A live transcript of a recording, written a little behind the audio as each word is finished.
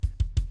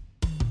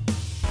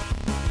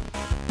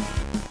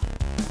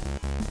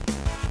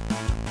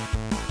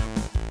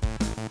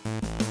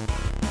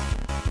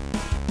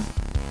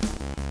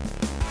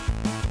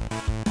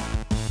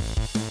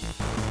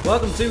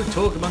Welcome to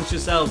Talk Amongst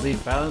Yourselves, the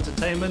Foul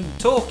Entertainment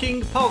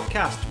talking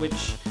podcast,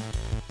 which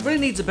really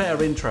needs a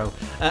better intro.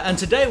 And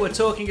today we're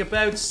talking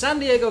about San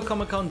Diego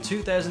Comic-Con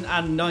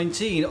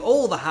 2019,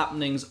 all the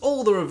happenings,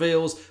 all the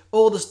reveals,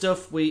 all the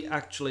stuff we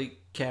actually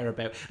care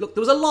about. Look,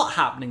 there was a lot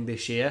happening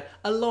this year.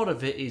 A lot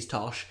of it is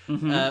tosh.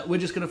 We're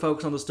just going to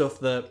focus on the stuff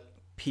that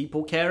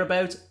people care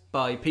about.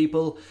 By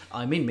people,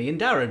 I mean me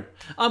and Darren.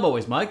 I'm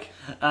always Mike.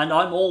 And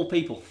I'm all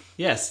people.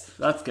 Yes.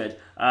 That's good.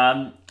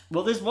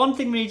 Well, there's one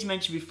thing we need to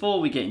mention before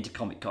we get into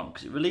Comic-Con,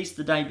 because it released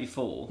the day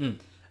before. And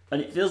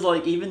it feels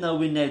like even though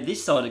we're now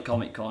this side of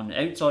Comic-Con,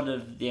 outside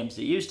of the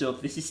MCU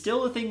stuff, this is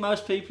still the thing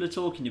most people are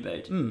talking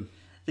about.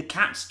 The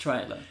Cats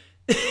trailer.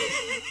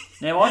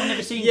 Now, I've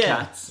never seen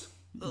Cats.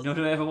 Nor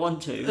do I ever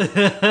want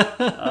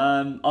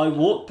to. I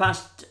walk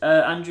past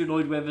Andrew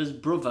Lloyd Webber's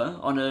brother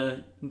on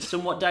a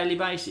somewhat daily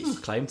basis.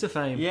 Claim to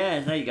fame. Yeah,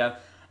 there you go.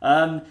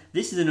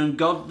 This is an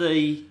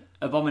ungodly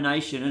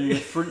abomination and an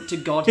affront to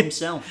God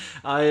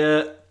himself.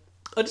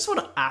 I just want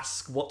to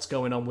ask what's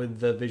going on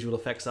with the visual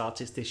effects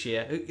artist this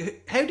year.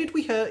 How did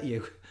we hurt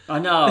you? I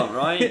know,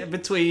 right?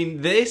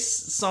 Between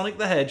this, Sonic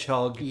the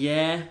Hedgehog,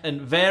 Yeah. and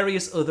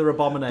various other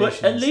abominations.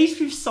 But at least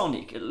with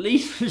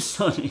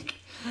Sonic,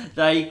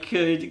 they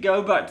could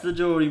go back to the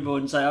drawing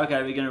board and say,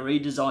 okay, we're going to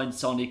redesign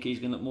Sonic. He's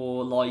going to look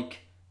more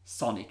like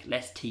Sonic,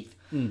 less teeth.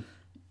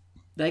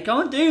 They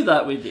can't do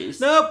that with this.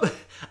 Nope.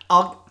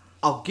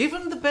 I'll give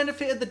them the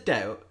benefit of the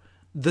doubt.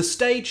 The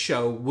stage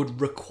show would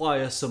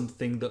require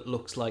something that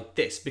looks like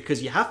this,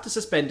 because you have to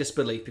suspend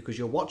disbelief because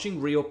you're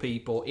watching real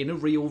people in a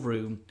real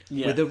room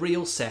with a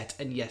real set,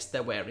 and yes,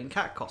 they're wearing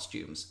cat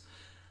costumes.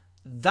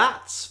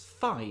 That's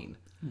fine.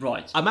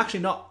 Right. I'm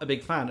actually not a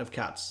big fan of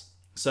cats,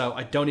 so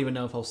I don't even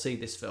know if I'll see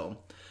this film.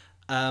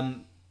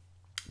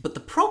 But the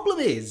problem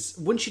is,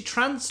 once you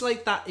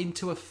translate that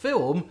into a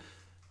film,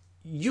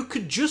 you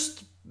could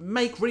just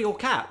make real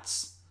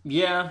cats.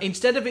 Yeah.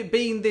 Instead of it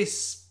being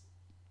this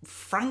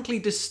frankly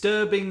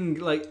disturbing,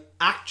 like,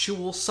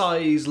 actual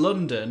size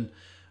London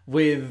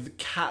with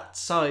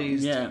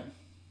cat-sized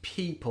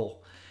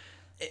people.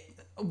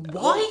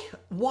 Why?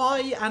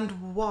 Why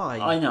and why?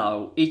 I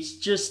know. It's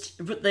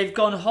just... But they've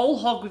gone whole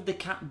hog with the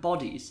cat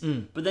bodies,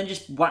 but then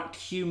just whacked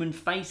human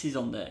faces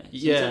on there. So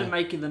instead of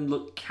making them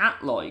look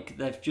cat-like,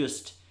 they've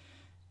just...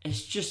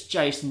 It's just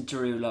Jason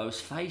Derulo's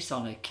face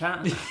on a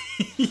cat.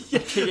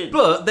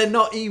 But they're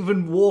not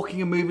even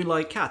walking and moving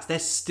like cats. They're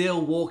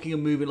still walking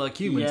and moving like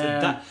humans. Yeah.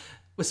 And that,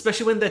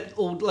 especially when they're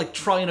all like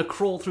trying to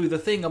crawl through the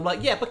thing. I'm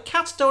like, yeah, but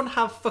cats don't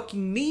have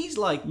fucking knees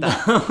like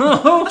that.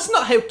 That's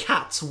not how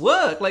cats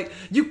work. Like,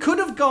 you could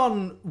have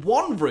gone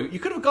one route. You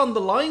could have gone the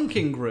Lion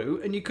King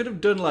route, and you could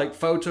have done like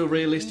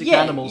photorealistic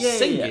animals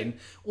singing,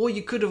 or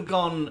you could have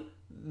gone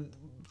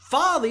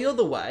far the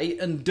other way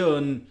and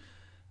done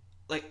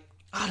like,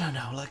 I don't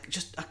know, like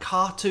just a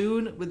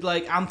cartoon with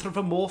like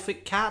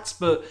anthropomorphic cats,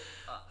 but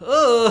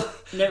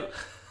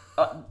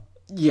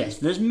yes,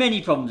 there's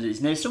many problems with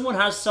this. Now, someone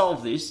has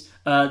solved this.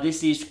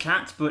 This is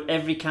Cat, but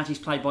every cat is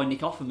played by Nick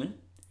Offerman.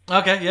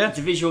 Okay, yeah. It's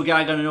a visual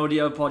gag on an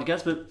audio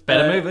podcast, but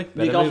better movie.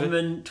 Nick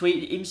Offerman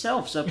tweeted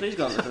himself, so please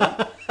go look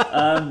at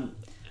that.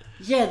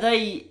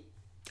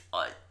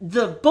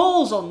 The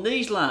balls on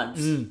these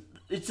lads.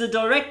 It's the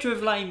director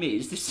of Les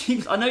Mis. This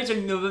seems, I know it's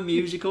another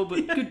musical,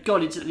 but good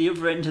God, it's at the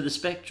other end of the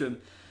spectrum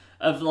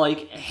of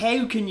like,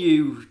 how can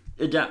you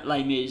adapt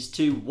Les Mis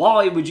to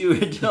why would you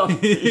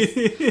adopt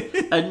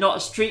this and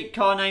not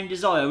Streetcar Named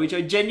Desire, which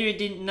I genuinely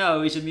didn't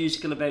know is a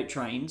musical about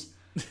trains.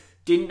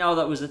 Didn't know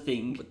that was a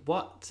thing.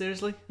 What?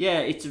 Seriously? Yeah,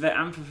 it's about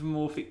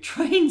anthropomorphic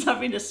trains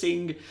having to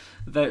sing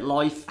about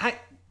life. Hang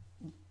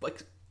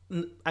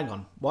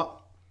on. What?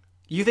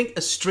 You think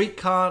a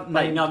Streetcar Named...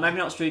 Wait, no, maybe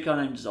not Streetcar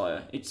Named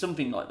Desire. It's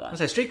something like that. I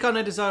say Streetcar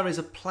Named Desire is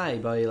a play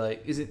by,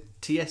 like, is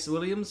it T.S.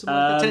 Williams?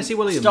 Tennessee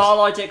Williams?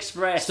 Starlight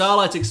Express.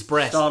 Starlight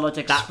Express.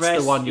 That's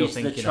the one you're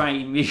thinking of. It's the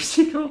train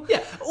musical.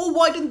 Yeah. Or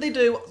why didn't they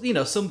do,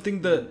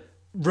 something that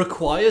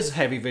requires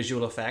heavy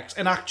visual effects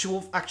and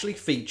actually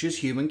features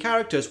human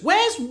characters?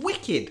 Where's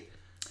Wicked?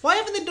 Why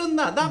haven't they done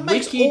that? That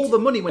makes all the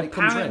money when it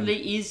comes in.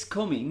 Apparently is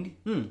coming.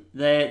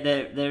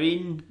 They're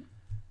in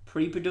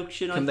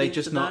pre-production. Can they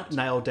just not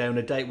nail down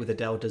a date with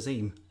Adele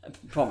Dazeem?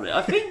 Probably.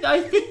 I think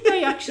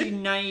they actually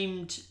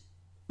named,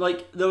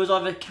 like, there was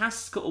either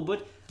cast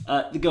scuttlebutt.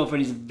 The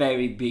girlfriend is a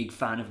very big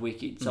fan of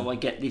Wicked, so I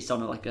get this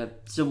on a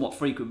somewhat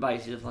frequent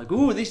basis of like,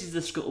 oh, this is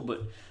the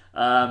scuttlebutt.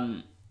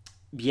 I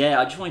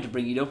just wanted to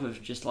bring it up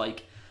of just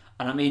like,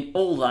 and I mean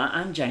all that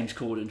and James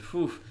Corden.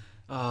 Whew.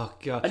 Oh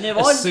god!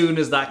 As soon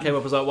as that came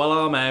up, I was like, "Well,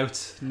 I'm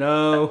out."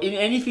 No. In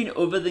anything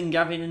other than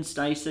Gavin and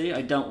Stacey,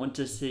 I don't want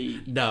to see.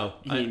 No.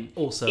 Him.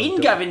 Also,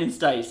 Gavin and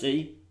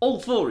Stacey,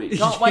 all for it.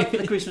 Can't wait for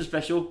the Christmas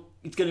special.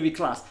 It's going to be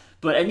class.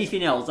 But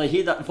anything else, I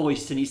hear that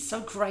voice and he's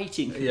so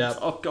grating. Yeah.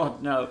 Oh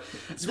God, no.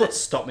 It's what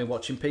stopped me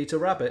watching Peter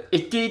Rabbit.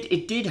 It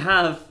did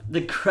have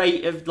the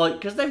crate of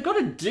because they've got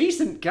a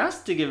decent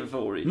cast together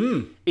for it.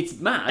 It's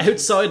mad.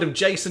 Outside of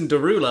Jason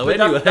Derulo, but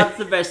anyway. That's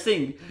the best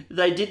thing.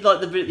 They did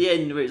like the bit at the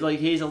end where it's like,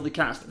 here's all the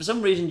cast. For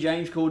some reason,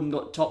 James Corden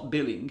got top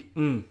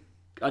billing.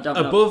 I don't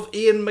know. Above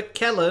Ian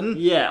McKellen.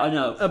 Yeah, I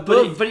know.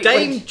 Above But it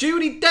Dame went-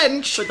 Judi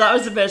Dench. But that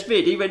was the best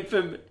bit. He went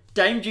from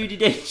Dame Judi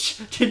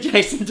Dench to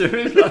Jason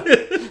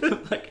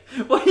Derulo. Like,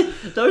 what?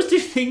 Those two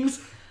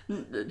things?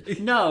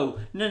 No.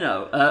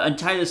 And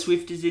Taylor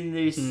Swift is in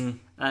this,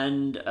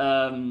 and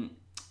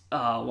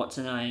what's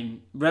her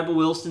name? Rebel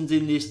Wilson's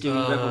in this doing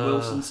Rebel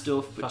Wilson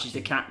stuff, but she's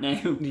a cat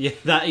now. Yeah,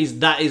 that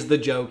is the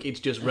joke. It's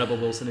just Rebel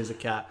Wilson is a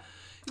cat.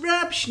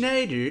 Rob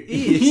Schneider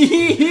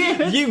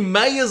is. You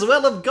may as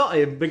well have got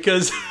him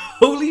because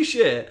holy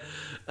shit.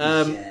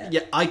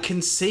 Yeah, I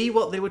can see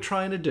what they were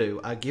trying to do.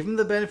 I give them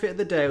the benefit of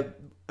the doubt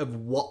of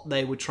what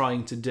they were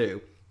trying to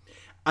do.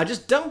 I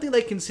just don't think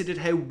they considered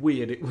how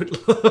weird it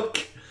would look.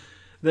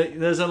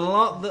 There's a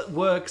lot that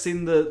works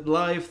in the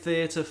live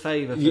theatre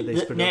favour for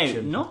this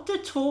production. Now, not to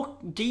talk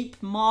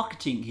deep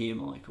marketing here,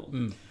 Michael,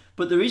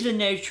 but there is a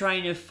now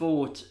train of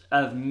thought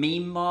of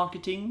meme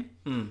marketing,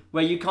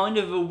 where you're kind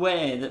of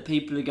aware that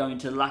people are going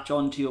to latch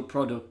onto your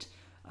product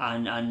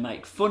and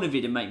make fun of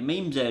it and make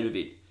memes out of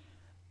it.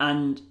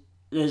 And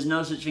there's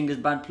no such thing as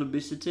bad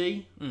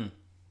publicity.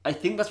 I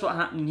think that's what's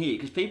happening here,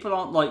 because people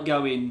aren't like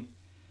going...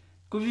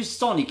 Because with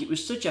Sonic, it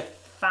was such a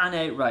fan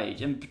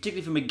outrage, and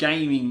particularly from a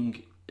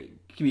gaming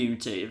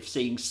community of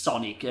seeing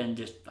Sonic and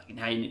just fucking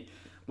hating it.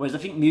 Whereas I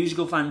think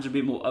musical fans are a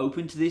bit more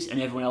open to this,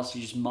 and everyone else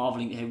is just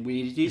marvelling at how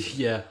weird it is.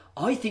 Yeah.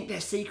 I think they're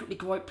secretly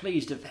quite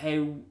pleased of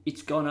how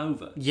it's gone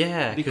over.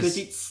 Yeah. Because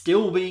it's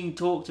still being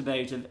talked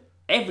about of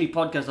every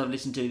podcast I've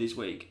listened to this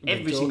week.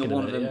 Every single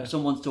one of them, yeah.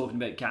 someone's talking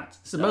about cats.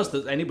 It's the most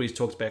that anybody's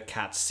talked about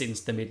cats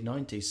since the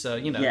mid-90s. So,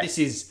 Yeah. this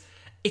is...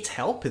 It's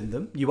helping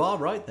them. You are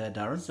right there,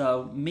 Darren.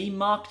 So, meme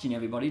marketing,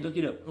 everybody, look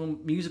it up. Well,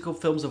 musical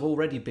films have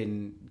already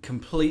been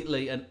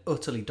completely and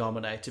utterly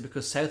dominated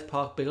because South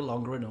Park, Bigger,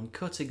 Longer and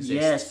Uncut exists.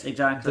 Yes,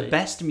 exactly. The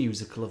best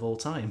musical of all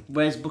time.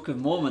 Where's Book of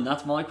Mormon?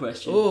 That's my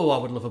question. Oh, I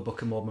would love a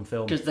Book of Mormon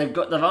film. Because they're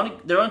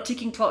on a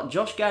ticking clock.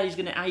 Josh Gad's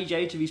going to age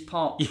out of his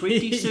part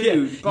pretty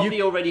soon. Yeah.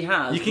 Probably already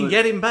has. You can but-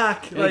 get him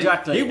back. Like,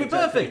 Exactly, He'll be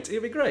exactly. perfect.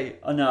 He'll be great.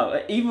 I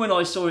know. Even when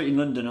I saw it in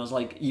London, I was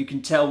like, you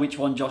can tell which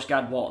one Josh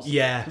Gad was.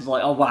 Yeah. I was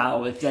like, oh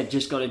wow, if they'd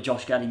just got a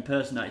Josh Gad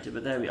impersonator,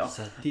 but there we are.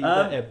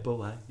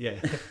 Yeah.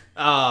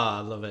 I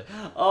love it.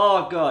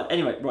 Oh god.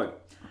 Anyway, right.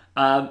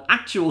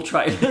 Actual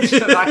trailers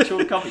of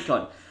actual Comic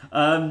Con.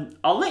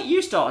 I'll let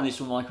you start on this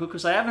one, Michael,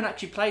 because I haven't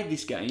actually played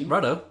this game.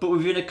 Righto. But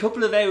within a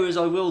couple of hours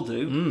I will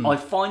do. I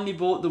finally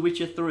bought The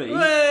Witcher 3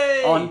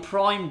 Hey! on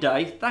Prime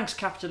Day. Thanks,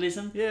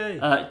 capitalism. Yay.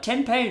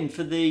 £10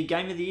 for the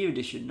Game of the Year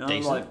edition. I was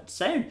Decent. like,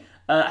 sound.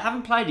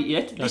 Haven't played it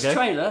yet. This Okay.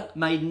 trailer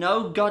made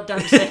no goddamn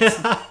sense.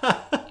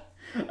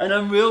 And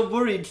I'm real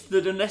worried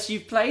that unless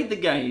you've played the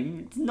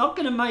game, it's not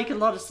going to make a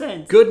lot of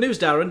sense. Good news,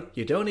 Darren.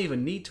 You don't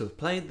even need to have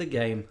played the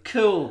game.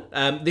 Cool.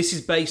 This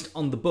is based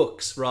on the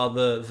books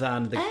rather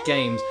than the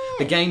games.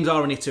 The games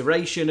are an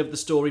iteration of the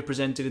story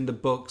presented in the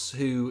books,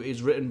 who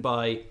is written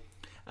by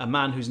a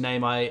man whose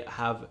name I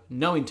have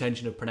no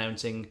intention of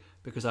pronouncing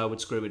because I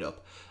would screw it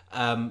up.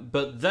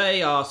 But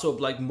they are sort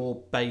of like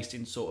more based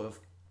in sort of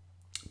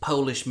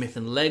Polish myth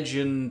and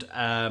legend.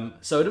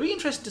 So it'll be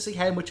interesting to see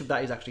how much of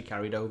that is actually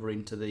carried over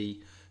into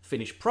the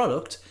finished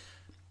product.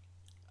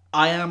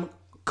 I am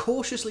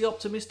cautiously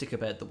optimistic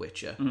about The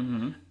Witcher.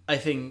 I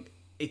think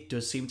it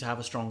does seem to have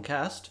a strong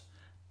cast.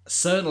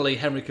 Certainly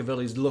Henry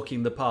Cavill is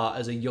looking the part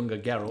as a younger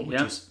Geralt, which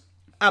Yeah. is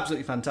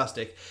absolutely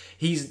fantastic.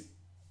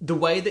 The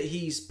way that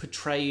he's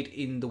portrayed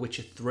in The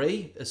Witcher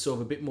 3 as sort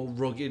of a bit more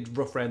rugged,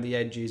 rough around the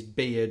edges,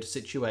 beard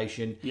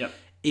situation, Yep.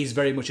 is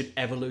very much an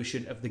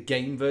evolution of the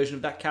game version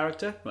of that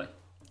character. Right.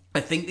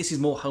 I think this is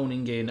more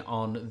honing in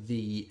on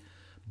the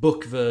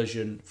book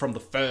version from the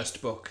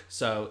first book,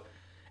 so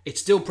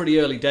it's still pretty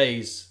early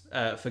days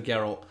for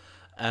Geralt.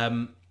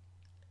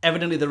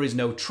 Evidently there is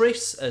no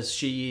Triss, as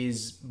she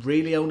is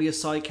really only a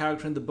side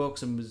character in the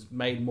books and was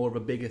made more of a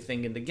bigger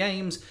thing in the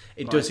games.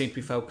 It does seem to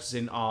be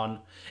focusing on...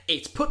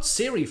 It's put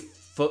Ciri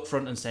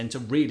front and centre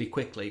really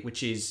quickly,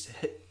 which is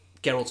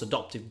Geralt's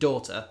adoptive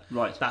daughter.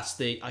 Right. That's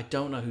I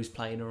don't know who's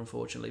playing her,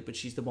 unfortunately, but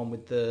she's the one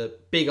with the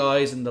big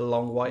eyes and the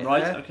long white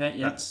Right, hair. okay,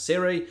 yeah. That's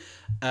Ciri.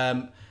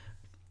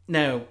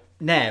 Now,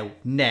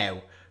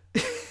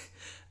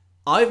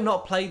 I've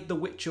not played The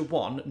Witcher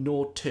 1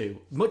 nor 2.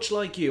 Much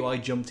like you, I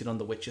jumped in on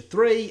The Witcher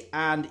 3,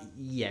 and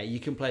yeah, you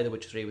can play The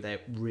Witcher 3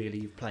 without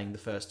really playing the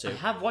first two. I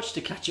have watched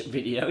a catch-up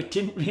video. It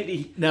didn't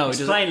really No,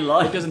 explain it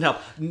life. doesn't help.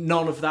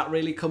 None of that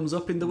really comes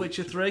up in The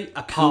Witcher 3,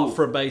 apart Cool.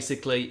 from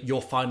basically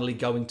you're finally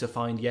going to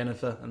find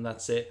Yennefer, and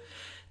that's it.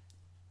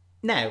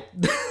 Now,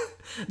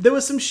 there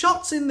were some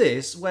shots in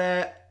this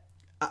where...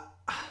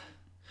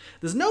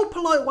 there's no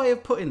polite way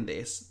of putting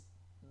this.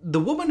 The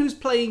woman who's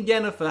playing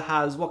Yennefer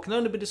has what can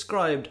only be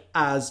described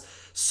as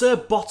Sir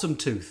Bottom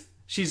Tooth.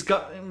 She's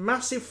got a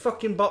massive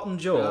fucking bottom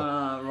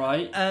jaw.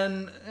 Right.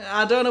 And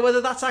I don't know whether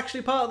that's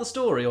actually part of the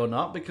story or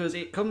not, because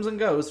it comes and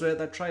goes throughout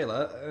that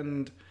trailer,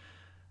 and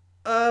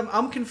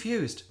I'm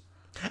confused.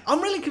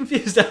 I'm really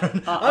confused,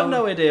 Aaron. I have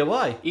no idea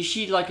why. Is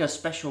she like a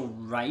special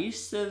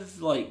race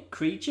of like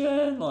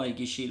creature?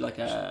 Like, is she like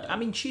a... I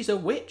mean, she's a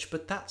witch,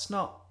 but that's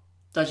not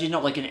So she's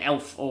not like an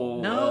elf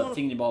or No,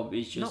 thingamabob.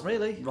 It's just not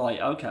really. Right.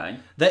 Okay.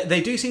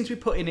 They do seem to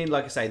be putting in,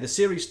 like I say, the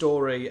series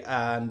story,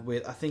 and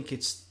with I think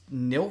it's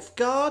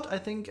Nilfgaard. I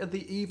think are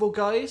the evil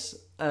guys.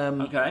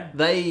 Okay.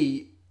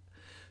 They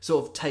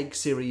sort of take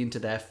Ciri into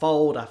their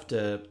fold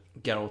after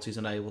Geralt is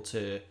unable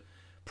to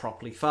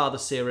properly father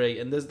Ciri,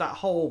 and there's that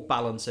whole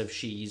balance of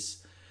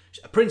she's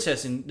a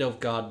princess in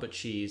Nilfgaard, but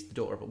she's the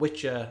daughter of a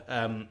witcher.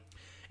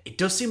 It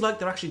does seem like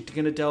they're actually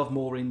going to delve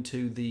more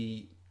into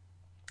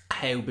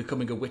how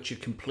becoming a witcher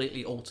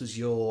completely alters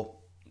your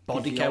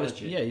body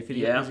chemistry. Yeah, your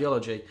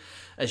physiology,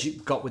 as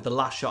you got with the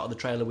last shot of the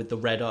trailer with the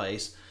red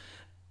eyes.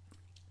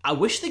 I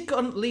wish they'd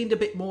leaned a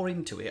bit more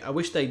into it. I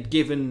wish they'd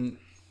given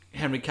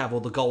Henry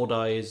Cavill the gold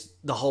eyes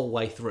the whole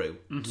way through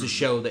to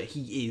show that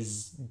he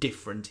is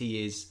different.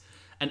 He is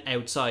an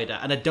outsider,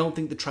 and I don't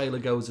think the trailer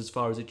goes as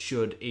far as it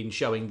should in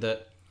showing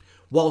that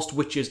whilst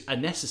witches are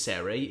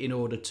necessary in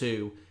order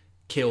to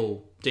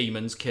kill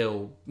demons,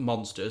 kill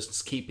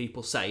monsters, keep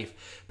people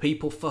safe,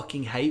 people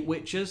fucking hate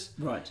witches.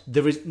 Right.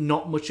 There is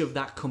not much of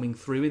that coming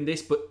through in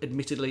this, but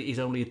admittedly it's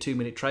only a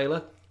 2-minute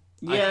trailer.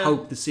 Yeah. I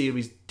hope the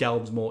series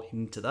delves more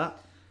into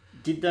that.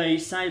 Did they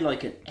say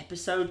like an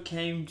episode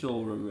came to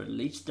or a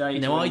release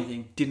date No, or I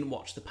anything? didn't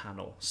watch the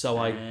panel, so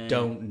I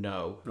don't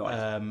know.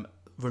 Right.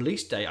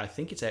 Release date, I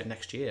think it's out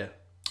next year.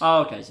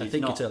 Oh, okay. So I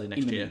think it's early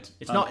next year.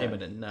 It's not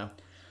imminent, no.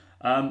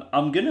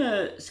 I'm going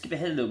to skip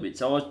ahead a little bit.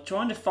 So I was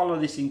trying to follow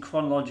this in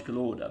chronological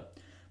order,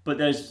 but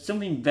there's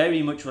something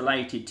very much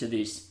related to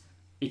this.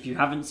 If you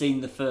haven't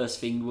seen the first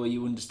thing, will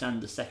you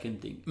understand the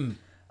second thing?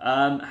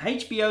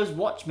 HBO's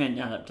Watchmen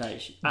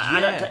adaptation.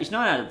 It's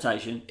not an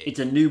adaptation. It's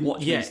a new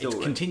Watchmen story.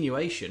 It's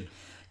continuation.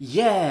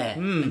 Yeah,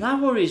 and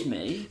that worries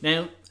me.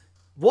 Now,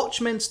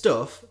 Watchmen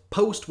stuff,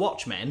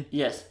 post-Watchmen,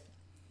 Yes,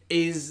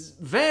 is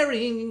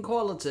varying in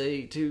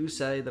quality, to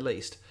say the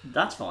least.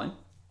 that's fine.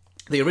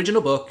 The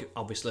original book,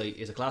 obviously,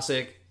 is a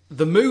classic.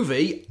 The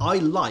movie, I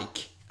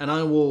like, and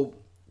I will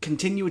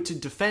continue to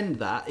defend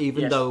that,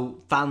 even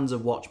though fans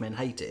of Watchmen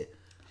hate it.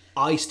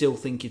 I still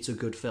think it's a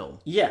good film.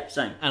 Yeah,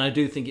 same. And I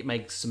do think it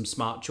makes some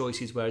smart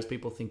choices, whereas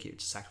people think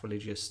it's a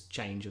sacrilegious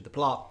change of the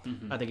plot.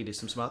 I think it is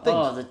some smart things.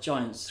 Oh, the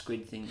giant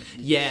squid thing.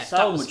 Yeah,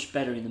 so much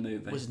better in the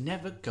movie. Was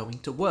never going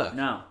to work.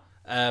 No.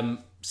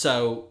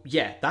 So,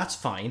 yeah, that's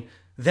fine.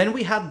 Then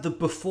we had the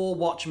before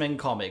Watchmen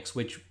comics,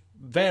 which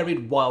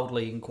varied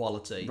wildly in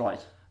quality. Right.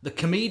 The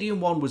Comedian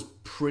one was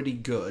pretty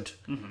good.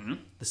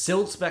 The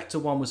Silk Spectre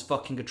one was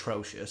fucking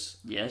atrocious.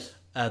 Yes.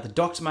 The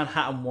Dr.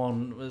 Manhattan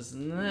one was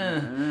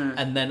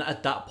and then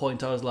at that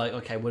point I was like,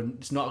 okay, well,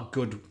 it's not a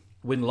good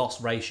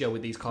win-loss ratio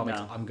with these comics.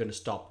 No. I'm going to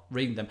stop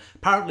reading them.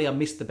 Apparently I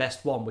missed the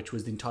best one, which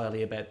was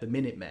entirely about the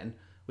Minutemen,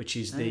 which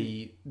is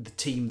the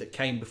team that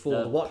came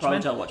before the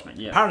Watchmen. Proto-Watchmen,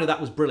 yeah. Apparently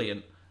that was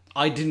brilliant.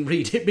 I didn't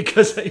read it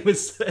because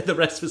the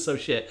rest was so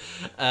shit.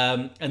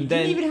 And You then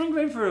didn't even hang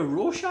around for a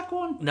Rorschach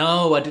one?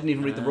 no, I didn't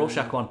even read the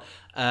Rorschach one.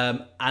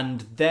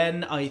 And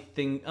then I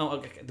think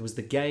there was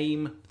the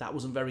game that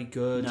wasn't very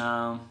good.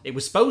 No. It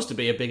was supposed to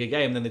be a bigger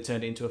game, then they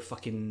turned it into a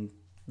fucking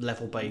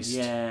level-based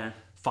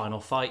final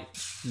fight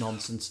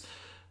nonsense.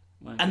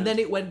 And then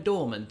it went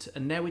dormant,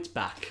 and now it's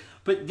back.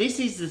 But this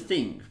is the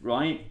thing,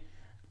 right?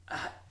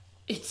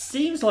 It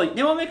seems like...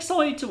 Now, I'm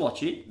excited to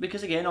watch it,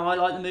 because, again, I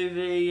like the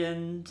movie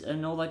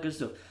and all that good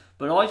stuff.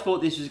 But I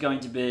thought this was going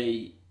to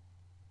be...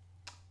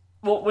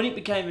 Well, when it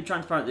became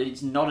transparent that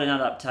it's not an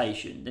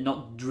adaptation, they're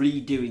not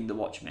redoing The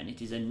Watchmen,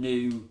 it is a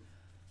new,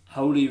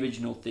 wholly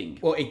original thing.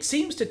 Well, it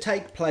seems to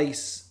take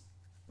place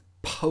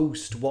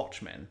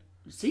post-Watchmen.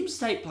 It seems to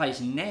take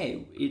place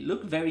now. It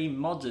looked very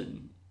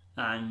modern,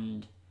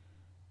 and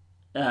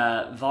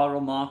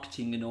viral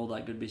marketing and all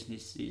that good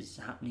business is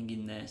happening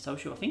in their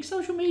social... I think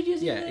social media's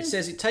in there. It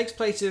says it takes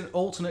place in an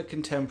alternate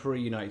contemporary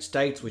United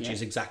States, which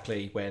is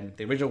exactly when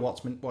the original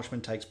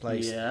Watchmen takes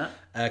place. Yeah.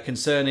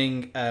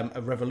 Concerning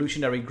a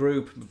revolutionary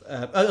group,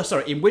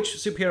 in which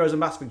superheroes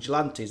and masked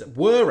vigilantes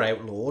were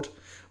outlawed,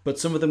 but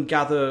some of them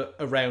gather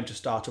around to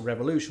start a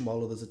revolution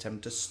while others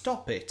attempt to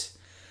stop it.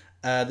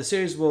 The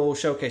series will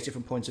showcase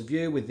different points of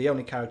view, with the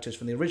only characters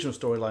from the original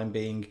storyline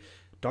being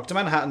Dr.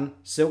 Manhattan,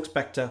 Silk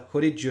Spectre,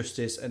 Hooded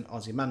Justice, and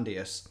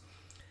Ozymandias.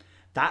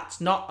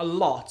 That's not a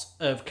lot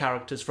of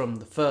characters from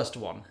the first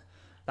one.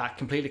 That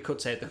completely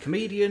cuts out the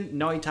Comedian,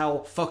 Night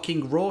Owl,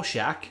 fucking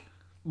Rorschach.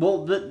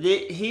 Well,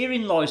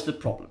 herein lies the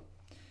problem.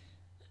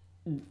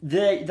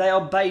 They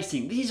are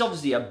basing... This is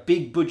obviously a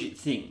big budget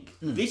thing.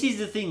 This is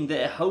the thing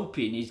they're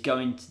hoping is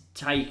going to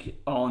take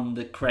on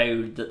the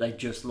crowd that they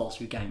just lost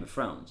with Game of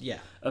Thrones. Yeah.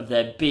 Of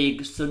their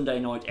big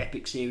Sunday night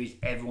epic series,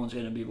 everyone's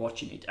going to be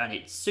watching it. And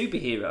it's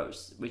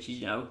superheroes, which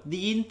is,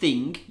 the in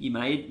thing. You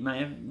may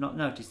have not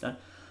noticed that.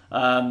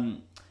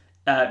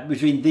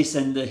 Between this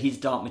and His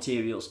Dark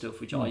Material stuff,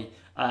 which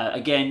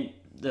again,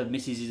 the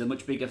missus is a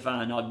much bigger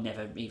fan. I'd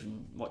never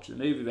even watched the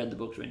movie, read the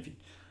books or anything.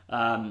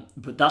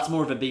 But that's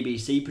more of a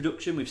BBC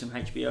production with some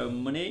HBO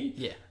money.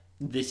 Yeah.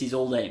 This is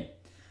all them.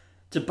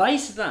 To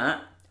base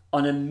that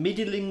on a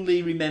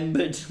middlingly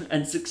remembered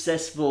and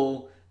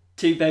successful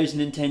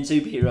 2010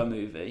 superhero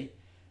movie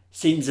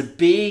seems a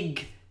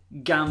big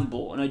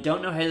gamble, and I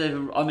don't know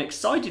how I'm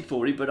excited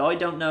for it, but I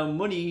don't know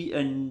money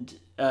and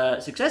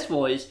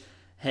success-wise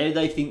how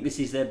they think this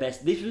is their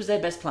best. This was their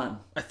best plan.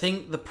 I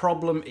think the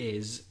problem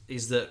is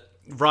that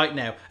right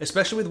now,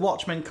 especially with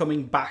Watchmen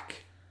coming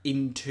back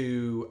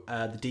into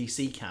the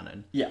DC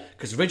canon. Yeah.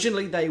 Because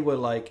originally they were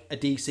like a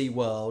DC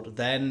world,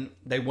 then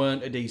they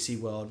weren't a DC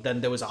world.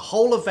 Then there was a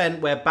whole event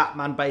where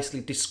Batman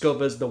basically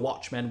discovers the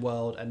Watchmen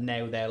world, and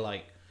now they're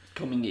like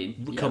coming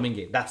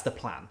in. That's the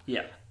plan.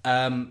 Yeah.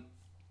 I'm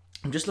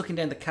just looking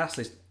down the cast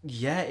list.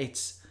 Yeah,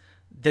 it's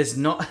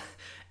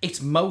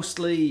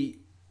mostly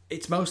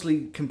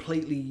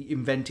completely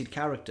invented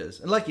characters.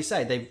 And like you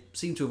say, they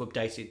seem to have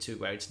updated it to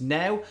where it's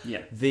now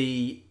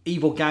the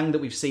evil gang that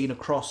we've seen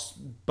across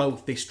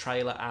both this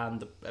trailer and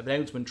the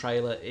announcement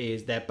trailer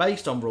is they're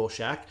based on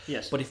Rorschach.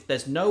 Yes. But if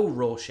there's no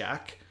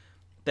Rorschach,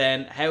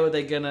 then how are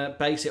they going to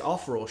base it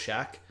off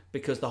Rorschach?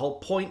 Because the whole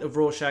point of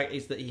Rorschach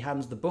is that he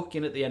hands the book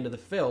in at the end of the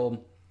film,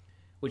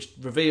 which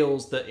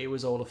reveals that it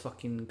was all a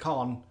fucking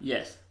con.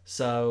 Yes.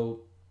 So...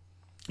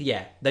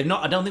 yeah, they've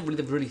not. I don't think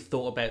they've really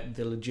thought about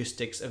the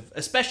logistics of,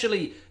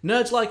 especially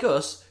nerds like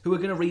us who are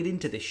going to read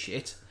into this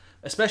shit.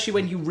 Especially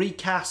when you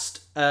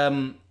recast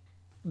the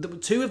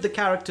two of the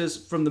characters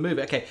from the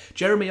movie. Okay,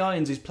 Jeremy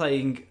Irons is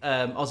playing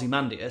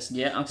Ozymandias.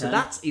 Yeah, okay. So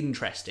that's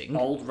interesting.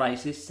 Old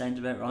racist sounds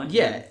about right.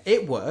 Yeah,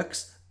 it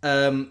works.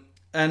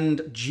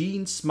 And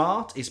Jean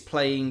Smart is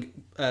playing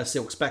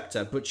Silk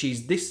Spectre, but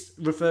she's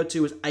referred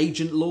to as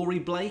Agent Laurie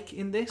Blake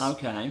in this.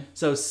 Okay.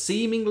 So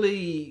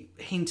seemingly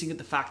hinting at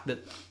the fact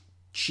that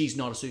she's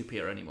not a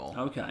superhero anymore.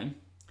 Okay.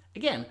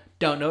 Again,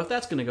 don't know if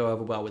that's going to go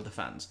over well with the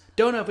fans.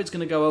 Don't know if it's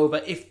going to go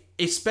over,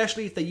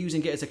 especially if they're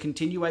using it as a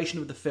continuation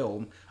of the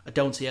film. I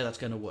don't see how that's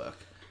going to work.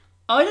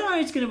 I don't know how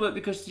it's going to work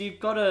because you've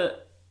got to...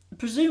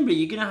 presumably,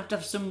 you're going to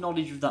have some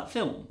knowledge of that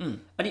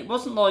film. And it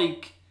wasn't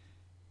like...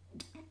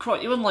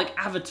 it wasn't like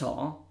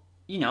Avatar.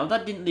 You know,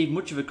 that didn't leave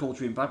much of a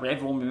cultural impact, but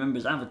everyone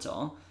remembers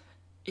Avatar.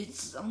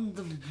 It's on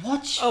the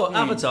Watchmen. Oh,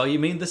 Avatar, you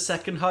mean the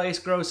second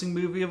highest grossing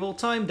movie of all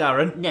time,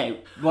 Darren? No,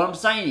 what I'm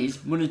saying is,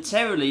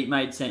 monetarily it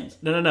made sense.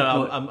 No,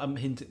 But... I'm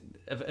hinting...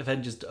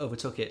 Avengers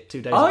overtook it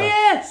 2 days ago. Oh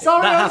yeah,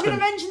 sorry, that I was going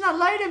to mention that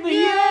later, but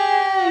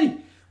yay!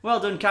 Well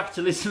done,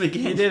 capitalism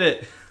again. You did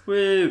it.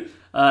 Woo!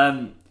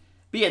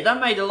 But yeah, that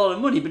made a lot of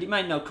money, but it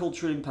made no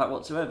cultural impact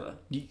whatsoever.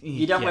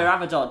 You don't wear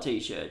Avatar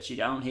t-shirts, you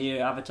don't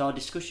hear Avatar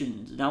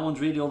discussions, no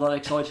one's really all that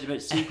excited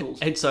about sequels.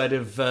 Outside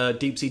of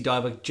deep sea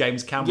diver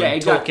James Cameron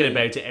talking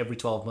about it every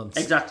 12 months.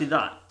 Exactly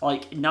that.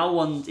 Like, no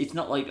one, it's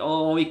not like,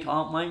 oh, we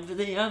can't wait for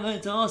the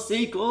Avatar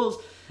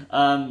sequels.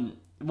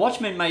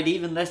 Watchmen made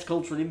even less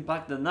cultural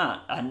impact than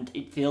that, and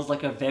it feels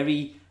like a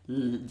very,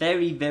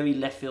 very, very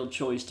left field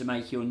choice to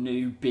make your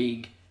new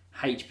big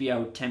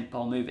HBO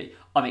tentpole movie.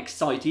 I'm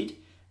excited.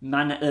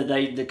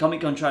 The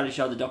Comic-Con trailer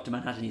showed that Dr.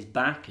 Manhattan is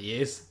back. He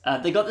is.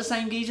 They got the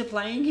same geezer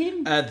playing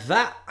him?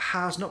 That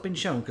has not been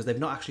shown because they've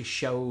not actually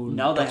shown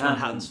Dr.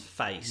 Manhattan's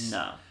face.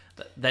 No.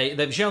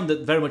 They've shown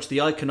that very much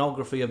the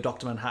iconography of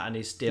Dr. Manhattan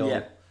is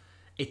still...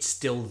 It's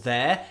still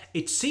there.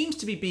 It seems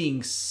to be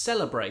being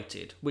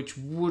celebrated, which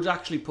would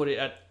actually put it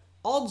at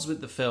odds with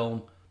the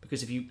film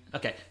because if you...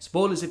 Okay,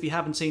 spoilers if you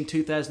haven't seen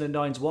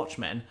 2009's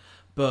Watchmen,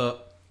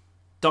 but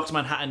Dr.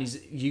 Manhattan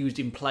is used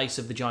in place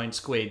of the giant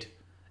squid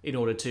in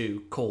order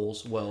to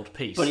cause world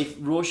peace. But if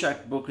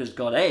Rorschach book has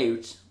got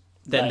out...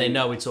 then they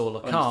know it's all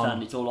a con.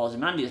 Understand it's all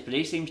Ozymandias, but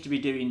he seems to be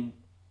doing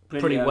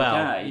pretty okay.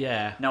 well,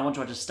 yeah. No one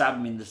tried to stab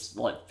him in the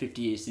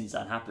 50 years since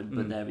that happened,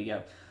 but there we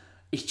go.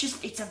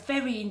 It's a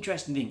very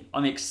interesting thing.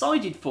 I'm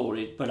excited for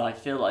it, but I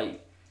feel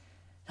like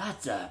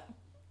that's a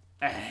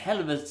hell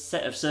of a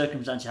set of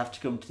circumstances have to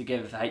come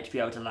together for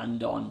HBO to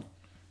land on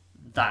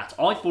that.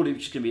 I thought it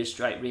was just going to be a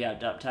straight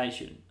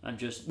readaptation and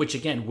just... Which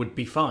again would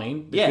be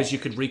fine because you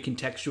could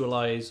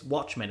recontextualise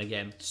Watchmen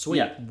again. Sweet.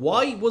 Yeah.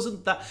 Why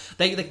wasn't that...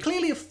 They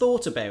clearly have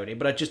thought about it,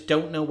 but I just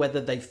don't know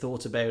whether they've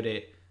thought about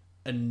it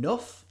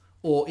enough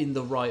or in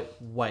the right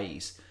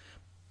ways.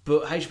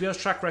 But HBO's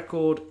track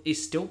record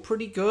is still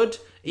pretty good,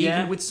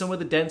 even with some of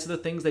the denser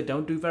things they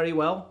don't do very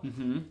well.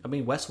 Mm-hmm. I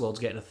mean,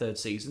 Westworld's getting a third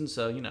season,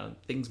 so, you know,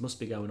 things must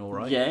be going all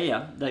right.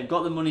 Yeah. They've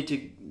got the money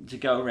to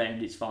go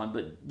around, it's fine.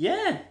 But,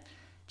 yeah,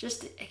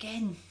 just,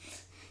 again,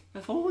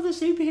 of all the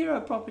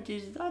superhero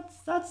properties,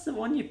 that's the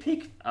one you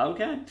pick.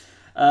 Okay.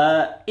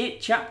 It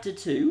Chapter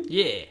 2.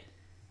 Yeah.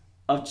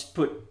 I've just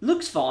put,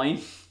 looks fine.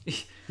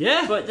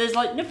 Yeah. But there's,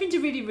 like, nothing to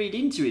really read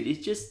into it.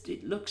 It's just,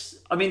 it looks...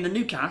 I mean, the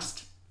new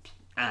cast...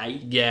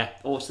 Yeah.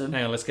 Awesome.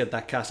 Hang on, let's get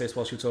that cast list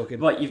whilst you're talking.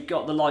 Right, you've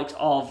got the likes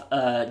of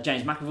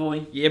James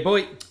McAvoy. Yeah,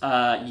 boy.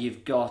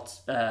 You've got,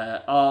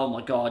 oh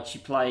my god, she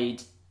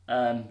played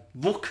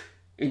Vuk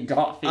in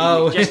Dark Phoenix.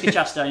 Oh. Jessica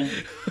Chastain.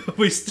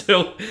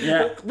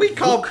 We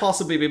can't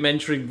possibly be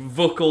mentioning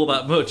Vuk all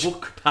that much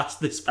past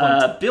this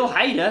point. Bill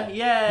Hader,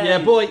 yeah. Yeah,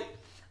 boy.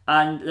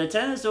 And they're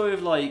telling the story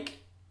of, like,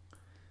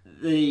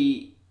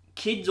 the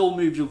kids all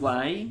moved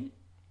away,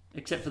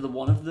 except for the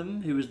one of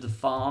them, who was the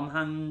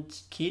farmhand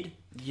kid.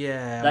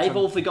 Yeah. They've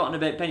all forgotten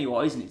about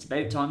Pennywise, and it's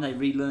about time they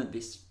relearned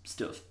this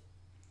stuff.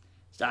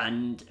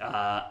 And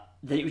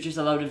it was just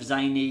a load of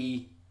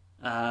zany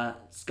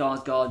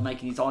Skarsgård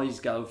making his eyes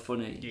go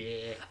funny.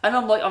 Yeah. And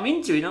I'm like, I'm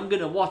into it, I'm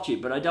going to watch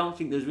it, but I don't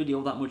think there's really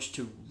all that much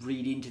to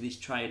read into this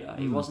trailer.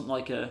 It wasn't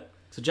like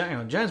So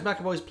James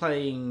McAvoy's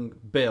playing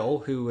Bill,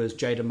 who was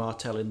Jaden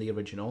Martell in the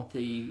original.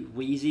 the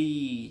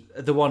wheezy...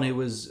 The one who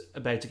was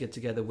about to get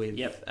together with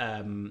Yep.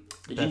 ginger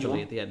Beverly one.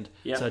 at the end.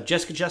 Yep. So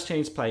Jessica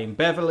Chastain's playing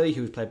Beverly,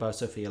 who was played by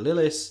Sophia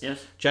Lillis.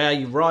 Yes.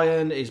 J.R.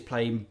 Ryan is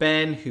playing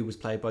Ben, who was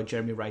played by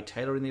Jeremy Ray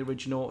Taylor in the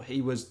original.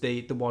 He was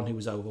the one who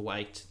was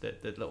overweight, the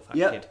little fat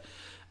Yep. kid.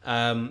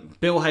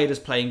 Bill Hader's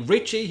playing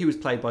Richie, who was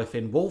played by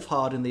Finn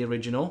Wolfhard in the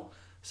original.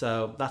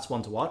 So that's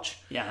one to watch.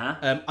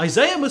 Yeah.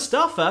 Isaiah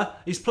Mustafa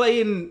is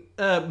playing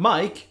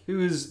Mike, who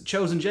was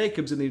Chosen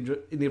Jacobs in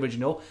the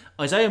original.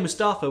 Isaiah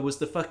Mustafa was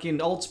the fucking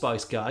Old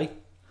Spice guy.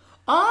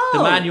 Oh!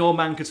 The man your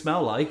man could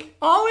smell like.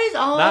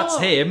 Oh! That's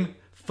him.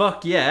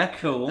 Fuck yeah.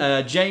 Cool.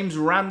 James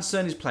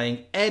Ranson is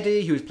playing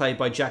Eddie, who was played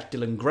by Jack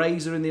Dylan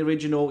Grazer in the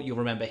original. You'll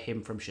remember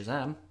him from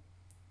Shazam.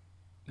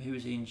 Who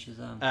was he in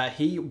Shazam?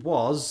 He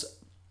was...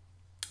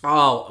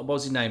 Oh, what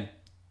was his name?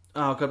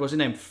 Oh, God, what was his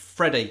name?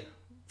 Freddie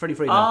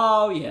Freeman.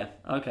 Oh, yeah.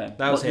 Okay.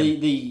 That was What, him.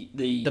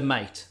 The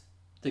mate.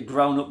 the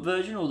grown-up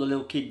version or the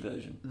little kid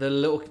version? The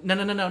little...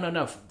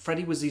 No.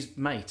 Freddie was his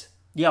mate.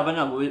 Yeah, but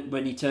no,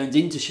 when he turns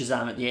into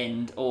Shazam at the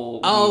end, or...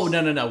 Oh,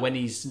 no, when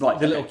he's Right,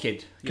 the okay. little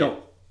kid.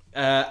 Cool.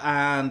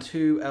 Yeah. And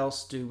who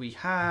else do we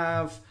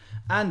have?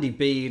 Andy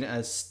Bean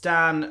as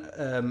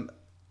Stan.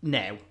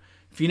 Now,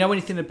 if you know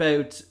anything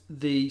about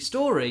the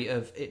story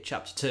of It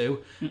Chapter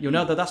 2, you'll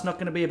know that that's not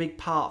going to be a big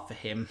part for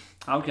him.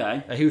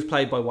 Okay. He was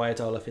played by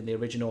Wyatt Olaf in the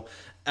original.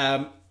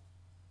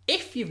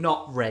 If you've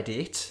not read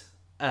it,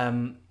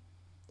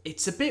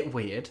 it's a bit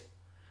weird.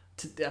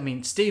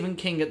 Stephen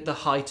King at the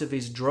height of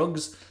his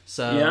drugs,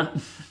 so Yeah.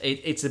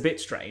 it's a bit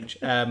strange.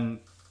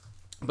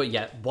 But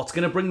yeah, what's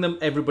going to bring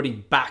everybody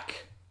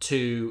back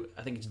to,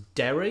 I think it's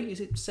Derry, is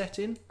it set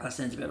in? That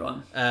sounds a bit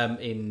wrong.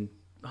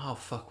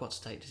 What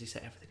state does he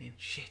set everything in?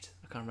 Shit,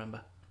 I can't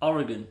remember.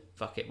 Oregon.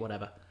 Fuck it,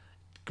 whatever.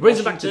 Brings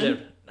them back to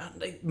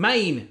Washington?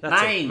 Maine.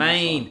 That's Maine, it,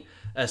 Maine.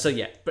 So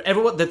yeah,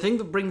 but the thing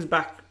that brings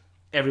back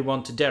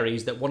everyone to Derry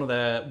is that one of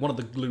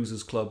the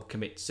losers club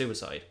commits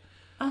suicide.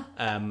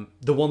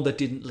 The one that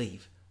didn't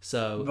leave.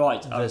 So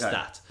Right, there's okay.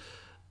 that.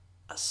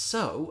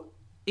 So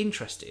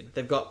interesting.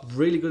 They've got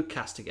really good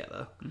cast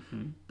together.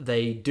 Mm-hmm.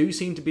 They do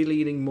seem to be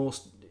leaning more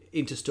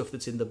into stuff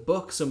that's in the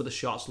book. Some of the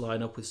shots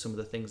line up with some of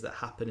the things that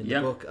happen in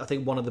the book. I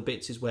think one of the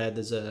bits is where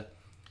there's a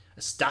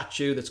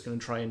statue that's going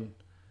to try and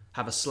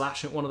have a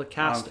slash at one of the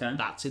cast. Okay.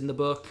 That's in the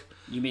book.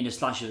 You mean a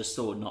slash of a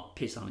sword, not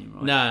piss on him,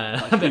 right? No.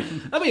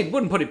 I mean,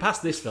 wouldn't put it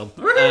past this film.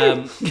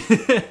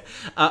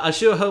 I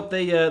sure hope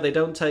they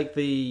don't take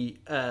the.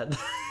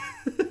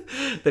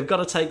 They've got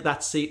to take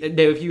that scene.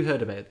 Now, have you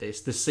heard about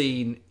this? The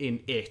scene in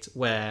It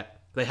where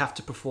they have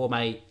to perform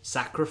a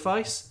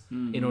sacrifice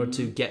in order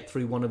to get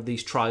through one of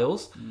these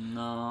trials.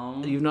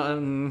 No. You've not.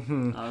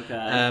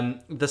 Okay.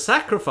 The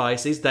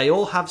sacrifice is they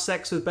all have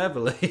sex with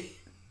Beverly.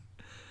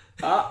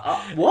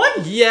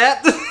 What?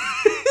 Yeah.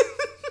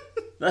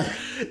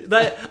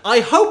 I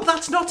hope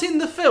that's not in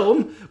the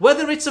film,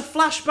 whether it's a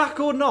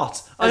flashback or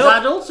not. As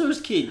adults or as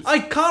kids? I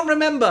can't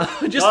remember.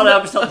 No,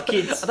 it's not the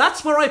kids.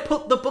 That's where I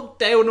put the book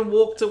down and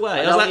walked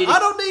away. I was like, I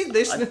don't need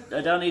this.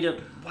 I don't need a...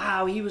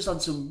 Wow, he was on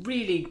some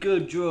really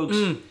good drugs.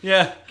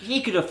 Yeah.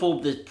 He could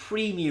afford the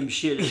premium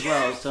shit as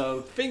well,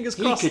 so... Fingers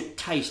crossed. He could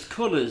taste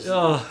colours.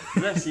 Oh.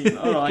 Bless him.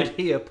 All You right. could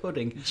hear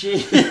pudding. Gee.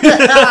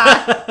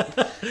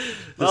 The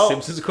Well,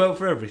 Simpsons quote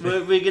for everything.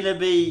 we're going to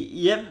be...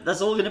 Yep,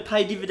 that's all going to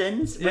pay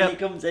dividends when Yep. it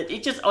comes...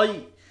 It just...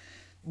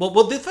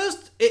 Well, the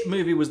first It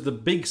movie was the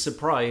big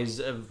surprise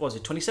of, was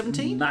it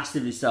 2017?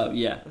 Massively so,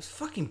 yeah. It was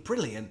fucking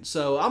brilliant,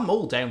 so I'm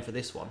all down for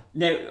this one.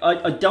 Now,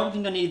 I don't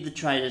think I need the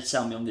trailer to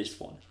sell me on this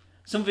one.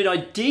 Something I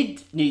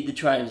did need the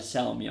trailer to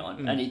sell me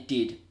on, and it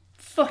did.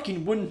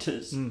 Fucking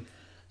Winters.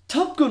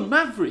 Top Gun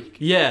Maverick.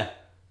 Yeah.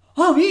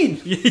 I'm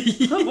in.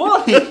 I'm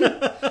all in.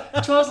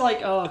 So I was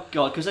like, oh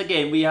god, because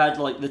again, we had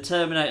like the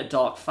Terminator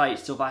Dark Fate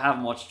stuff. I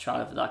haven't watched the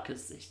trailer for that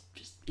because it's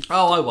just...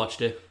 Oh, I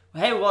watched it.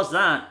 How was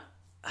that?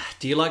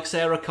 Do you like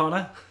Sarah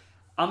Connor?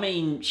 I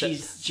mean,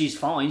 she's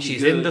fine.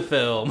 She's good. in the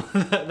film.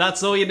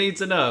 That's all you need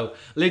to know.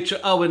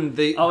 Literally. And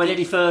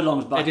Eddie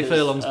Furlong's back. Eddie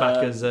Furlong's back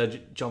as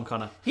John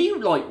Connor. He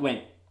like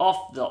went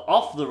off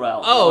the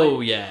rails. Oh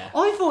right? yeah.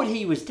 I thought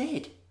he was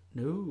dead.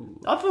 No.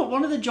 I thought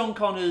one of the John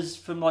Connors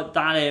from like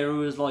that era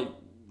was like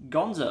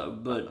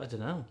Gonzo, but I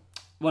don't know.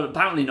 well,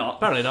 apparently not.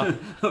 Apparently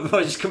not.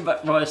 I just come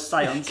back via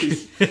seance.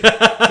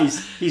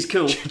 He's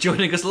cool.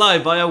 Joining us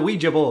live via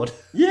Ouija board.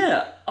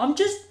 Yeah, I'm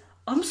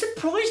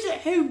surprised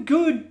at how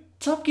good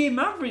Top Gear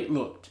Maverick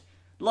looked.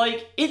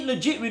 Like, it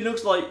legitimately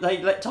looks like they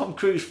let Tom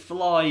Cruise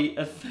fly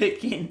a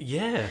freaking...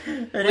 Yeah.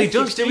 Well, he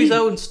does do his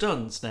own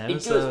stunts now,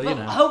 It so, does, you but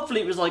know.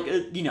 hopefully it was like,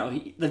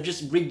 they've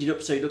just rigged it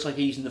up so it looks like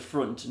he's in the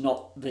front,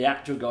 not the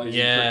actual guy who's in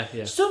Yeah, front.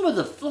 yeah. Some of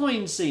the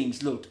flying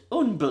scenes looked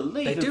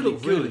unbelievably They do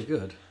look good. really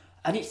good.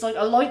 And it's like,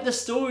 I like the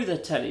story they're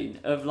telling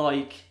of,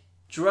 like,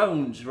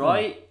 drones,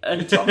 right?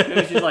 And Tom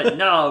Cruise is like,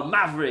 no,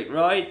 Maverick,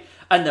 right?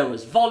 And there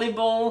was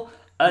volleyball,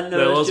 and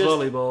there was just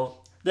volleyball.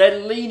 They're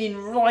leaning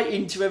right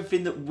into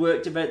everything that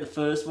worked about the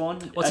first one.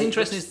 What's and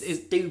interesting it's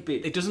is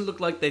stupid. It doesn't look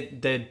like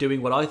they're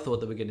doing what I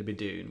thought they were going to be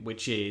doing,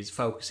 which is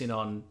focusing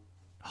on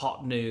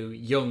hot, new,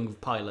 young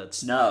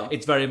pilots. No.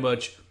 It's very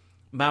much,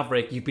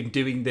 Maverick, you've been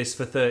doing this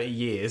for 30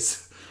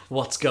 years.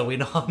 What's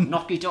going on?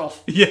 Knock it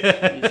off. Yeah.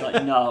 It's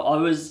like,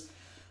 no,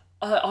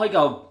 I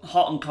go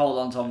hot and cold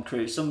on Tom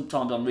Cruise.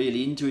 Sometimes I'm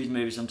really into his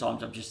movies,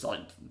 sometimes I'm just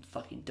like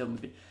fucking done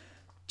with it.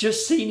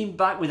 Just seeing him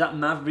back with that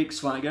Maverick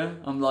swagger,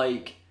 I'm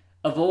like,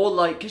 of all,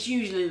 like, because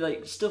usually,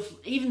 like, stuff,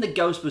 even the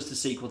Ghostbusters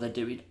sequel they're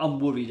doing, I'm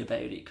worried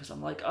about it, because I'm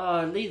like,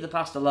 oh, leave the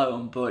past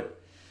alone, but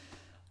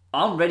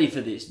I'm ready for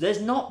this. There's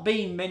not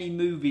been many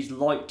movies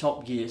like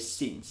Top Gear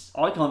since.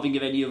 I can't think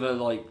of any other,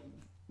 like,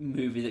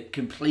 movie that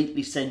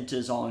completely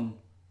centres on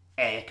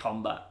air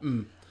combat.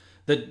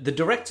 The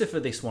director for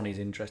this one is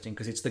interesting,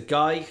 because it's the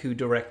guy who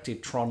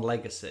directed Tron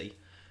Legacy,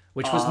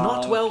 which was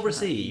not well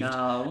received.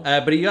 No.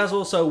 But he has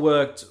also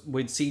worked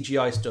with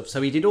CGI stuff. So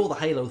he did all the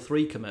Halo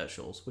 3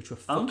 commercials, which were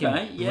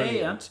fucking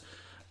brilliant.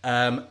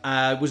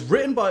 Was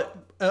written by,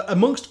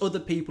 amongst other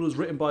people, was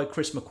written by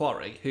Chris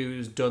McQuarrie,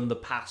 who's done the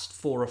past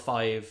 4 or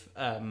 5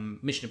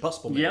 Mission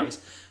Impossible movies.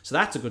 Yeah. So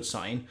that's a good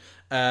sign.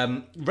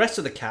 Rest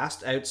of the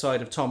cast,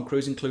 outside of Tom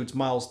Cruise, includes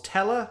Miles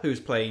Teller, who's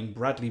playing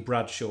Bradley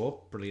Bradshaw.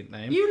 Brilliant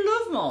name. You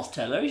love Miles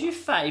Teller. He's your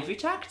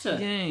favourite actor.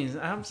 Yeah, he's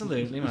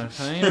absolutely my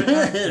favourite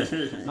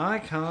actor. I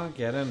can't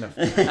get enough.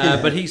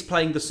 But he's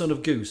playing the son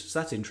of Goose, so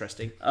that's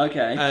interesting.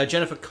 Okay.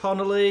 Jennifer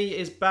Connelly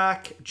is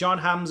back. John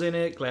Hamm's in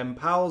it. Glenn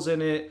Powell's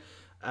in it.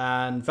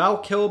 And Val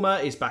Kilmer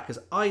is back as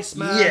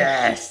Iceman.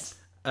 Yes!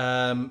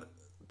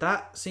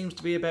 That seems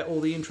to be about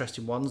all the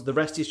interesting ones. The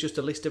rest is just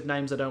a list of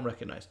names I don't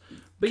recognise.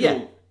 But Cool.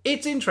 yeah,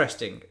 it's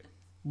interesting.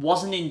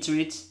 Wasn't into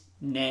it.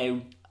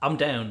 No. I'm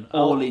down.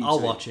 All I'll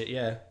into watch it,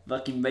 yeah.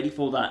 Fucking ready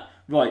for that.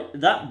 Right,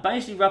 that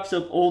basically wraps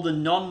up all the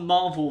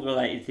non-Marvel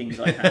related things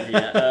I had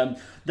here.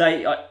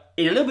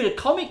 In a little bit of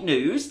comic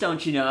news,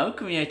 don't you know,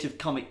 coming out of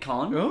Comic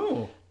Con.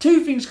 Oh.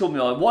 2 things caught my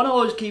eye. One I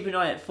was keeping an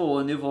eye out for,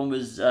 and the other one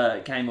was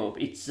came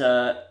up. It's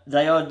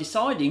they are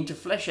deciding to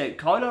flesh out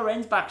Kylo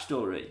Ren's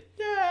backstory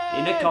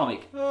in a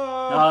comic.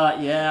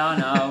 Yeah, I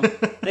know.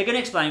 They're going to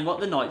explain what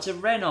the Knights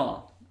of Ren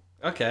are.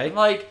 Okay.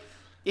 Like,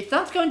 if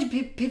that's going to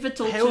be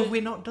pivotal How to... have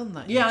we not done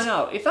that Yeah, yet? I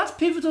know. If that's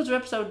pivotal to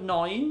episode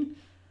 9,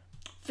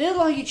 feel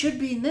like it should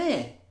be in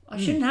there. I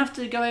shouldn't have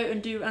to go out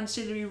and do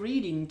ancillary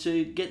reading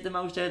to get the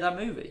most out of that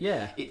movie.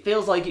 Yeah. It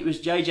feels like it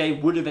was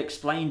JJ would have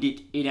explained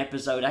it in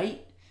episode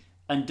 8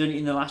 and done it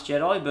in The Last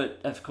Jedi,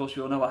 but of course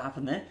we all know what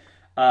happened there.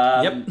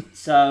 Yep.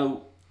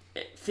 So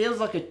it feels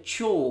like a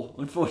chore,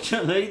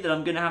 unfortunately, that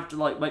I'm going to have to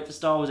like wait for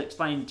Star Wars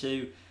explain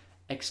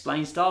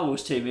Star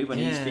Wars to me when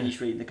he's finished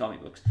reading the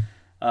comic books.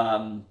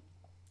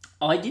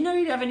 I didn't know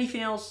you'd have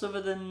anything else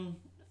other than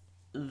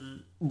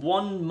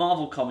one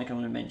Marvel comic I'm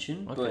going to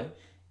mention. Okay.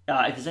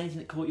 But if there's anything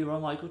that caught your eye,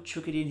 Michael,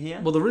 chuck it in here.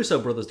 Well, the Russo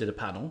brothers did a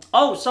panel.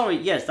 Oh, sorry.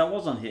 Yes, that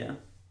was on here.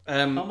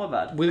 Oh, my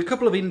bad. With a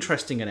couple of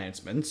interesting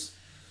announcements.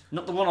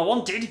 Not the one I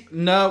wanted.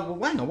 No,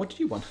 well, hang on, what did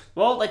you want?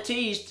 Well, they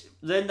teased.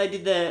 Then they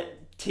did their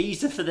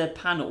teaser for their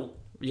panel.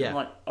 Yeah. I'm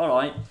like, all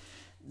right.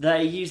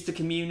 They used the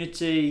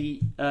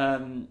Community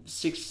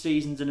 6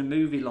 seasons in a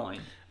movie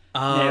line.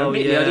 Now,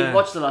 admittedly, I didn't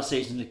watch the last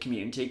season of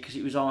Community because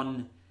it was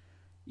on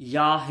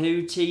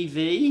Yahoo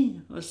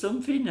TV or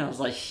something. I was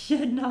like,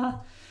 yeah, nah.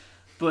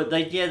 But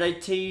they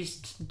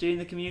teased doing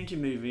the Community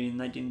movie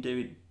and they didn't do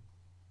it.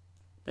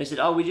 They said,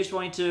 oh, we just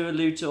wanted to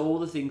allude to all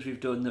the things we've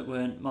done that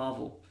weren't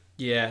Marvel.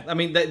 Yeah, I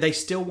mean, they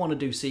still want to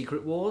do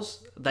Secret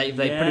Wars. They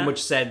pretty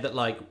much said that,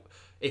 like,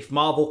 if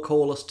Marvel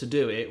call us to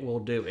do it, we'll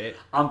do it.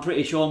 I'm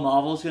pretty sure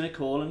Marvel's going to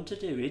call them to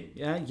do it.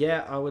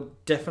 Yeah, I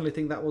would definitely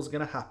think that was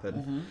going to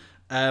happen.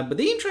 But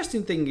the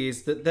interesting thing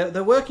is that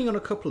they're working on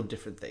a couple of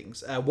different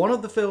things. One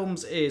of the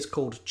films is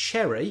called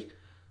Cherry.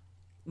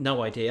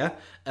 No idea.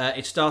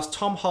 It stars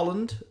Tom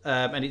Holland,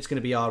 and it's going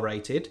to be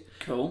R-rated.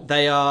 Cool.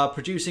 They are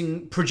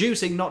producing,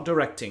 not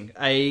directing,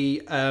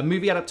 a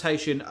movie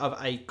adaptation of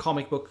a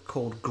comic book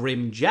called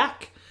Grim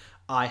Jack.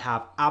 I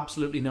have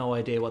absolutely no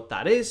idea what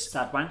that is.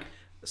 Sad wank.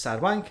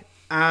 Sad wank.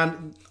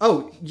 And,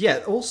 oh, yeah,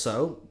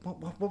 also,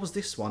 what was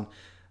this one?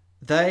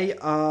 They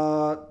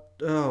are...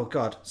 Oh,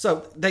 God.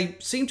 So, they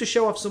seem to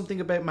show off something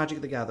about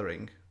Magic the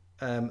Gathering.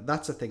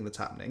 That's a thing that's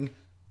happening.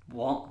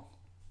 What?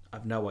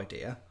 I've no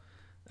idea.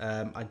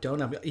 I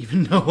don't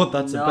even know what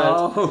that's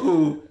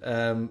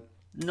about.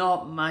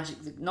 Not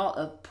Magic... Not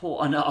a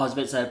poor... I know, I was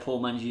about to say a poor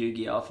man's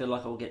Yu-Gi-Oh! I feel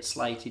like I'll get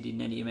slated in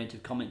any amount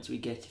of comments we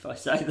get if I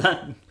say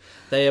that.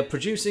 They are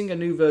producing a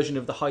new version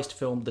of the heist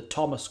film, The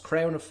Thomas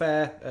Crown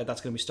Affair.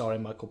 That's going to be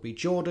starring Michael B.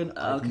 Jordan.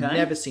 I've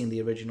never seen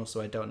the original,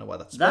 so I don't know what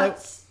that's about.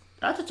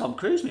 That's a Tom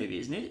Cruise movie,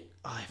 isn't it?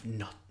 I've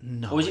no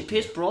Or is it idea.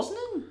 Pierce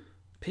Brosnan?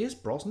 Pierce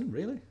Brosnan,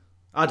 really?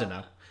 I don't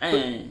know.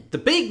 But the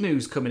big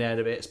news coming out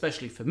of it,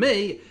 especially for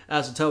me,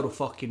 as a total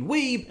fucking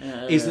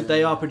weeb, is that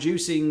they are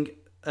producing,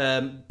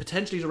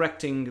 potentially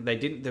directing.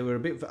 They were a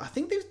bit. I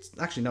think they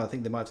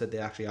might have said they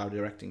actually are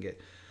directing it.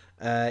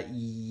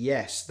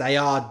 Yes, they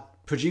are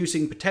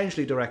producing,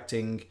 potentially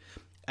directing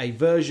a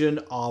version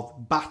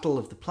of Battle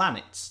of the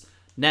Planets.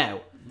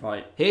 Now,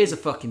 Right. here's a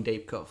fucking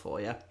deep cut for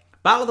you.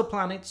 Battle of the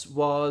Planets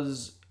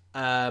was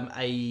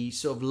a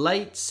sort of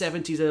late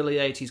 70s, early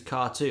 80s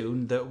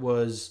cartoon that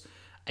was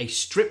a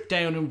stripped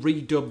down and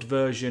redubbed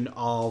version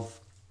of,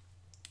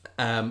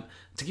 to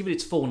give it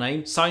its full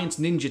name, Science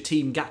Ninja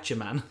Team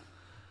Gatchaman,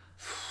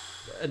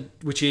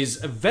 which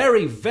is a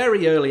very,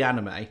 very early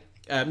anime.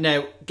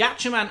 Now,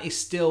 Gatchaman is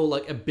still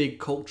like a big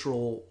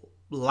cultural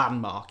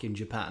landmark in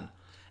Japan.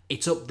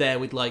 It's up there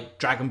with like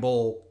Dragon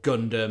Ball,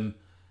 Gundam,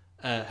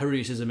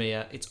 Haruhi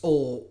Suzumiya.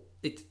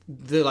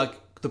 They're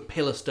like the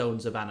pillar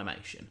stones of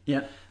animation.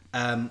 Yeah.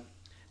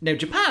 Now,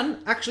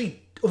 Japan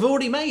actually have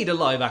already made a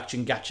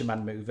live-action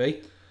Gatchaman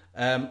movie.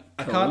 I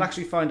can't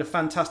actually find a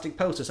fantastic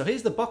poster, so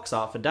here's the box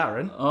art for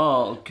Darren.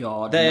 Oh,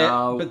 God,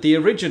 no. But the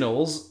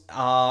originals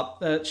are,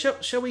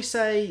 shall we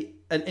say,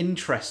 an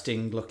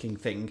interesting-looking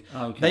thing.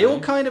 Okay. They all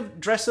kind of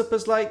dress up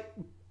as, like,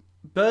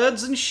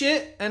 birds and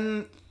shit,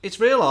 and it's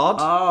real odd.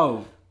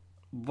 Oh,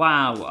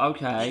 wow,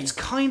 okay. It's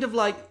kind of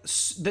like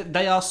they're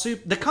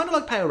kind of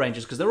like Power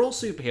Rangers because they're all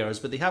superheroes,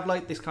 but they have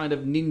like this kind of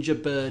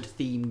ninja bird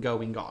theme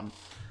going on.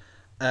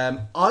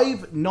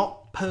 I've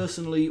not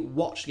personally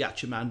watched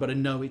Gatchaman, but I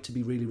know it to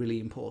be really, really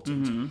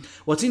important. Mm-hmm.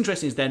 What's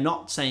interesting is they're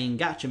not saying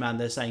Gatchaman,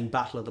 they're saying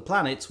Battle of the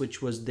Planets,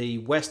 which was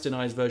the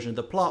westernized version of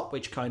the plot,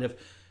 which kind of,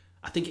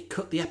 I think it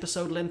cut the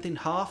episode length in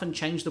half and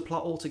changed the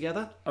plot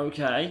altogether.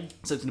 Okay.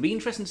 So it's going to be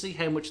interesting to see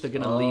how much they're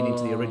going to lean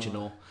into the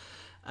original.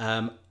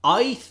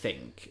 I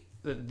think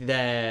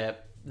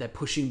that they're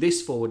pushing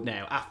this forward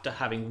now after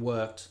having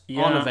worked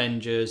on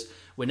Avengers.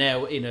 We're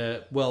now in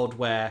a world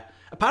where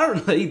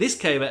apparently this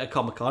came out of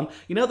Comic-Con.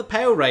 You know the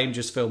Power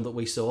Rangers film that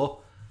we saw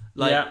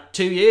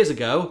 2 years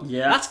ago?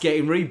 Yeah. That's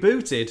getting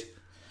rebooted.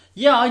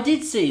 Yeah, I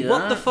did see that.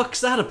 What the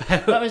fuck's that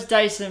about? That was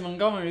Dyson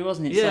Montgomery,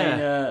 wasn't it?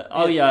 Yeah.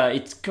 Saying,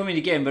 it's coming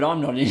again, but I'm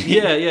not in it.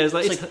 Yeah. It's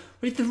It's like, well,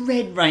 if the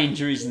Red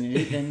Ranger isn't in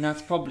it, then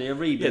that's probably a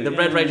reboot. yeah, the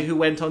Red Ranger who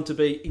went on to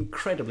be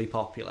incredibly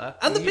popular.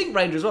 And the Pink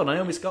Ranger as well.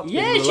 Naomi Scott's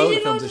been in a she load did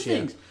of films loads this of year.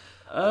 things.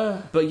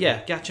 But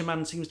yeah,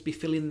 Gatchaman seems to be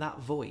filling that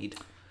void.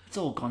 It's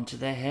all gone to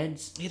their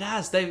heads. It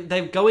has.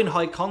 They go in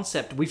high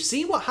concept. We've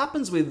seen what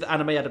happens with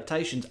anime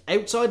adaptations.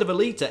 Outside of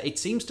Alita, it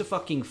seems to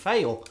fucking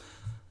fail.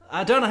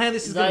 I don't know how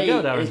this is going to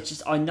go, Darren. It's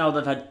just, I know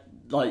they've had,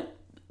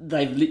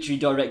 they've literally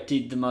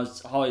directed the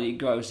most highly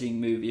grossing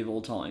movie of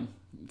all time.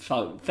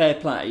 Fair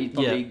play,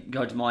 probably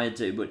go to my head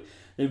too, but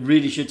they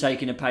really should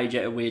take in a page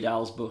out of Weird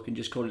Al's book and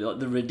just call it like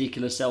the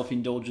ridiculous,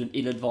 self-indulgent,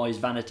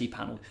 ill-advised vanity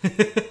panel.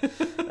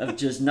 Of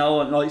just no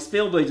one, like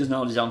Spielberg doesn't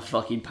hold his own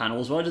fucking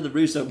panels. Why do the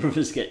Russo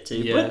brothers get to?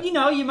 Yeah. But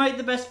you make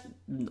the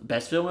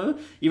best film ever.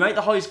 You make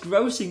the highest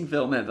grossing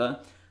film ever.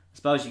 I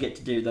suppose you get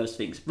to do those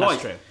things. Right.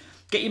 That's true.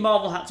 Get your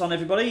Marvel hats on,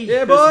 everybody.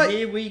 Yeah, boy.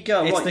 Here we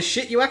go. It's Right. the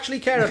shit you actually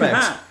care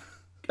about.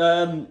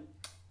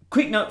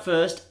 Quick note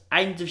first.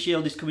 Agents of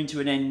S.H.I.E.L.D. is coming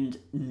to an end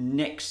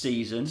next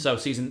season. So,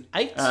 season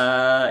 8?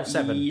 Or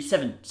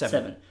 7?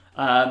 Seven.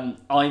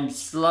 I'm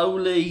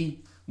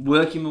slowly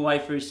working my way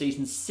through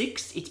season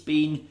 6. It's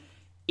been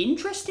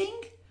interesting.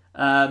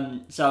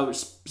 So,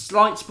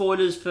 slight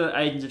spoilers for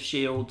Agents of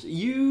S.H.I.E.L.D.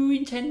 You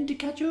intend to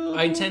catch up?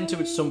 I intend to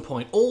at some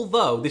point.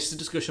 Although, this is a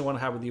discussion I want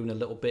to have with you in a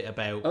little bit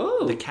about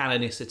Oh. the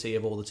canonicity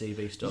of all the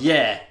TV stuff.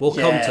 Yeah. We'll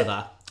come to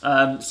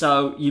that.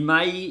 So, you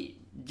may...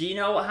 Do you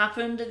know what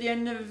happened at the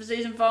end of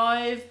season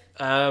 5?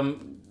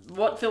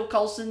 What, Phil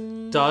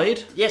Coulson...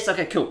 Died? Yes,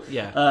 okay, cool.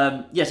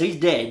 Yeah. So he's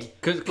dead.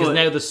 Because but-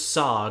 now there's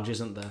Sarge,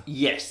 isn't there?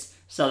 Yes.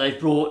 So they've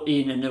brought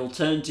in an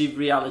alternative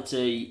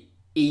reality,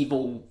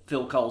 evil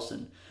Phil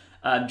Coulson,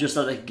 just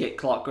so they can get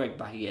Clark Gregg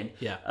back again.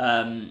 Yeah.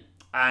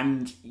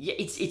 And yeah,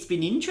 it's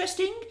been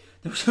interesting.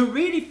 There was a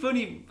really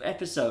funny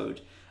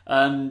episode.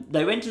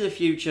 They went to the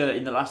future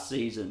in the last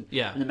season.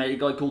 Yeah. And they made a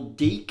guy called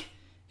Deke,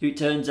 who it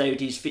turns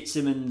out is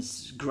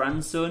Fitzsimmons'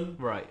 grandson.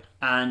 Right.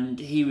 And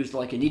he was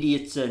like an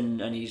idiot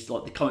and he's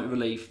like the comic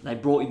relief. They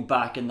brought him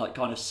back and like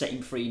kind of set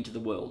him free into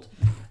the world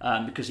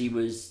because he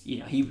was,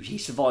 he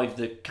survived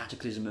the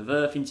cataclysm of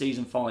Earth in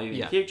season 5 in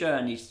the future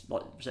and he's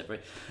like set free.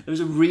 There was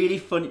a really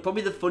funny,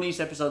 probably the funniest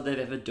episode they've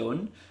ever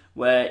done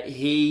where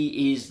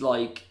he is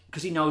like,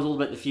 because he knows all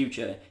about the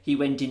future, he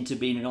went into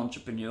being an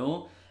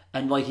entrepreneur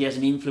and like he has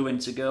an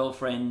influencer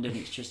girlfriend and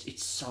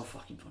it's so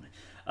fucking funny.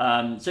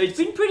 So it's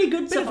been pretty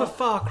good. Bit of a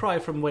far cry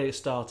from where it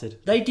started.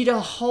 They did a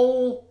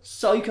whole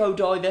Psycho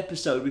Dive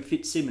episode with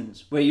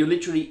Fitzsimmons where you're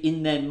literally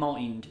in their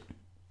mind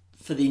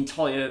for the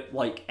entire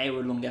like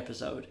hour-long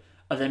episode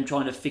of them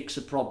trying to fix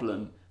a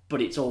problem,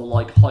 but it's all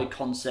like high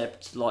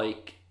concept,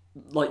 like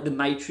the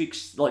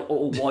Matrix, like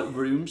all white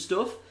room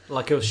stuff.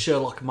 Like a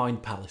Sherlock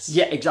Mind Palace.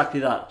 Yeah, exactly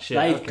that. Shit,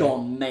 They've okay.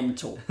 gone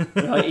mental.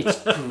 Right?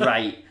 It's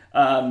great.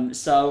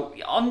 So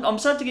I'm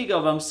sad to get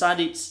going. I'm sad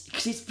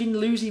because it's been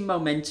losing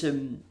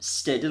momentum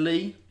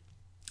steadily.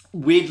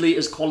 Weirdly,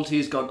 as quality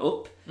has gone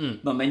up,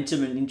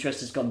 momentum and interest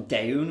has gone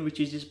down, which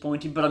is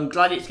disappointing. But I'm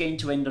glad it's getting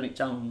to end on its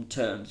own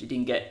terms.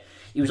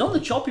 It was on the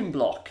chopping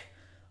block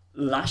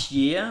last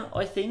year,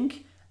 I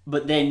think.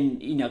 But then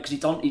because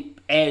it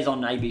airs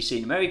on ABC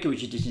in America,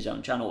 which is Disney's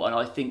own channel, and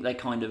I think they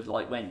kind of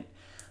like went,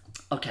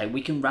 okay,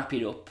 we can wrap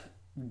it up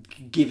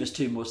give us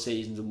 2 more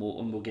seasons and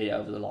we'll get it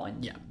over the line.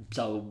 Yeah.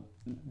 So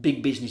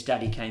big business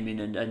daddy came in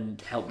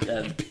and helped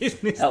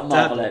Business helped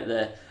Marvel daddy. out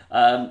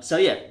there. So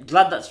yeah,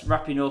 glad that's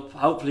wrapping up.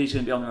 Hopefully it's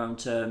going to be on their own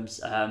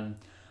terms.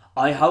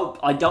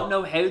 I don't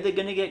know how they're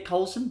going to get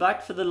Coulson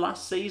back for the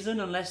last season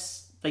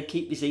unless they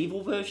keep this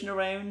evil version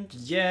around.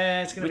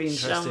 Yeah, it's going to be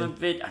Which I'm a interesting.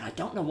 bit, and I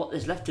don't know what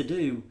there's left to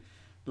do.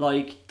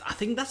 Like, I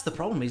think that's the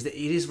problem, is that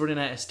it is running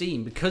out of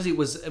steam because it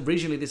was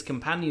originally this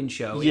companion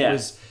show. Yeah.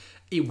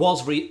 It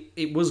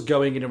was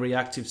going in a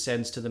reactive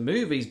sense to the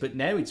movies, but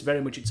now it's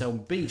very much its own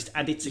beast,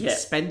 and it's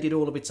expended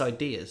all of its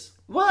ideas.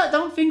 well, I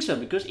don't think so,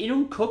 because in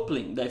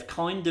Uncoupling they've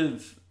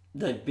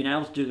been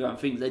able to do their own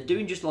thing. They're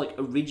doing just like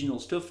original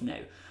stuff now.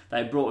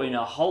 They brought in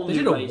a whole They new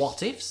did a race.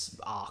 What Ifs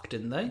arc,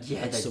 didn't they? Yeah,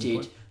 At they some did.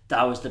 point.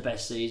 That was the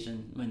best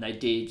season when they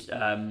did.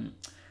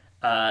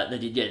 They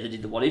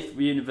did the What If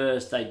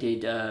universe. They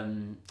did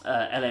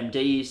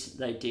LMDs.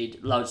 They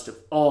did loads of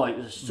stuff. Oh, it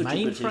was such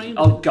a good season. Mainframe?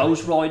 Oh,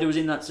 Ghost Rider was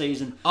in that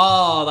season.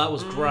 Oh, that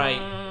was great.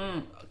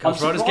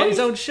 Ghost I'm Rider's getting his surprised.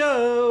 own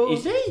show.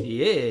 Is he?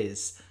 He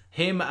is.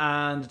 Him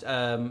and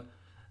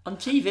On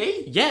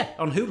TV.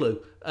 on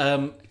Hulu.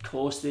 Of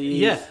course, they.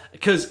 Yeah,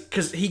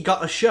 because he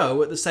got a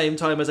show at the same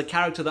time as a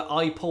character that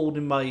I pulled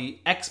in my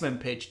X-Men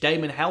pitch.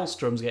 Damon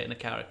Hellstrom's getting a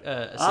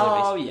series.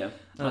 Oh yeah.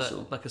 That's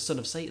all. Like a Son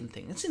of Satan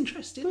thing. It's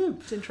interesting.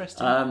 It's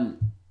interesting.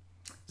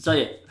 So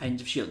yeah,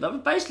 Agents of S.H.I.E.L.D. That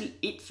was basically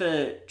it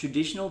for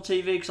traditional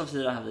TV, because obviously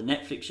they don't have the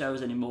Netflix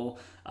shows anymore.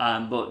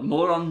 But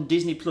more on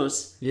Disney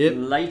Plus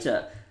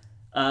later.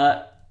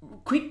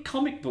 Quick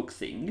comic book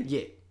thing.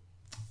 yeah,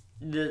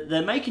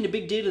 They're making a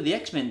big deal of the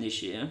X-Men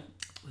this year.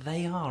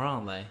 they are,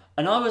 aren't they?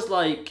 And I was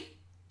like,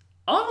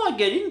 I might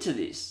get into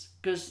this.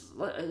 Because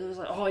it was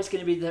like, it's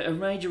going to be a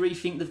major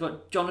rethink. They've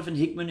got Jonathan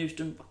Hickman, who's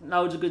done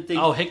loads of good things.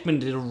 Oh, Hickman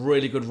did a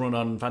really good run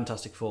on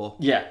Fantastic Four.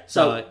 Yeah,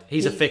 so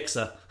he's a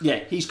fixer.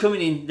 Yeah, he's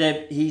coming in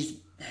there. He's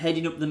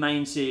heading up the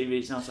main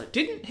series, and I was like,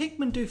 Didn't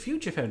Hickman do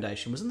Future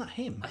Foundation? Wasn't that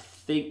him? I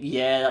think,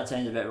 that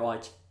sounds about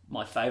right.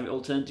 My favourite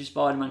alternative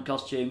Spider-Man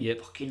costume.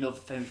 Yep. Fucking love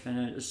Future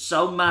Foundation. I was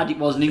so mad it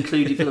wasn't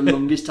included for the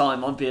longest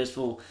time on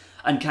PS4,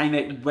 and came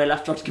out well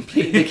after I'd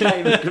completed the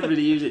game and couldn't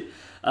really use it.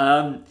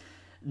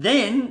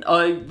 Then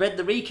I read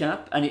the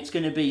recap, and it's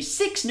going to be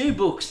 6 new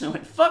books. And I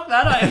went, fuck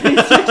that, I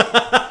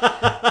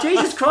don't need 6.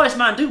 Jesus Christ,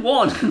 man, do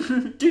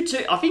 1. Do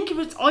 2. I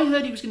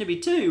heard it was going to be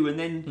 2, and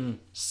then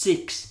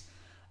 6.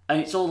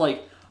 And it's all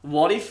like,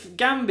 what if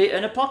Gambit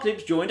and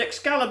Apocalypse joined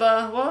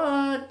Excalibur?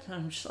 What?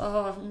 I'm just,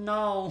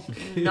 no,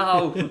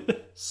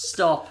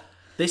 stop.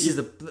 This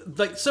is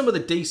some of the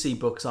DC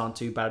books aren't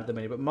too bad at the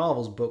minute, but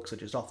Marvel's books are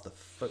just off the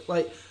fuck.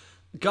 Like,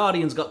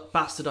 Guardians got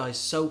bastardized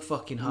so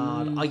fucking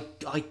hard.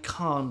 I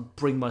can't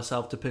bring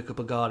myself to pick up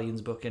a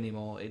Guardians book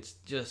anymore. It's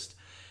just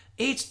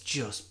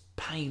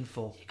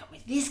painful. You got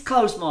me this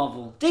close,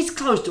 Marvel. This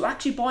close to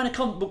actually buying a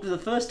comic book for the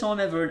first time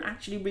ever and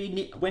actually reading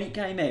it when it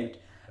came out.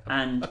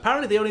 And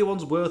Apparently the only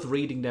ones worth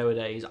reading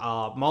nowadays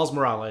are Miles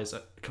Morales,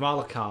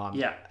 Kamala Khan.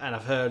 Yeah. And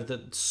I've heard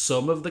that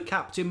some of the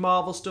Captain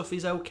Marvel stuff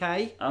is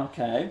okay.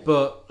 okay.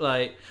 But,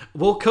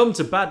 we'll come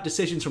to bad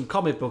decisions from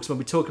comic books when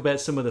we talk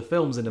about some of the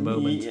films in a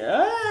moment.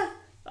 Yeah.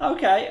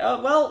 Okay.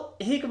 Well,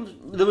 here comes.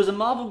 There was a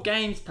Marvel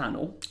Games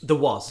panel There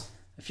was.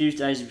 a few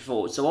days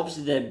before, so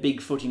obviously their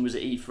big footing was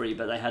at E3,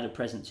 but they had a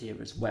presence here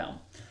as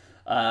well.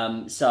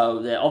 So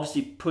they're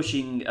obviously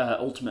pushing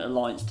Ultimate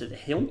Alliance to the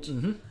hilt.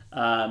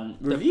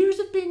 Reviews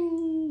have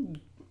been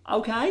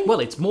okay.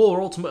 Well, it's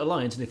more Ultimate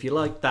Alliance, and if you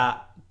like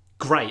that,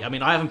 great. I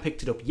mean, I haven't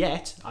picked it up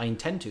yet. I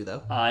intend to,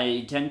 though.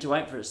 I tend to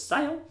wait for a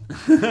sale.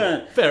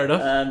 Fair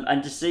enough.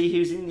 And to see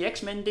who's in the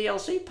X-Men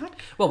DLC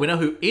pack. Well, we know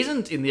who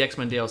isn't in the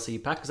X-Men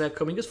DLC pack because they're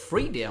coming as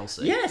free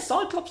DLC. Yeah,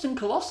 Cyclops and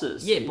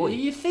Colossus. Yeah, boy.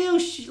 You feel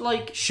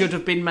like... Should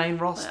have been main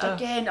roster.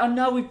 Again, I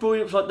know we brought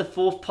it up for like the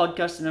 4th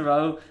podcast in a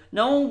row.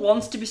 No one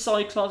wants to be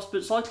Cyclops,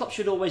 but Cyclops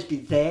should always be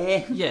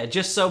there. Yeah,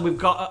 just so we've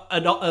got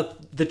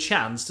the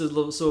chance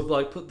to sort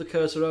of put the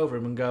cursor over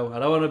him and go, I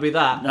don't want to be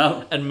that.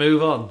 No. And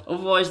move on.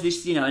 Otherwise,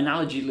 this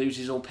analogy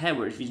loses all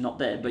power if he's not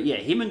there. But yeah,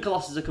 him and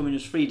Colossus are coming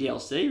as free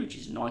DLC, which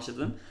is nice of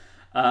them.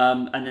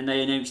 And then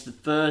they announced the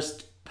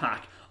first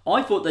pack.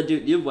 I thought they'd do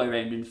it the other way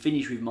around and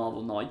finish with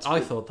Marvel Knights. I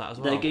thought that as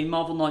well. They're getting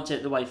Marvel Knights out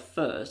of the way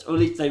first, or at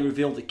least they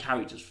revealed the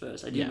characters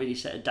first. They didn't really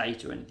set a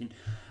date or anything.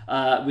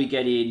 We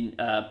get in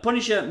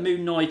Punisher,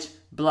 Moon Knight,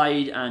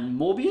 Blade, and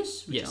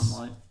Morbius. Which Yes.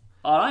 I'm like,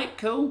 all right,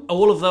 cool.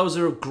 All of those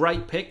are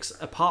great picks,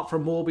 apart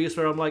from Morbius,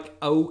 where I'm like,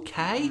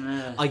 okay,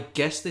 I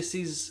guess this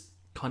is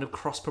kind of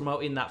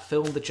cross-promoting that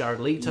film that Jared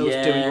Leto's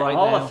doing right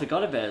now. I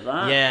forgot about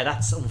that. Yeah,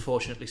 that's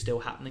unfortunately still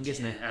happening,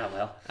 isn't it? Oh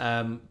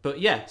well. But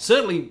yeah,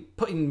 certainly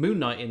putting Moon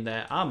Knight in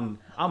there, I'm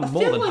more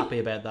feel than like- happy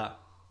about that.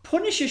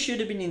 Punisher should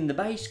have been in the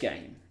base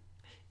game.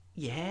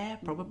 Yeah,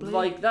 probably.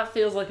 Like, that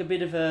feels like a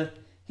bit of a...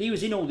 He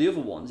was in all the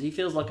other ones. He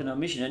feels like an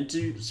omission. And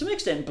to some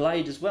extent,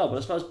 Blade as well. But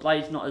I suppose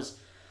Blade's not as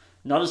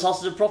hot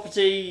as a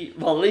property.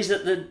 Well, at least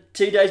at the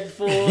 2 days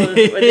before when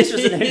this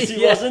was announced,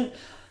 he wasn't.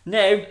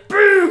 Now,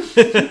 boom!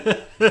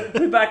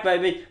 We're back,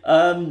 baby.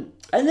 And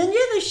then,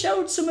 they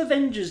showed some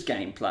Avengers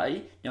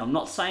gameplay. Now, I'm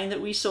not saying that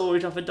we saw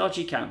it off a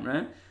dodgy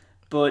camera.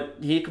 But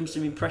here comes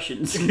some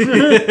impressions.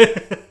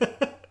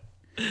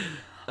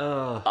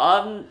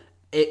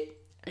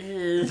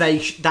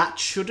 That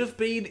should have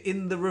been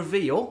in the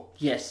reveal.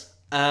 Yes.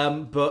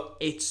 But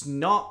it's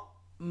not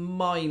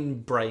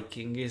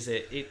mind-breaking, is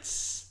it?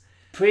 It's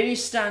pretty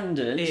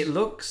standard. It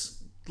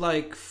looks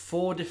like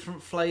 4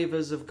 different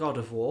flavours of God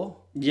of War.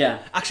 Yeah.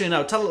 Actually,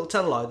 no, tell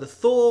a lie. The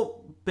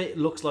Thor bit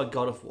looks like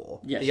God of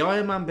War. Yes. The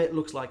Iron Man bit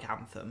looks like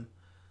Anthem.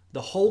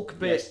 The Hulk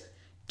bit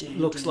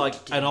looks like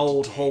an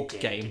old Hulk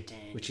game,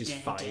 which is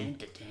fine.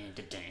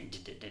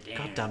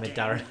 God damn it,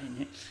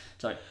 Darren.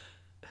 Sorry.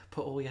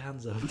 Put all your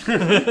hands up.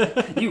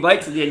 You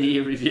wait till the end of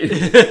your review.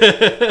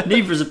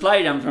 Neither of us have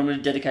played Anthem. I'm going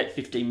to dedicate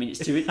 15 minutes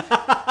to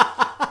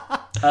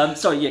it.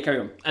 Sorry, yeah, carry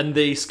on. And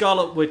the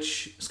Scarlet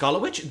Witch?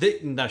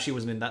 No, she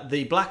wasn't in that.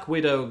 The Black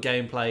Widow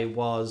gameplay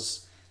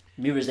was...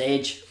 Mirror's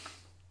Edge.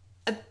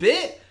 A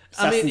bit.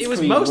 Assassin's It was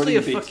Creed mostly a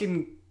running bit.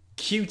 fucking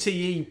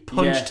QTE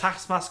punch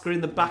Taskmaster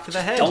in the back of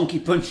the head. Donkey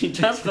punching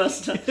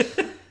Taskmaster.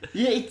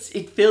 Yeah,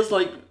 it feels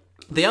like...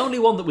 The only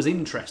one that was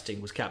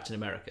interesting was Captain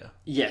America.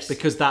 Yes.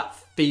 Because that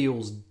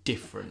feels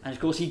different. And of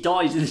course he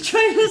dies in the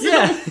trailers.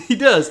 Yeah, he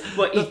does.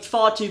 But it's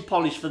far too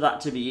polished for that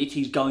to be it.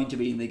 He's going to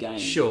be in the game.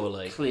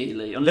 Surely.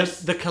 Clearly.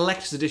 Unless The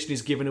collector's edition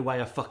is giving away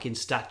a fucking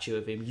statue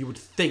of him. You would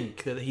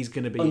think that he's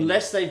going to be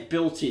unless they've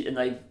built it and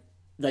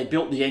they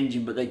built the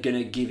engine, but they're going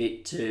to give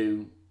it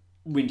to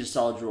Winter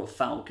Soldier or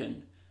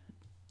Falcon.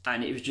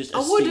 And it was just I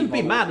wouldn't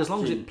be mad as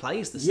long as it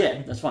plays the same.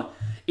 Yeah, that's fine.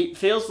 It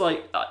feels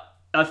like...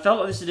 I felt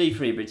like this at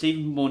E3, but it's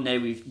even more now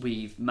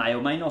we've may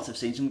or may not have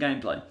seen some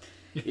gameplay.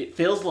 It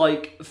feels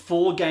like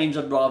 4 games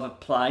I'd rather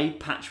play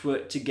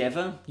patchwork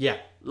together. Yeah.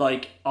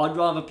 Like, I'd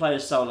rather play a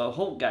solo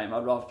Hulk game,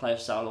 I'd rather play a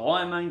solo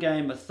Iron Man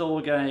game, a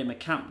Thor game, a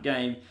Cap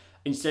game,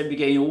 instead of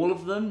getting all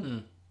of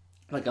them.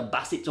 Like a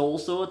Bassett all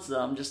sorts.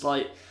 I'm just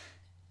like...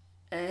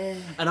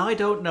 And I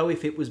don't know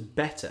if it was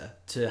better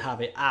to have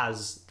it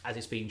as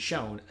it's been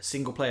shown, a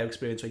single player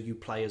experience where you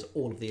play as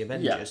all of the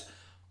Avengers,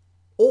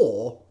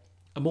 or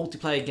a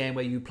multiplayer game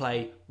where you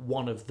play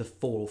one of the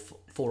four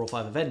or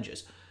five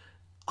Avengers.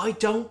 I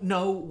don't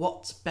know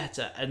what's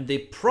better. And the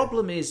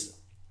problem is,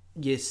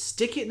 you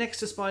stick it next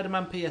to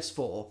Spider-Man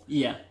PS4.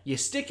 Yeah. You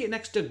stick it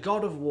next to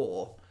God of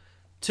War.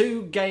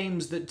 2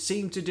 games that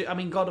seem to do... I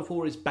mean, God of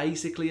War is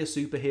basically a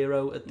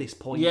superhero at this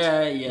point.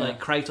 Yeah, yeah. Like,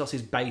 Kratos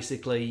is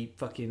basically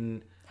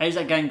fucking... How's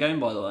that game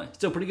going, by the way?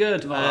 Still pretty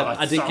good.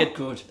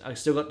 Good. I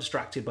still got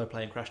distracted by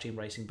playing Crash Team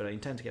Racing, but I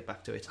intend to get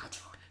back to it. That's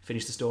fine.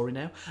 Finish the story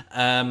now.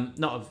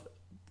 Not of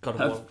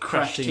God of War.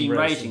 Crash Team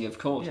Racing, of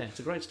course. Yeah, it's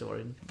a great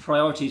story.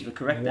 Priorities were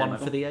correct. One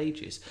for the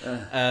ages.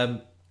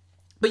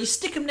 But you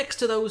stick them next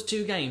to those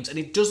 2 games, and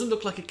it doesn't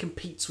look like it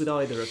competes with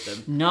either of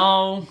them.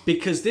 No.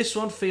 Because this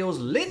one feels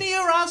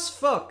linear as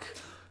fuck.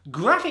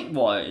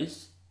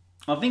 Graphic-wise,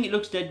 I think it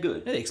looks dead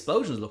good. Yeah, the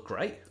explosions look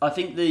great. I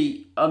think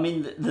the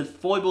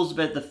foibles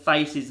about the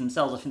faces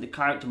themselves, I think the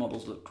character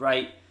models look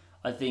great.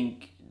 I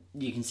think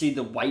you can see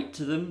the weight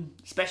to them,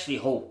 especially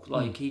Hulk.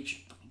 Like, he's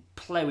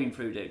plowing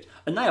through dudes.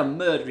 And they are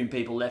murdering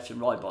people left and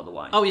right, by the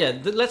way. Oh, yeah.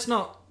 Let's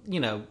not,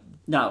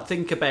 No.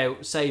 think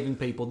about saving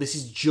people. This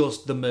is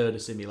just the murder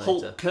simulator.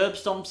 Hulk curb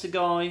stomps a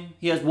guy.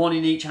 He has one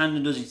in each hand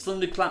and does his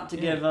thunderclap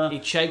together.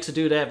 He shakes a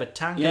dude out of a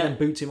tank and then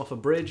boots him off a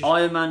bridge.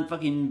 Iron Man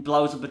fucking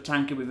blows up a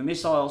tanker with a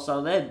missile,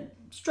 so they're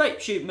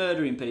straight shoot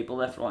murdering people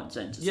left, right and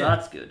centre. So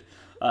that's good.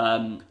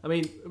 I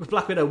mean,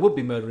 Black Widow would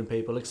be murdering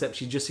people, except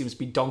she just seems to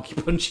be donkey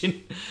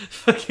punching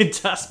fucking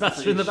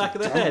Taskmaster in the back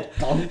of the head.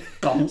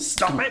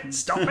 Stop it!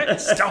 Stop it!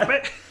 Stop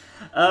it!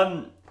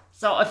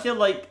 So I feel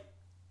like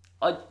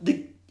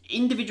the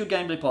individual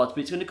gameplay parts,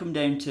 but it's going to come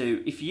down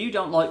to if you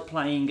don't like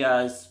playing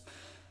as,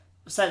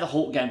 say, the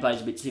Hulk gameplay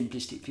is a bit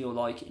simplistic for your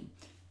liking.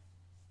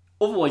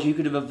 Otherwise, you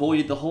could have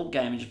avoided the Hulk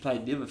game and just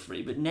played the other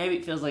 3. But now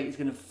it feels like it's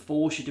going to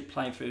force you to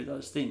play through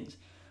those things.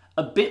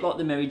 A bit like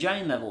the Mary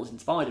Jane levels in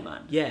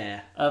Spider-Man.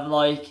 Yeah. Of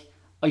like,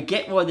 I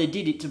get why they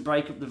did it to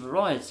break up the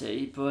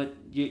variety, but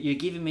you're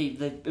giving me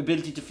the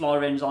ability to fly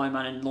around as Iron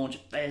Man and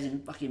launch bears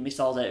and fucking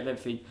missiles out of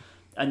everything.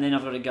 And then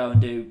I've got to go and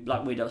do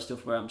Black Widow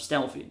stuff where I'm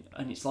stealthing.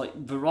 And it's like,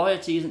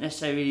 variety isn't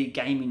necessarily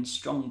gaming's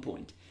strong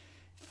point.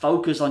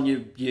 Focus on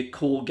your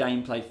core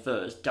gameplay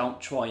first. Don't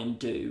try and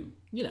do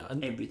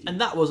everything. And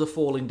that was a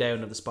falling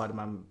down of the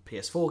Spider-Man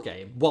PS4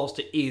 game. Whilst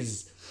it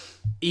is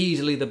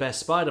easily the best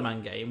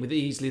Spider-Man game, with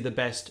easily the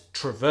best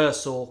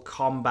traversal,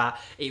 combat,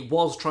 it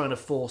was trying to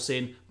force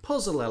in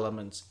puzzle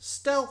elements,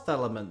 stealth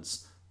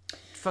elements,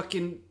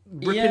 fucking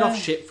ripping off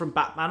shit from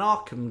Batman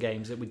Arkham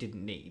games that we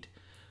didn't need.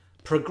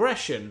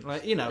 Progression,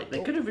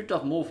 They could have ripped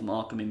off more from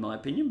Arkham, in my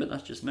opinion, but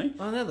that's just me.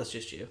 I know that's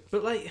just you.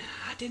 But, I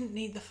didn't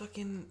need the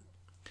fucking...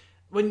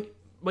 When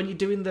you're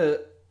doing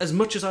the... As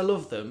much as I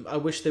love them, I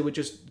wish they would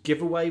just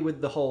give away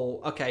with the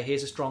whole, okay,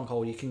 here's a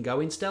stronghold, you can go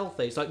in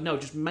stealthy. It's like, no,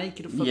 just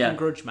make it a fucking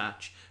grudge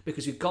match,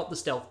 because you've got the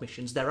stealth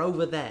missions, they're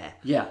over there.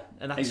 Yeah,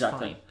 and that's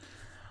exactly.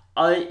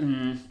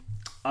 fine.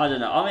 I don't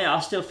know. I mean, I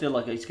still feel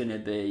like it's going to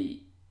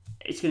be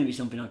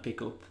something I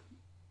pick up.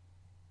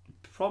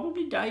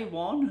 Probably day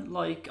one.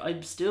 Like,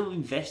 I'm still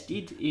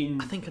invested in...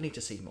 I think I need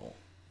to see more.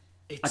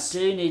 I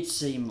do need to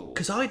see more.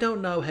 Because I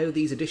don't know how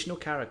these additional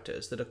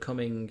characters that are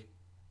coming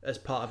as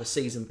part of a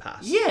season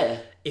pass. Yeah.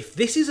 If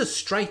this is a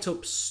straight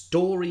up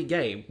story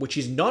game, which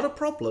is not a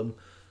problem,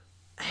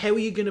 how are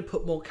you going to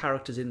put more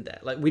characters in there?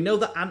 Like, we know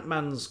that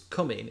Ant-Man's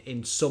coming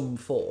in some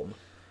form.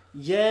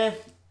 Yeah.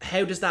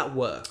 How does that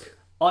work?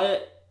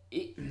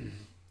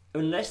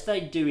 Unless they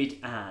do it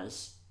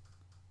as,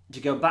 to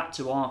go back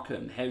to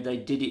Arkham, how they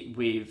did it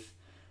with,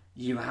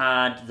 you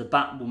had the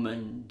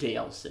Batwoman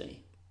DLC.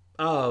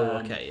 Oh,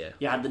 okay, yeah.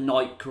 You had the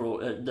Nightwing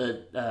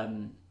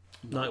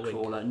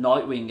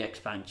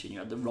expansion. You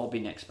had the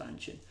Robin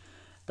expansion,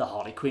 the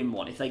Harley Quinn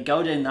one. If they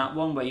go down that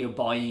one where you're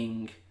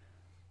buying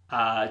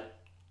 2-3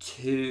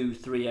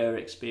 hour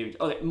experience,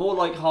 okay, more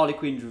like Harley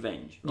Quinn's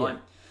Revenge, right? Yeah.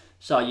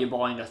 So you're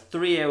buying a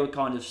 3 hour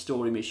kind of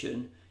story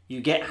mission.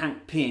 You get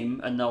Hank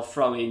Pym, and they'll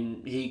throw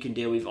in, he can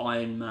deal with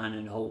Iron Man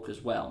and Hulk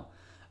as well.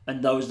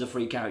 And those are the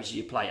 3 characters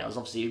you play as.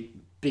 Obviously, a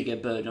bigger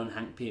burden on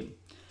Hank Pym.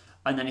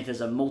 And then if there's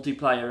a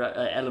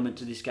multiplayer element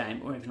to this game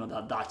or anything like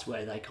that, that's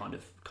where they kind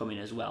of come in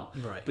as well.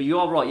 Right. But you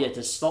are right, yeah,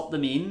 to slot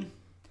them in,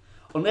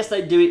 unless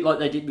they do it like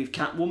they did with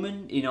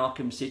Catwoman in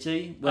Arkham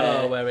City.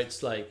 Where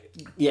it's like...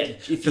 Yeah.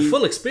 The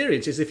full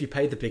experience is if you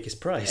pay the biggest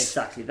price.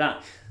 Exactly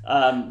that.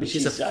 Which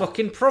is a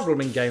fucking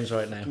problem in games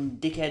right now.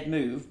 Dickhead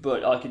move,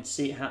 but I can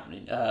see it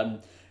happening.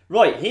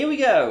 Right, here we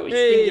go. It's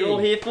the thing you're all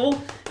here for.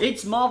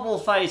 It's Marvel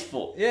Phase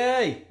 4.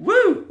 Yay!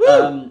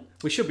 Woo!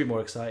 We should be more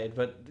excited,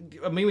 but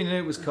I mean, we knew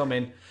it was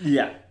coming.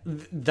 Yeah.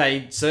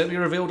 They certainly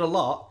revealed a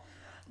lot.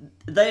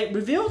 They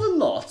revealed a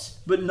lot,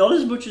 but not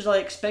as much as I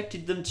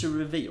expected them to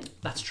reveal.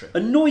 That's true.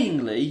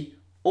 Annoyingly,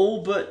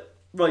 all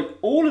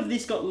of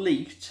this got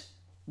leaked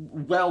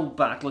well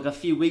back, like a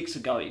few weeks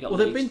ago it got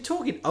leaked. They've been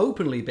talking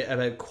openly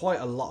about quite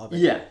a lot of it.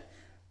 Yeah.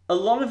 A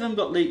lot of them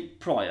got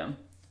leaked prior.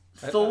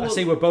 I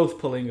see we're both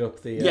pulling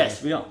up the...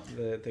 yes, we are.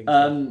 The thing.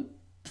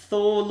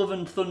 Thor Love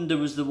and Thunder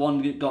was the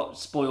one that got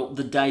spoiled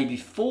the day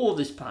before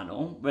this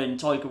panel, when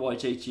Taika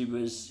Waititi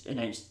was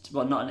announced,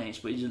 well, not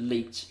announced, but he was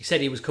leaked. He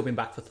said he was coming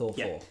back for Thor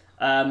 4.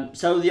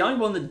 So the only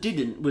one that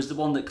didn't was the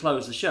one that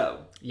closed the show.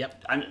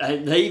 Yep.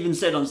 And they even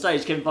said on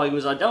stage, Kevin Feige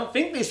was, I don't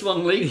think this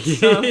one leaked,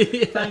 so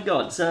thank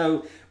God.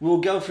 So we'll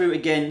go through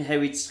again how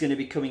it's going to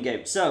be coming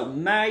out. So,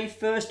 May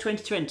 1st,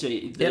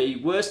 2020, the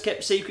worst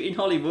kept secret in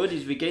Hollywood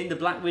is we're getting the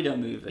Black Widow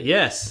movie.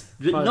 Yes.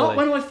 But not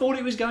when I thought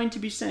it was going to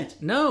be set.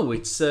 No,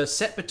 it's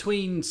set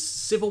between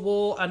Civil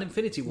War and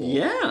Infinity War.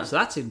 Yeah. So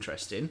that's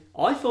interesting.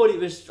 I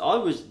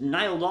was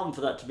nailed on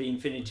for that to be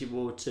Infinity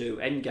War 2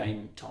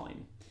 Endgame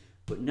time.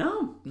 But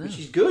no, which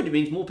is good. It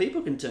means more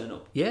people can turn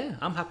up. Yeah,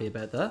 I'm happy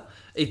about that.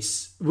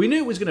 We knew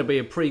it was going to be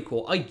a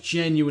prequel. I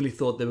genuinely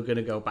thought they were going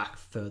to go back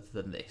further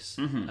than this.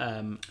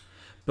 Mm-hmm.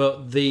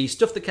 But the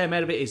stuff that came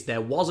out of it is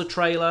there was a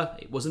trailer.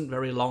 It wasn't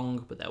very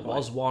long, but there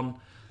was one.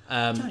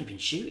 It's only been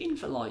shooting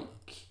for like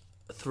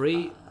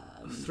 3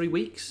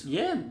 weeks.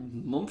 Yeah,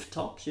 month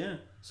tops. Yeah,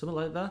 something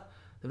like that.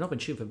 They've not been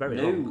shooting for very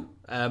long.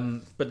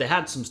 But they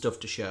had some stuff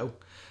to show.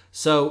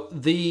 So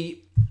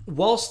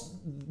whilst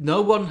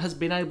no one has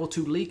been able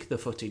to leak the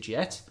footage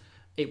yet,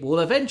 it will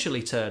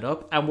eventually turn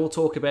up, and we'll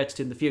talk about it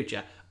in the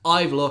future.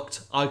 I've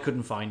looked, I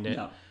couldn't find it.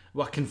 No.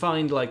 Well, I can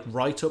find like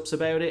write-ups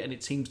about it, and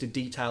it seems to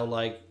detail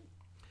like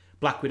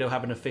Black Widow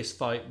having a fist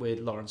fight with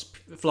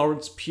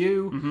Florence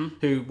Pugh,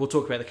 who we'll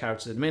talk about the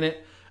characters in a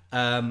minute.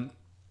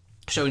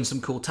 Showing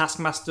some cool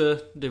Taskmaster,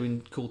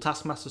 doing cool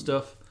Taskmaster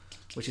stuff,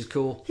 which is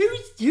cool.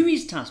 Who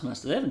is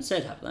Taskmaster? They haven't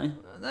said, have they?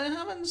 They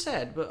haven't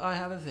said, but I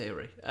have a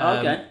theory.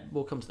 Okay.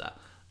 We'll come to that.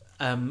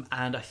 And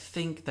I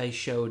think they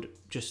showed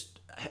just...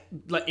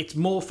 like it's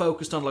more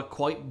focused on like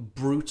quite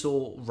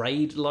brutal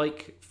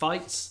raid-like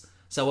fights.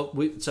 So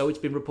it's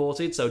been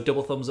reported, so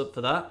double thumbs up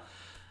for that.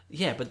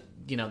 Yeah, but,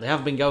 they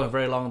haven't been going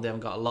very long. They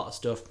haven't got a lot of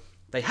stuff.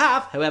 They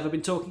have, however,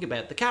 been talking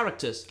about the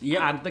characters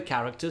and the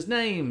characters'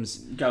 names.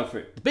 Go for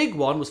it. The big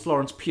one was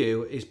Florence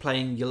Pugh is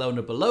playing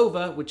Yelena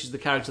Belova, which is the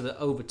character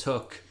that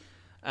overtook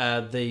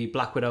the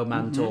Black Widow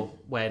mantle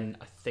when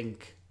I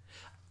think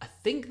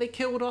they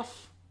killed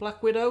off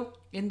Black Widow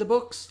in the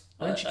books.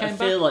 And then she came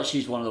back. I feel like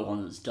she's one of the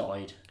ones that's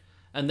died.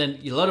 And then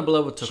Yelena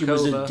Belova took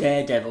over. She was a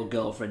Daredevil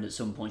girlfriend at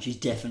some point. She's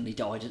definitely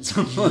died at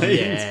some point.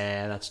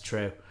 Yeah, that's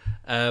true.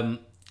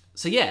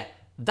 So yeah,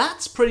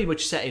 that's pretty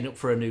much setting up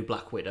for a new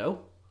Black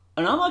Widow.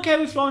 And I'm okay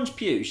with Florence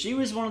Pugh. She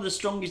was one of the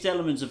strongest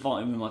elements of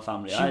fighting with my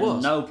family. I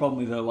had no problem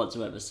with her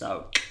whatsoever,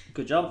 so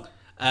good job.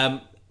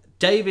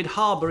 David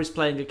Harbour is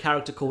playing a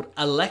character called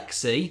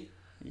Alexei,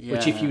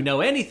 which if you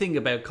know anything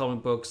about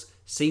comic books,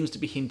 seems to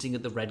be hinting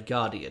at the Red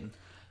Guardian.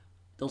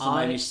 Also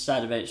made me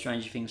sad about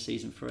Stranger Things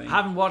Season 3. I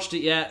haven't watched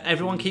it yet.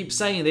 Everyone keeps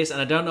saying this,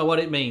 and I don't know what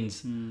it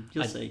means.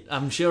 You'll see.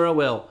 I'm sure I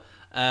will.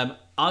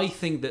 I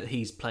think that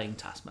he's playing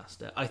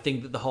Taskmaster. I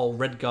think that the whole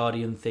Red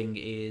Guardian thing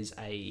is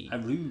a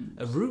ruse.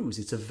 A ruse.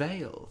 It's a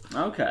veil.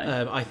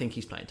 Okay. I think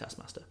he's playing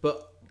Taskmaster.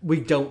 But we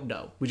don't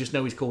know. We just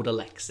know he's called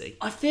Alexei.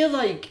 I feel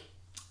like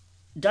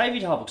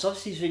David Harbour, because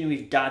obviously he's been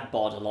with Dad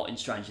Bod a lot in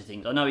Stranger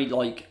Things. I know he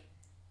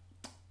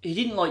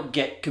didn't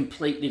get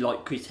completely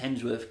like Chris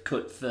Hemsworth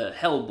cut for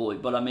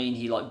Hellboy, but I mean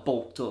he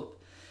bulked up.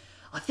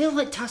 I feel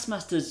like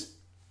Taskmaster's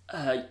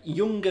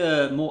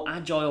younger, more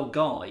agile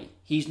guy.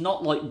 He's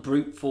not like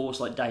brute force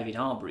like David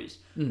Harbour is.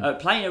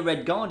 Playing a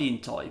Red Guardian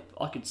type,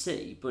 I could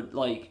see, but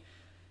like,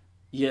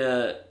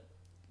 yeah,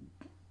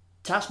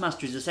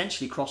 Taskmaster is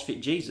essentially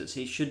CrossFit Jesus.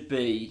 He should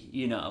be,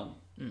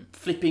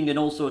 flipping and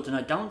all sorts. And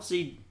I don't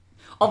see.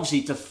 Obviously,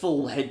 it's a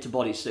full head to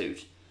body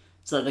suit,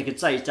 so they could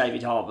say it's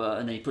David Harbour,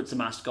 and then he puts a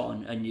mask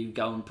on, and you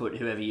go and put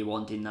whoever you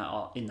want in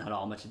that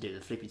armour to do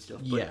the flipping stuff.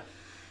 But Yeah.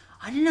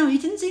 I don't know. He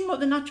didn't seem like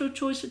the natural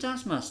choice for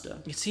Taskmaster.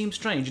 It seems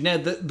strange. Now,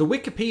 the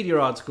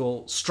Wikipedia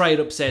article straight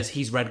up says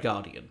he's Red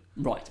Guardian.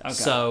 Right. Okay.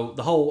 So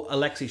the whole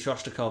Alexei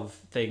Shostakov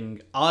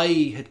thing,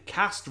 I had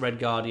cast Red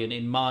Guardian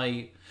in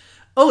my...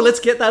 Oh,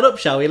 let's get that up,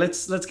 shall we?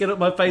 Let's get up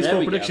my Phase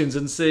 4 predictions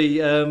and see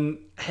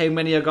how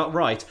many I got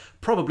right.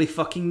 Probably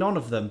fucking none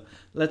of them.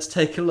 Let's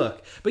take a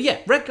look. But yeah,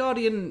 Red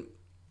Guardian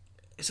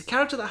is a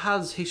character that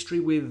has history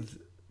with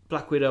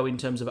Black Widow in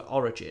terms of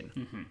origin.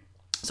 Mm-hmm.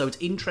 So it's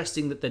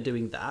interesting that they're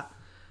doing that.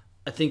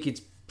 I think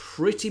it's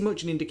pretty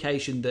much an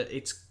indication that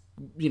it's,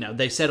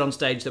 they said on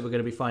stage that we're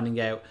going to be finding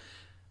out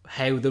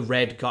how the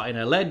Red got in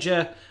a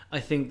ledger. I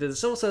think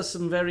there's also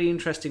some very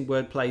interesting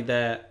wordplay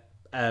there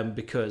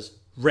because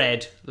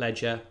Red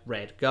Ledger,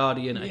 Red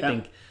Guardian. I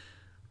think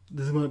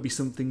there might be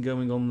something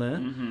going on there.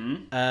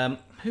 Mm-hmm.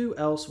 Who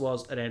else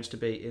was announced to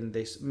be in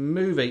this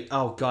movie?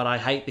 Oh, God, I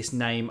hate this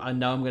name. I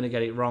know I'm going to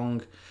get it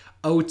wrong.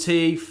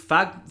 O.T.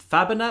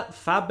 Fabinale?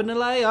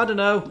 I don't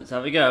know. Let's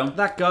have a go.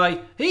 That guy.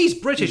 He's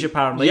British,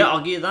 apparently. Yeah, I'll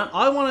give you that.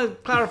 I want to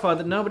clarify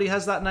that nobody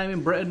has that name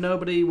in Britain.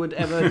 Nobody would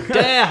ever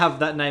dare have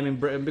that name in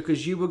Britain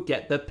because you would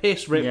get the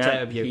piss ripped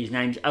out of you. His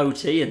name's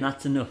O.T. and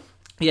that's enough.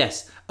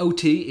 Yes,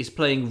 O.T. is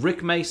playing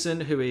Rick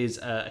Mason, who is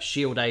a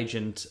S.H.I.E.L.D.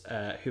 agent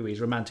who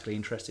is romantically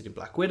interested in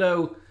Black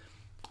Widow.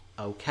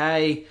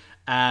 Okay.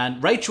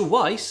 And Rachel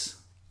Weisz,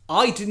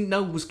 I didn't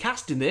know was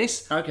cast in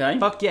this. Okay.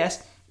 Fuck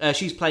yes.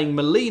 She's playing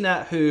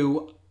Melina,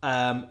 who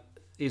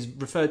is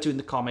referred to in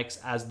the comics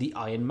as the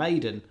Iron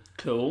Maiden.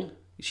 Cool.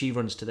 She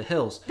runs to the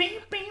hills. In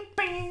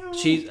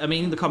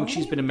the comics,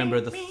 she's been a member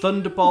of the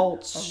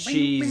Thunderbolts.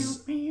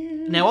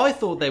 Now, I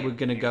thought they were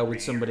going to go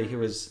with somebody who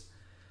was,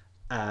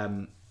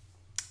 the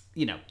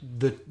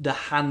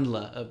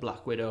handler of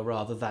Black Widow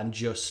rather than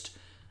just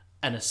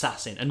an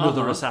assassin,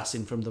 another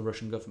assassin from the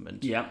Russian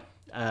government. Yeah.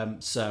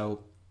 So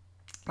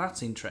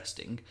that's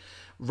interesting.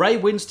 Ray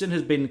Winston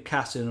has been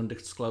cast in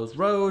Undisclosed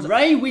Road.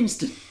 Ray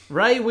Winston.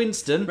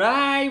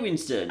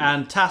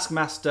 And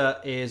Taskmaster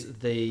is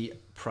the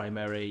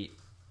primary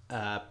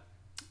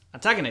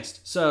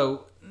antagonist.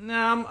 So,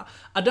 I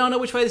don't know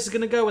which way this is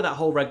going to go with that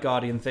whole Red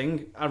Guardian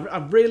thing. I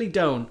really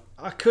don't.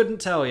 I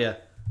couldn't tell you.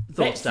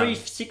 Thoughts, Dan?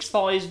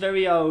 Bet365's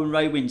very own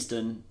Ray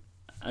Winston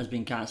has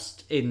been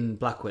cast in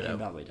Black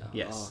Widow.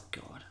 Yes. Oh,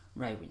 God.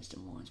 Ray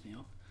Winston winds me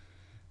up.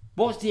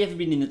 What's he ever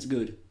been in that's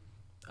good?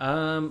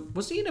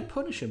 Was he in a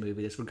Punisher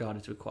movie that's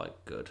regarded to be quite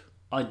good?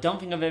 I don't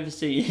think I've ever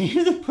seen any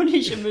of the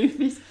Punisher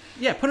movies.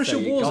 Yeah, Punisher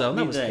Warzone,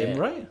 that was him,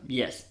 right?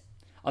 Yes.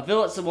 I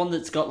feel that's the one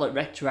that's got like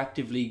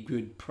retroactively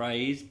good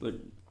praise, but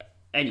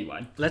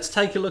anyway. Let's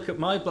take a look at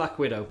my Black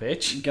Widow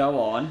pitch. Go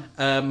on.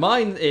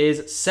 Mine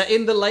is set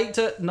in the late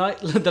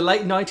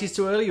 90s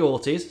to early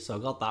 80s, so I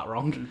got that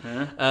wrong.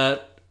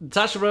 Mm-hmm.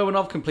 Natasha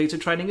Romanoff completed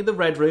training in the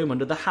Red Room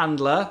under the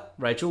handler,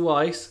 Rachel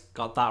Weisz,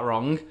 got that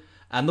wrong.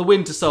 And the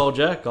Winter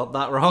Soldier, got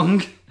that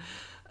wrong.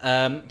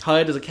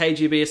 Hired as a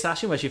KGB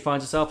assassin where she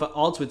finds herself at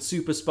odds with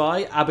super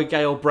spy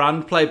Abigail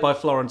Brand, played by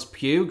Florence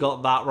Pugh,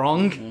 got that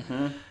wrong.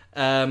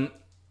 Mm-hmm.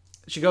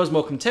 She goes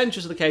more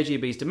contentious with the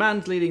KGB's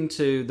demands, leading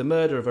to the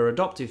murder of her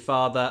adoptive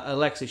father,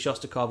 Alexei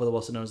Shostakov,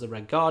 also known as the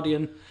Red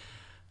Guardian,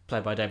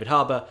 played by David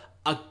Harbour.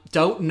 I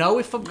don't know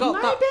if I've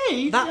got that.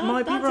 That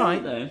might be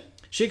right. Though.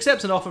 She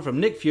accepts an offer from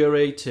Nick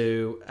Fury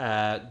to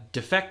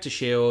defect to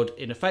S.H.I.E.L.D.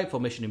 in a fateful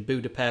mission in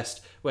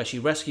Budapest, where she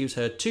rescues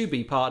her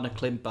to-be partner,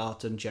 Clint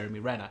Barton, Jeremy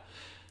Renner.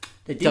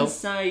 They didn't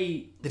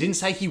say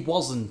he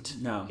wasn't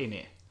in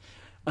it.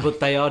 But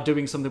they are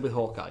doing something with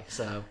Hawkeye,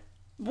 so...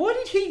 Why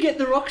did he get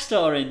the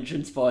Rockstar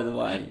entrance, by the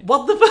way?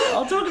 What the fuck?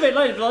 I'll talk about it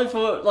later, but I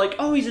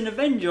thought, he's an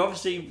Avenger.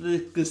 Obviously,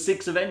 the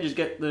 6 Avengers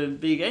get the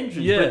big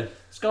entrance. Yeah. But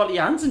Scarlett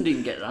Johansson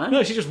didn't get that.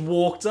 No, she just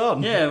walked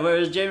on. Yeah,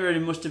 whereas Jeremy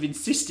Renner must have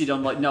insisted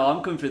on, no,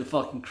 I'm coming through the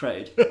fucking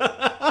crowd.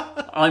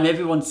 I'm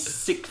everyone's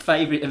sick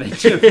favourite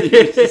Avenger for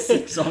the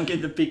 6, so I'm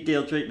getting the big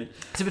deal treatment.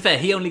 To be fair,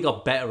 he only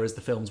got better as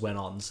the films went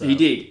on. So. He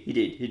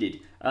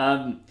did.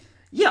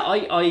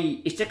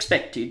 It's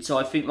expected, so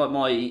I think,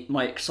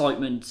 my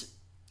excitement...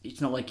 It's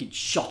not like it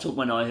shot up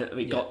when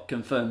it got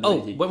confirmed.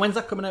 Oh, when's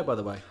that coming out, by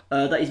the way?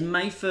 That is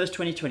May 1st,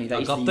 2020.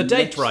 I got the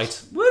date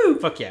right. Woo!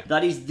 Fuck yeah.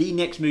 That is the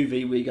next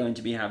movie we're going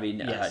to be having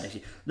next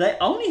year. They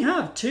only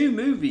have 2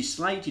 movies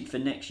slated for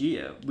next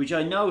year, which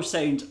I know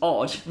sounds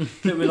odd.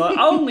 That we're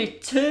only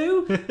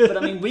 2?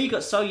 But we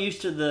got so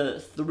used to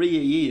the 3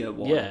 a year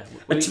one. Yeah.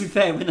 And to be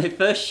fair, when they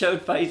first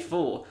showed Phase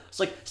 4,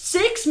 it's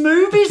 6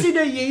 movies in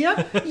a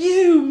year?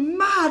 You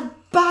mad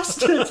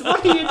bastards,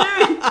 what are you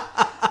doing?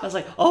 I was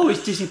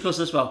it's Disney Plus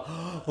as well.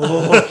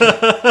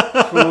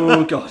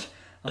 Oh God.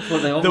 I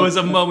thought there was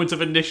a moment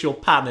of initial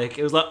panic.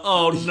 It was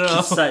oh no.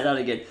 Just say that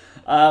again.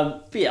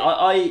 But yeah,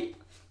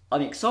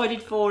 I'm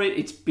excited for it.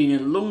 It's been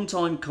a long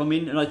time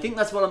coming, and I think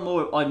that's what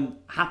I'm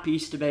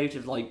happiest about.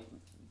 Of like,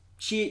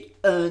 she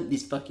earned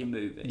this fucking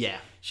movie. Yeah.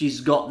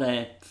 She's got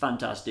there.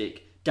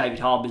 Fantastic. David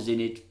Harbour's in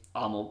it.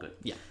 I'm all good.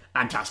 Yeah.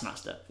 And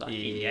Taskmaster. Like,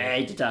 Yeah.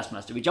 the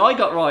Taskmaster, which I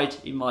got right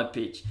in my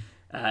pitch.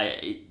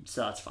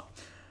 So that's fine.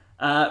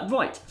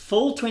 Right,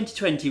 fall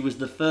 2020 was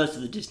the first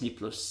of the Disney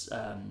Plus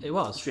It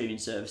was. streaming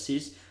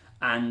services,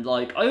 and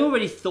like I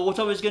already thought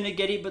I was going to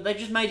get it, but they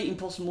just made it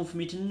impossible for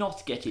me to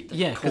not get it.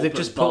 Yeah, because they've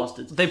just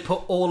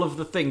put all of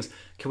the things.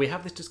 Can we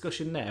have this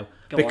discussion now?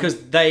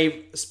 Because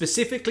they've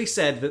specifically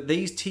said that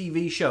these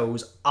TV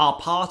shows are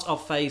part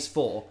of Phase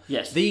 4.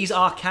 Yes. These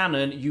are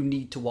canon. You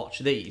need to watch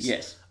these.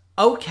 Yes.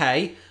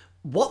 Okay,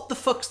 what the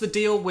fuck's the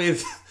deal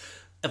with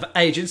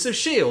Agents of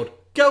S.H.I.E.L.D.,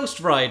 Ghost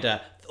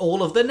Rider,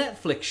 all of the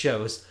Netflix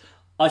shows,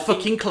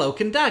 fucking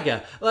Cloak and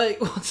Dagger?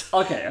 Like, what?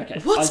 Okay.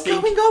 What's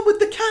going on with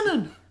the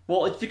canon?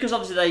 Well, it's because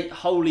obviously they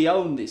wholly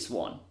own this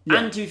one. Yeah.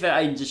 And to be fair,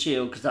 Agents of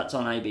S.H.I.E.L.D., because that's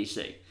on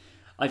ABC.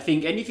 I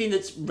think anything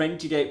that's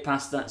rented out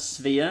past that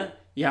sphere,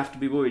 you have to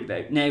be worried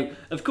about. Now,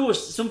 of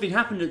course, something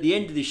happened at the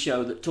end of this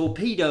show that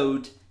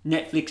torpedoed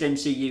Netflix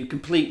MCU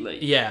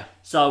completely. Yeah.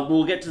 So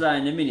we'll get to that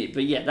in a minute.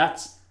 But yeah,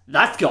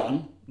 that's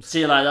gone.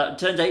 See you later.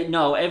 Turns out,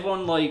 no,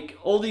 everyone, like,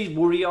 all these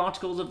worry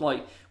articles of,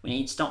 like, we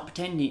need to stop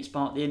pretending it's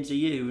part of the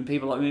MCU, and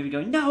people like me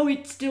going, no,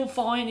 it's still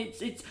fine,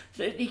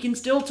 he can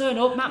still turn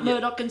up, Matt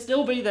Murdock can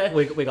still be there.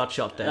 We got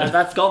shot down.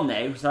 That's gone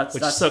now. Which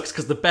sucks,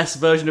 because the best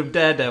version of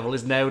Daredevil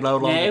is now no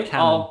longer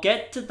canon. I'll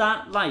get to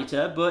that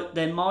later, but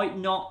there might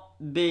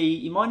not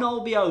be, it might not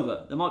all be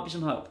over. There might be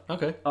some hope.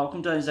 Okay. I'll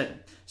come to that in a second.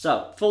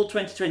 So, fall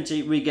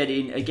 2020, we get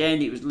in,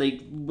 again, it was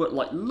leaked,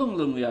 like,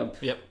 long ago.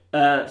 Yep.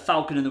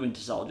 Falcon and the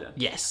Winter Soldier.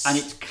 Yes. And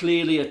it's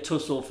clearly a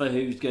tussle for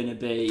who's going to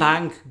be.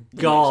 Thank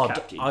the God. next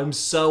captain. I'm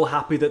so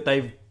happy that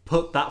they've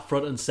put that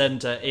front and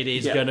centre. It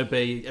is going to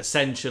be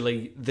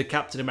essentially the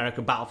Captain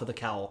America Battle for the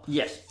Cowl.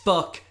 Yes.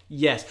 Fuck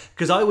yes.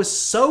 Because I was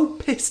so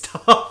pissed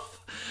off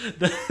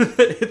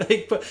that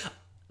they put.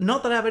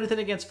 Not that I have anything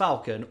against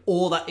Falcon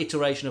or that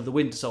iteration of the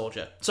Winter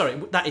Soldier.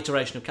 Sorry, that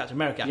iteration of Captain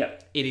America.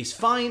 Yep. It is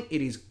fine.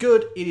 It is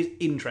good. It is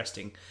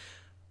interesting.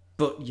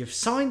 But you've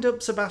signed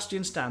up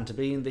Sebastian Stan to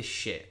be in this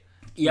shit.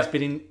 Yep. He's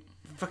been in.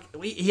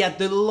 He had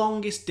the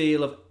longest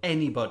deal of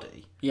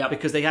anybody. Yep.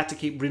 Because they had to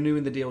keep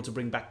renewing the deal to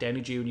bring back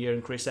Downey Jr.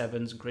 and Chris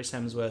Evans and Chris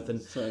Hemsworth.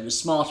 And So they were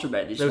smarter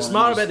about this they were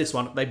smarter about this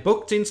one. They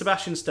booked in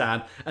Sebastian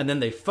Stan and then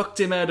they fucked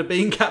him out of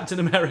being Captain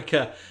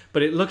America.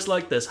 But it looks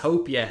like there's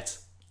hope yet.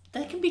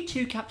 There can be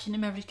two Captain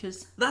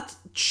Americas. That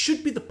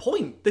should be the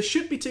point. There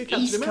should be two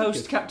Captain East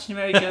Americas. Coast Captain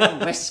America,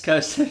 West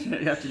Coast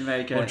Captain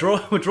America.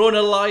 We're drawing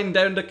a line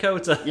down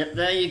Dakota. Yep,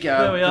 there you go.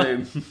 There we are.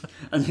 Boom.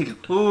 And they go,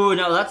 oh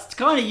no, that's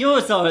kind of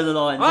your side of the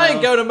line. I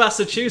ain't going to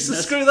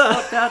Massachusetts. Screw that.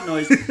 Fuck that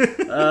noise.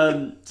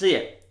 So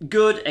yeah,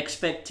 good,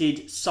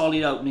 expected,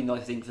 solid opening, I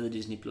think, for the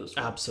Disney Plus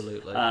one.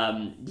 Absolutely.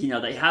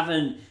 They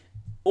haven't.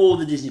 All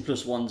the Disney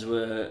Plus ones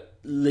were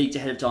leaked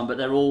ahead of time, but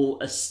they're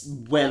all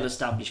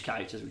well-established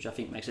characters, which I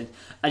think makes sense.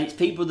 And it's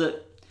people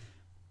that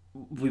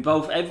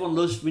everyone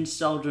loves Winter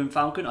Soldier and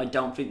Falcon. I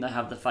don't think they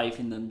have the faith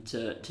in them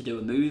to do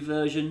a movie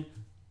version.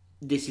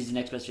 This is the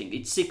next best thing.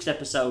 It's 6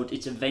 episodes.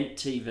 It's event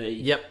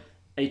TV. Yep.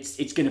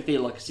 It's going to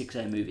feel like a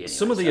 6-hour movie anyway.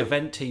 Some of the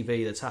event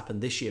TV that's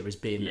happened this year has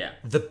been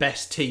the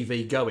best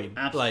TV going.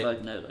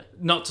 Absolutely.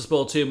 Not to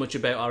spoil too much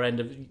about our end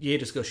of year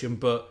discussion,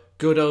 but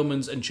Good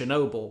Omens and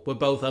Chernobyl were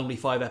both only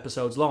 5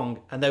 episodes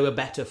long, and they were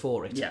better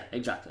for it. Yeah,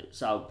 exactly.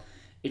 So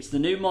it's the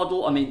new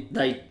model. I mean,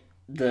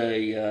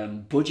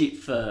 the budget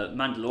for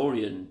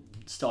Mandalorian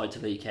started to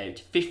leak out.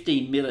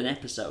 15 million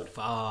episode.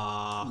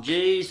 Fuck.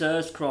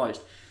 Jesus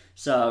Christ.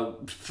 So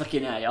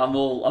fucking A, I'm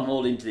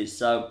all into this.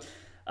 So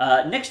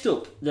next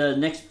up, the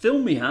next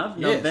film we have,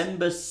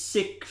 November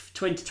 6th,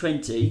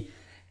 2020.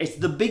 It's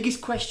the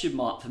biggest question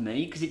mark for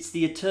me because it's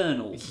the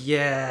Eternals.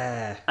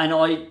 Yeah. And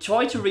I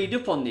tried to read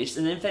up on this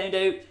and then found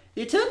out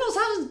the Eternals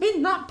hasn't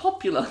been that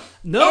popular.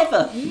 No,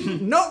 ever.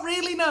 Not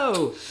really,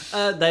 no.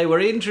 They were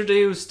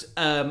introduced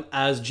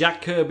as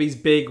Jack Kirby's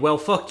big, well,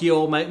 fuck you,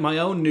 I'll make my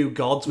own new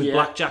gods with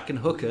blackjack and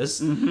hookers.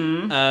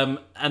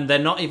 Mm-hmm. And they're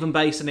not even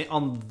basing it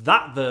on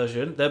that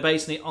version. They're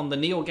basing it on the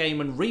Neil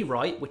Gaiman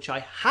rewrite, which I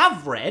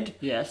have read.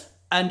 Yes.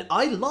 And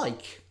I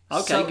like.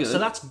 Okay, good. So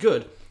that's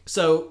good.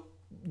 So,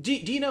 do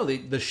you know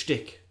the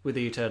shtick with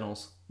the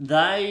Eternals?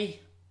 They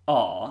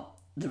are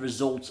the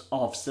result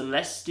of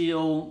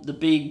Celestial, the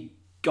big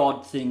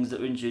god things that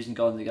were introduced in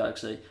Guardians of the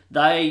Galaxy.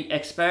 They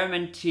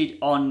experimented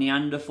on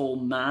Neanderthal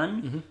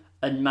man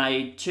and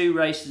made 2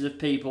 races of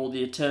people,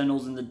 the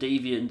Eternals and the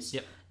Deviants.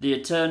 Yep. The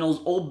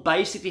Eternals all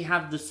basically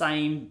have the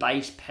same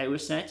base power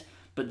set,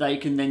 but they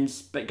can then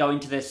go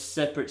into their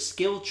separate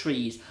skill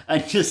trees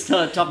and just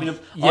start topping up.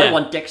 Yeah. I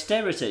want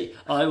dexterity.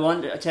 I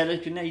want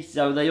telekinesis.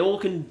 So they all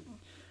can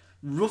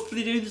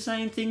roughly do the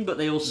same thing, but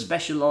they all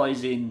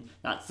specialise in,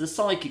 that's the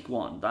psychic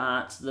one,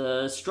 that's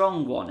the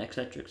strong one,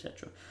 etc,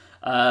 etc.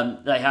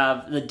 They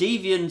have, the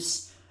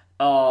Deviants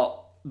are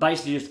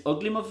basically just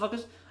ugly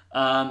motherfuckers.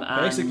 And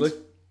Basically.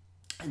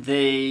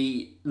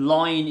 the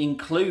line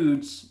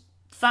includes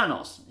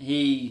Thanos.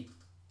 He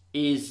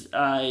is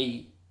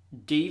a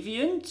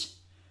deviant,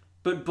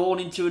 but born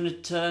into an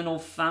eternal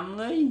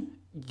family.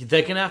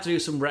 They're going to have to do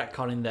some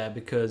retconning there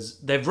because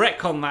they've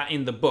retconned that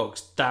in the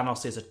books.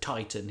 Thanos is a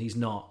Titan. He's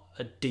not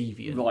a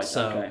deviant. Right,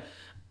 so okay.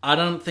 I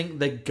don't think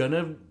they're going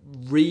to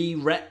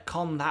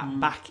re-retcon that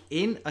back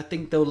in. I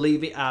think they'll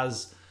leave it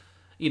as,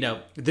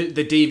 the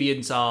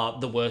deviants are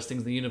the worst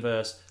things in the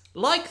universe.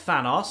 Like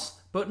Thanos,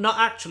 but not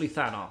actually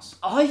Thanos.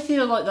 I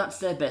feel like that's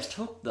their best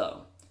hook,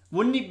 though.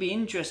 Wouldn't it be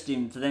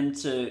interesting for them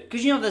to...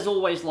 Because, there's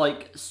always,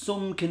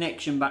 some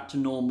connection back to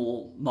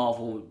normal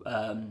Marvel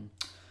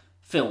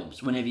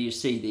films whenever you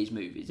see these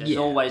movies. There's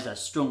always a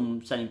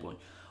strong selling point.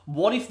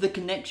 What if the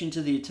connection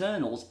to the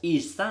Eternals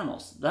is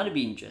Thanos? That'd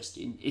be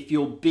interesting. If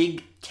your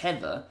big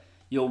tether,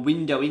 your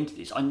window into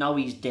this... I know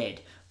he's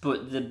dead,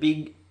 but the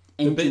big...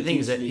 The big thing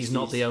is that he's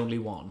not the only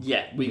one.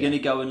 Yeah, we're going to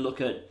go and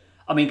look at...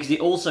 I mean, because it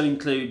also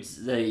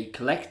includes the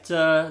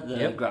Collector,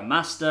 the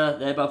Grandmaster.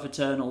 They're both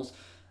Eternals.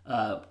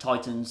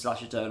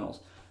 Titans/Eternals.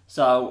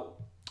 So,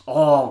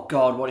 oh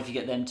God, what if you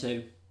get them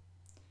too?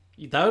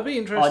 That would be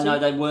interesting. I know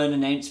they weren't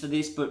announced for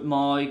this, but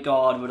my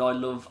God, would I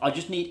love... I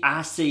just need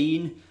a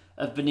scene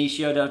of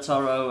Benicio del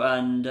Toro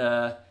and,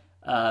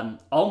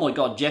 oh my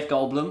God, Jeff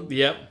Goldblum.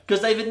 Yep.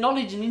 Because they've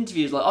acknowledged in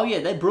interviews, oh yeah,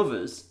 they're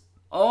brothers.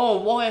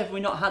 Oh, why have we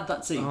not had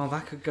that scene? Oh,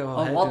 that could go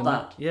I ahead. want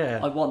that. Yeah.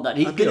 I want that.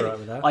 I'd be alright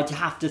with that. I'd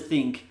have to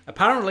think...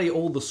 Apparently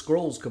all the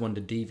Skrulls come under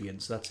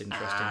deviants. That's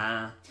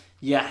interesting.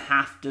 You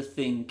have to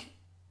think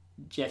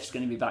Jeff's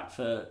going to be back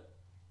for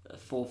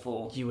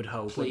 4-4. You would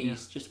hope,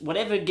 please. Just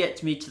whatever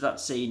gets me to that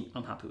scene,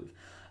 I'm happy with.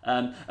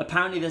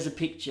 Apparently, there's a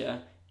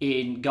picture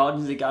in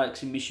Guardians of the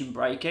Galaxy Mission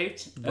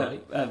Breakout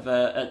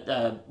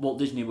at Walt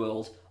Disney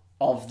World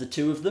of the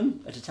two of them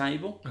at a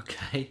table.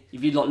 Okay.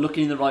 If you're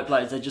looking in the right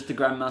place, they're just the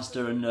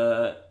Grandmaster and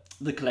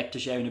the Collector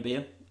sharing a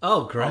beer.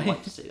 Oh, great. I'd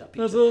like to see that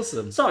picture. That's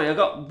awesome. Sorry, I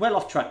got well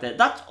off track there.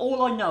 That's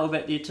all I know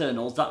about the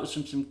Eternals. That was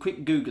from some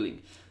quick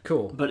Googling.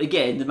 Cool. But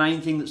again, the main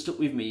thing that stuck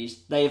with me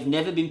is they have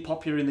never been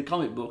popular in the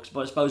comic books,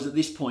 but I suppose at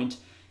this point,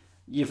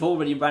 you've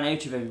already run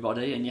out of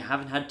everybody and you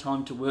haven't had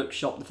time to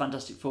workshop the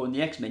Fantastic Four and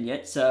the X-Men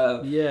yet,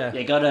 so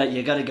you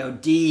gotta go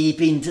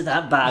deep into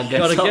that bag. You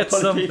gotta get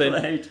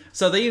something.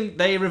 So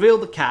they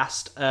revealed the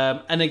cast,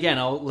 and again,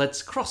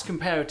 let's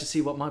cross-compare it to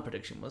see what my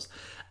prediction was.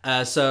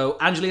 So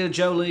Angelina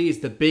Jolie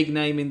is the big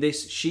name in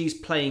this. She's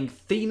playing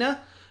Thena,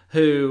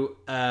 who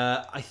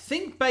I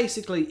think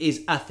basically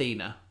is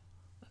Athena.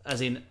 As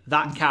in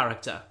that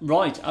character.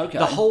 Right, okay.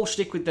 The whole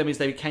shtick with them is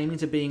they came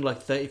into being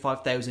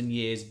 35,000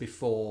 years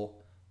before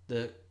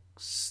the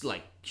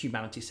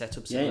humanity set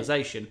up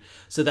civilization. Yeah.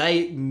 So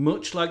they,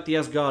 much like the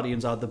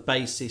Asgardians, are the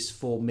basis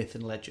for myth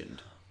and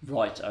legend.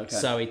 Right, okay.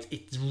 So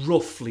it's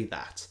roughly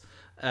that.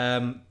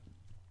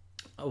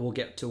 We'll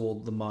get to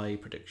all my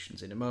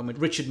predictions in a moment.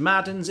 Richard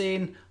Madden's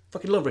in.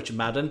 Fucking love Richard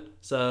Madden.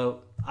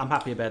 So I'm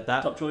happy about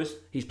that. Top choice.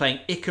 He's playing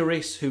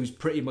Icarus, who's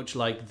pretty much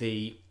like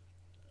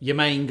your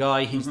main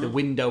guy. He's the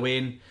window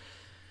in.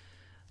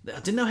 I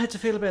didn't know how to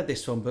feel about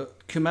this one,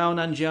 but Kumail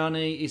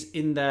Nanjiani is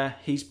in there.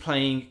 He's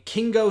playing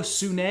Kingo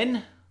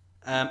Sunen,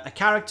 a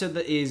character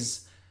that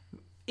is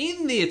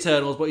in the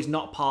Eternals, but he's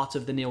not part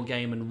of the Neil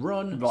Gaiman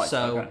run. Right,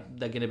 so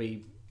they're going to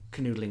be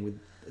canoodling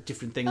with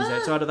different things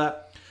outside of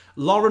that.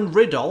 Lauren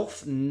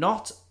Ridolph,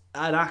 not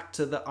an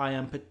actor that I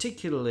am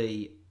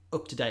particularly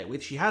up to date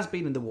with. She has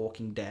been in The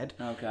Walking Dead.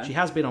 Okay. She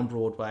has been on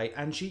Broadway,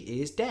 and she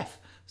is deaf.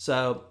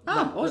 So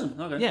awesome.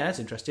 Okay. Yeah, that's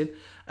interesting.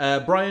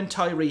 Brian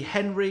Tyree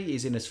Henry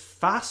is in as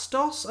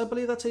Fastos, I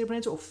believe that's how you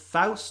pronounce it, or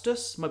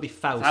Faustus. Might be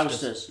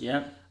Faustus. Faustus,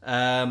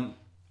 yeah.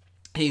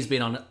 He's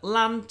been on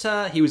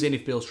Atlanta. He was in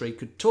If Beale Street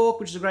Could Talk,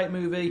 which is a great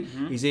movie.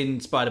 He's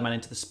in Spider-Man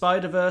Into the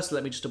Spider-Verse.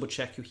 Let me just double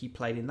check who he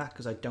played in that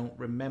because I don't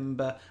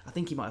remember. I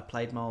think he might have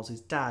played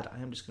Miles' dad.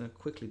 I am just going to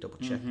quickly double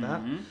check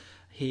that.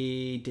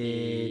 He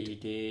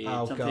did.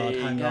 Oh God!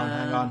 Hang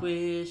on.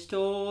 We're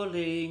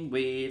stalling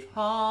with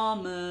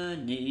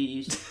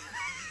harmonies.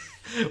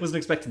 Wasn't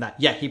expecting that.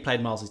 Yeah, he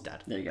played Miles'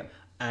 dad. There you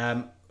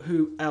go.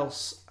 Who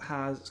else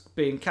has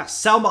been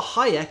cast? Selma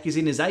Hayek is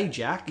in as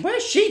Ajak.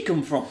 Where's she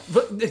come from?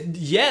 But,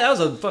 yeah, that was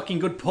a fucking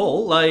good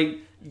pull.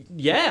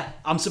 Yeah,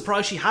 I'm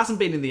surprised she hasn't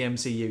been in the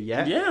MCU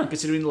yet. Yeah,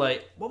 considering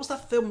what was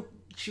that film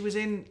she was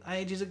in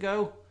ages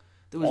ago?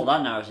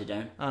 That narrows it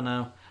down. I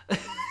know.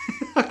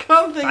 I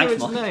can't think of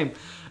its name.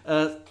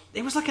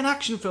 It was like an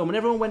action film, and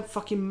everyone went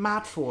fucking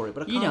mad for it.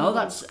 But I can't remember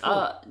that's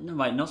no,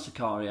 wait, not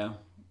Sicario.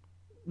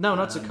 No,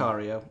 not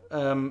Sicario.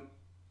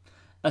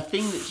 A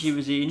thing that she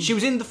was in. She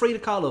was in the Frida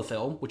Kahlo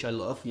film, which I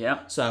love.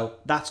 Yeah. So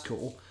that's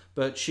cool.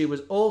 But she was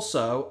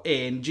also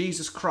in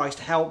Jesus Christ,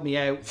 Help Me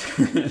Out.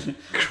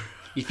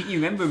 You think you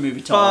remember a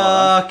movie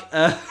title? Fuck.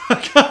 I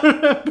can't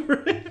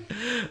remember it.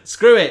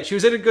 Screw it. She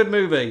was in a good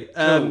movie.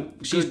 Cool.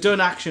 She's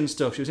done action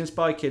stuff. She was in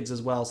Spy Kids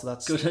as well, so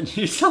that's... Good on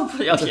you.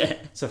 Something. Oh, yeah.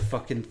 It's a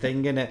fucking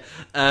thing, innit?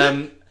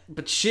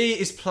 But she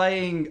is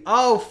playing...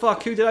 Oh,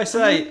 fuck, who did I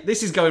say?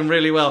 This is going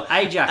really well.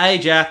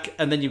 Ajak.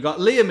 And then you've got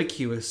Leah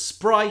McHugh as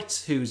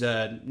Sprite, who's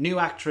a new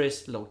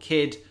actress, little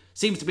kid,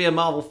 seems to be a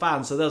Marvel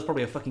fan, so that was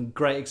probably a fucking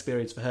great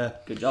experience for her.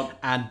 Good job.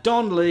 And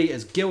Don Lee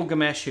as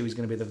Gilgamesh, who is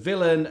going to be the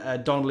villain.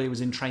 Don Lee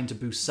was in Train to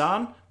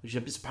Busan, which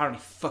is apparently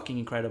fucking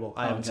incredible.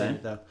 I haven't seen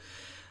it though.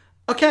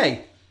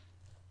 Okay,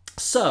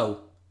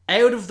 so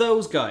out of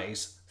those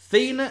guys,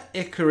 Athena,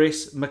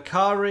 Icarus,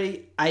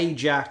 Makari,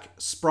 Ajak,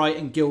 Sprite,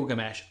 and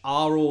Gilgamesh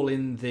are all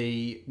in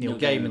the Neil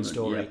Gaiman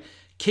story. Yeah.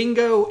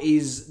 Kingo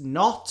is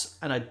not,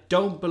 and I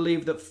don't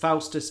believe that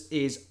Faustus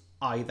is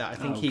either. I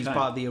think he's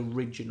part of the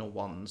original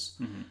ones.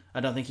 Mm-hmm. I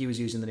don't think he was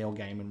using the Neil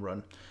Gaiman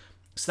run.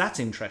 So that's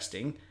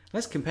interesting.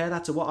 Let's compare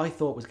that to what I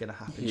thought was going to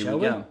happen, shall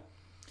we?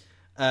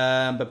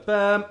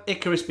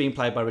 Icarus being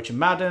played by Richard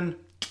Madden.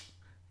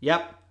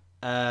 Yep.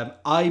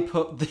 I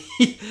put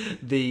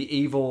the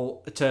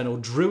evil Eternal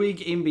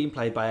Druid in being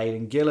played by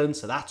Aidan Gillen,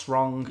 so that's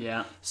wrong.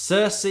 Yeah.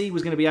 Cersei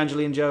was going to be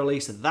Angelina Jolie,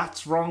 so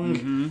that's wrong.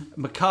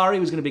 Mm-hmm. Makari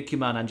was going to be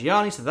Kumail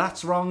Nanjiani, so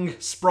that's wrong.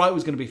 Sprite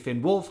was going to be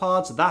Finn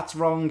Wolfhard, so that's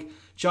wrong.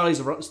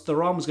 Charlize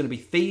Theron was going to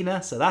be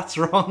Thena, so that's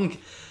wrong.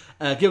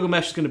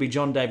 Gilgamesh is going to be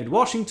John David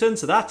Washington,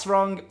 so that's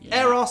wrong.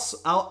 Yeah. Eros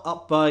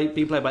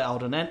being played by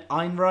Alden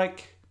Ehrenreich.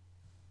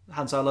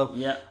 Han Solo.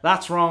 Yeah.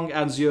 That's wrong.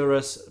 And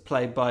Zurus,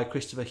 played by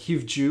Christopher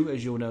Hivju,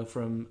 as you'll know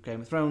from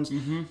Game of Thrones.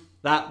 Mm-hmm.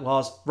 That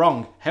was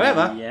wrong.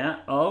 However,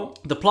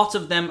 the plot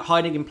of them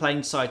hiding in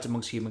plain sight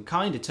amongst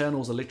humankind,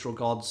 Eternals are literal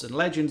gods and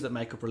legends that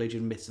make up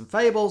religion, myths and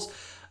fables,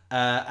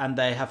 and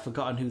they have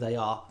forgotten who they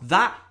are.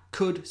 That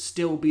could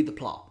still be the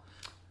plot.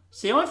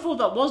 See, I thought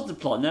that was the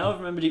plot. Now I've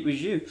remembered it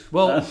was you.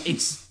 Well,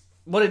 it's...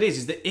 What it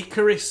is that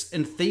Icarus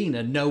and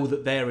Athena know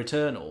that they're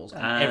Eternals,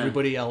 and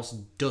everybody else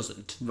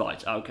doesn't.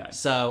 Right, okay.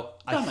 So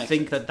I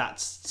think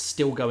that's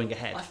still going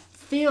ahead. I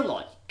feel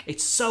like...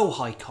 It's so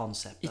high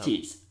concept, though. It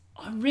is.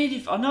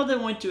 I know they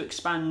wanted to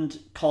expand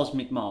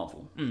Cosmic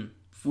Marvel,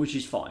 which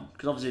is fine,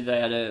 because obviously they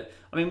had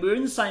we were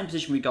in the same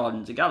position with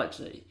Guardians of the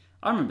Galaxy.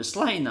 I remember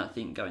slaying that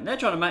thing going, they're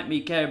trying to make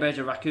me care about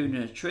a raccoon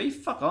in a tree?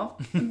 Fuck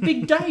off. And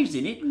Big Dave's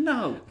in it?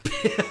 No.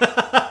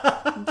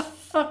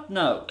 Fuck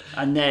no.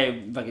 And now,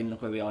 fucking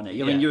look where we are now. I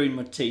mean, you're in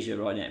my t-shirt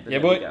right now. But yeah,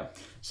 there boy. We go.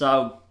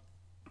 So,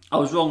 I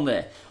was wrong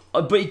there.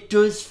 But it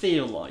does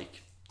feel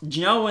like, do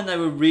you know when they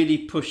were really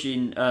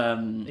pushing...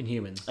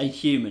 Inhumans.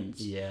 Inhumans?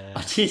 Yeah.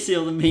 I did see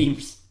all the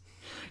memes.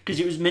 Because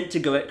it was meant to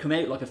come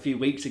out like a few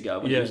weeks ago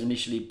when it was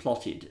initially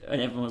plotted.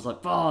 And everyone was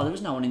like, there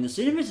was no one in the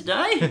cinema today.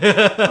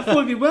 I thought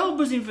it'd be well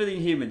buzzing for the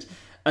Inhumans.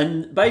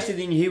 And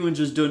basically the Inhumans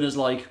was done as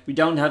like, we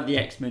don't have the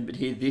X-Men, but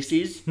here this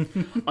is.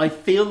 I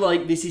feel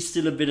like this is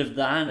still a bit of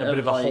that. A bit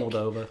of a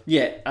holdover.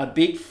 Yeah, a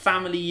big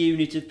family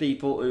unit of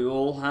people who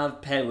all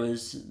have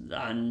powers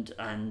and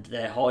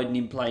they're hiding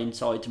in plain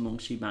sight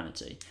amongst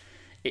humanity.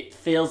 It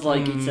feels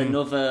like it's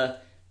another...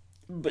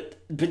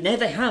 But now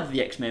they have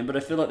the X-Men, but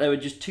I feel like they were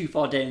just too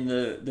far down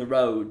the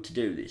road to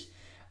do this.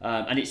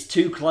 And it's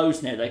too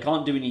close now. They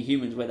can't do any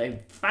humans where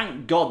they...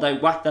 Thank God they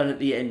whacked that at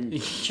the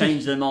end,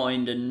 changed their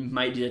mind and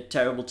made it a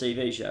terrible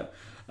TV show.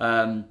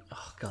 God,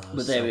 that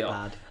was there we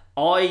bad.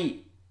 are. I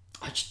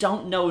just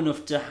don't know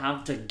enough to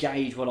have to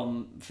gauge what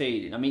I'm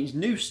feeling. I mean, it's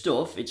new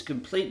stuff. It's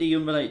completely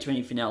unrelated to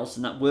anything else,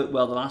 and that worked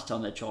well the last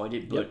time they tried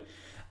it, but... Yep.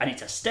 And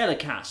it's a stellar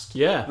cast.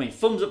 Yeah. I mean,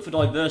 thumbs up for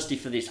diversity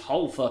for this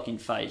whole fucking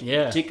phase.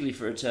 Yeah. Particularly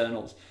for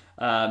Eternals.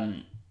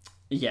 I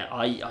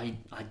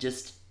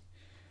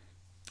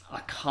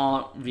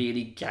can't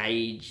really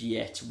gauge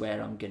yet where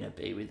I'm going to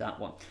be with that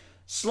one.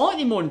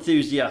 Slightly more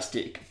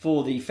enthusiastic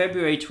for the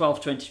February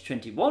 12th,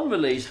 2021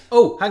 release.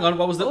 Oh, hang on.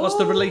 What's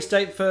the release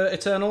date for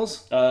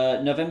Eternals?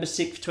 November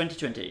 6th,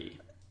 2020.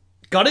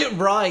 Got it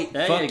right.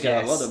 There Fuck you go.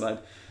 yes. Well done,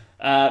 babe.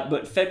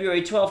 But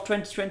February 12th,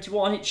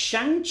 2021, it's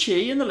Shang-Chi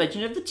and the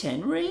Legend of the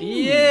Ten Rings.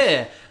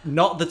 Yeah.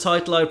 Not the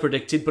title I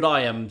predicted, but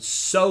I am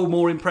so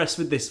more impressed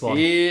with this one.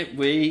 Here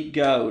we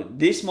go.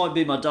 This might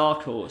be my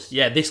dark horse.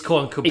 Yeah, this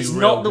one could be real good. It's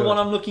not the one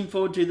I'm looking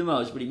forward to the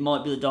most, but it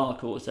might be the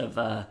dark horse of...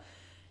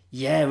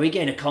 we're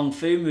getting a Kung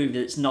Fu movie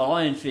that's not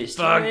Iron Fist.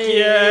 Fuck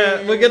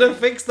yeah! We're gonna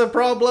fix the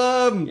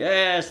problem!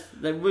 Yes,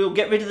 we'll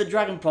get rid of the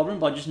dragon problem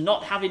by just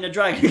not having a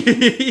dragon.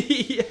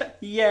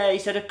 Yeah,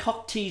 instead of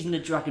cock teasing the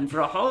dragon for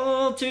a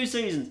whole 2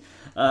 seasons.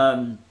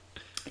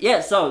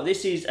 So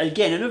this is,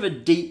 again, another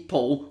deep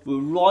pull. We're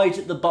right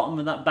at the bottom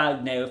of that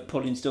bag now of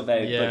pulling stuff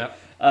out. Yeah.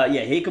 But,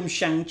 here comes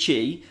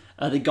Shang-Chi.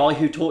 The guy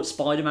who taught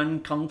Spider-Man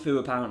Kung Fu,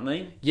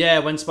 apparently. Yeah,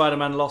 when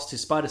Spider-Man lost his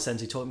spider sense,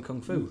 he taught him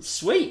Kung Fu.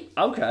 Sweet,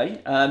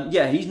 okay.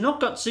 He's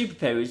not got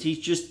superpowers, he's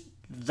just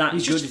good at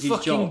his job. He's just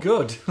fucking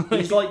good.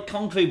 He's like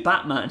Kung Fu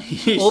Batman.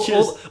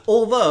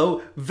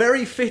 Although,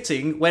 very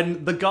fitting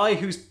when the guy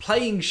who's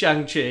playing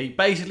Shang-Chi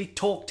basically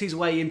talked his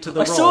way into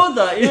the role. I saw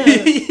that, yeah.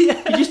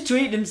 He just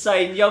tweeted him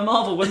saying, "Yo,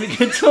 Marvel, when we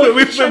can talk when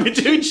we're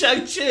doing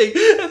Shang-Chi,"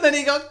 and then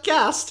he got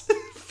cast.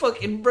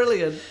 Fucking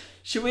brilliant.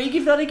 Should we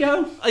give that a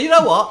go? You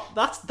know what?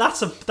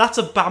 That's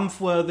a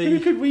Banff-worthy... Who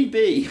could we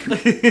be?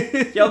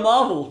 Yo,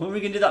 Marvel, when we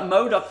can do that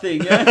MODOK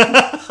thing, yeah?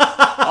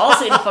 I'll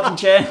sit in the fucking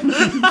chair.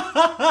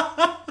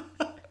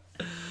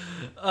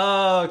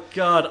 Oh,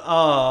 God.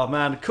 Oh,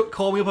 man.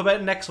 Call me up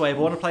about Next Wave. I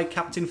want to play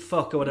Captain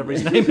Fuck or whatever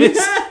his name is.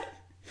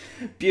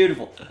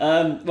 Beautiful.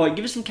 Right,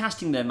 give us some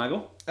casting there,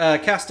 Maggle.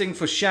 Casting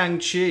for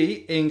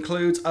Shang-Chi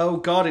includes... Oh,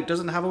 God, it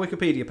doesn't have a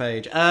Wikipedia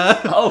page.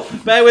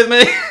 Bear with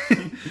me.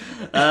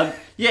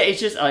 Yeah,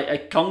 it's just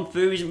Kung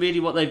Fu isn't really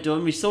what they've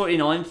done. We saw it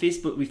in Iron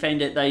Fist, but we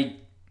found out they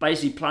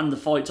basically planned the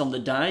fights on the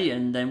day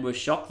and then were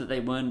shocked that they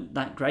weren't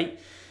that great.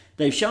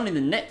 They've shown in the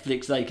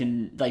Netflix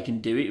they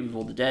can do it with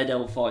all the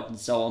Daredevil fights and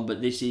so on,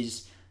 but this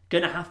is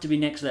going to have to be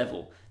next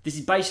level. This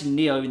is basically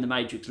Neo in the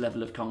Matrix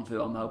level of Kung Fu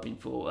I'm hoping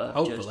for.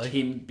 Hopefully. Just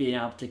him being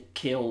able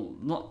to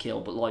not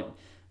kill, but like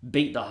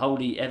beat the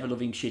holy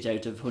ever-loving shit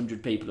out of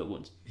 100 people at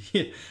once.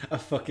 Yeah, I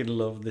fucking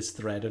love this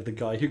thread of the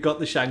guy who got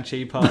the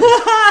Shang-Chi part.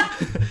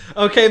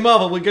 Okay,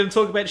 Marvel, we're going to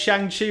talk about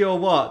Shang-Chi or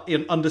what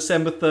on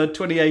December 3rd,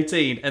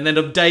 2018, and then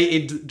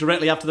updated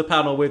directly after the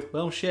panel with,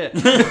 well, shit.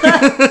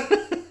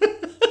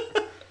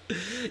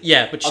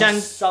 Yeah, but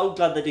I'm so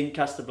glad they didn't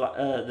cast the Black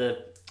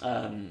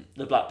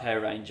Power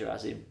Ranger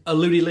as him.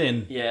 Ludi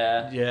Lin.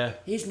 Yeah.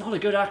 He's not a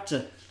good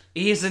actor.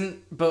 He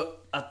isn't,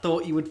 but I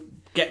thought he would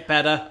get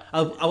better.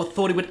 I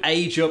thought he would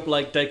age up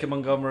like Dacre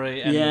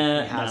Montgomery, and he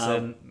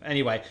hasn't. No.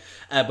 Anyway,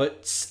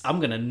 but I'm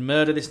going to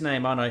murder this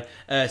name, aren't I?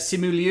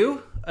 Simu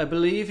Liu, I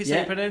believe is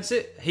how you pronounce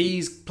it.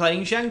 He's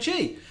playing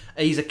Shang-Chi.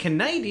 He's a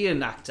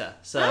Canadian actor,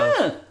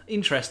 so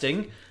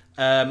interesting.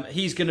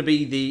 He's going to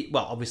be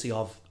obviously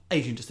of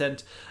Asian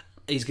descent.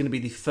 He's going to be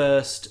the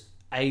first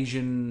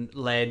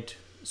Asian-led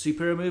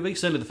superhero movie.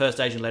 Certainly the first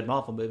Asian-led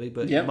Marvel movie,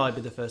 but it might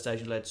be the first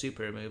Asian-led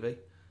superhero movie.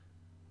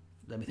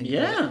 Let me think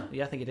about it.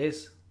 Yeah, I think it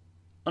is.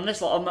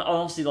 Unless,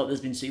 obviously,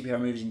 there's been superhero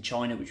movies in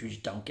China, which we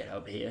just don't get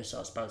over here, so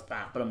I suppose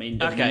that. But I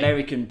mean, an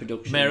American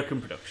production.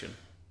 American production.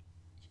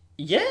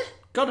 Yeah?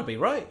 Gotta be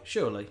right,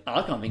 surely.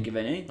 I can't think of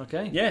any.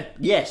 Okay. Yeah.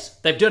 Yes.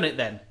 They've done it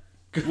then.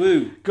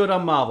 Woo. Good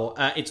on Marvel.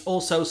 It's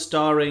also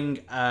starring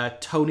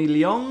Tony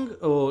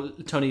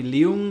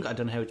Leung, I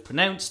don't know how it's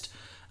pronounced,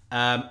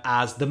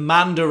 as the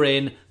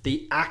Mandarin,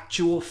 the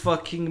actual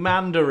fucking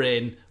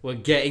Mandarin. We're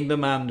getting the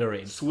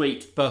Mandarin.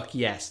 Sweet. Fuck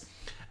yes.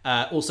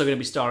 Also going to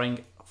be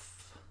starring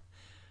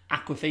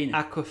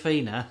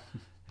Awkwafina,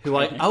 who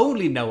I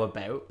only know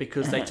about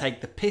because they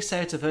take the piss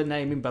out of her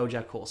name in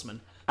BoJack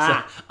Horseman.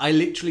 So I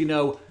literally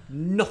know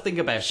nothing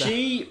about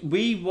her.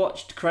 We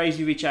watched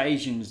Crazy Rich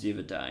Asians the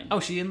other day. Oh,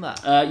 she in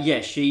that?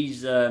 Yeah,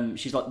 she's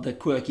like the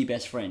quirky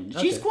best friend.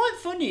 Okay. She's quite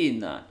funny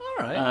in that.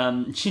 All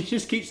right. She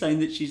just keeps saying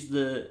that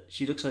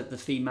she looks like the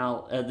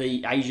female,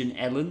 the Asian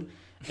Ellen,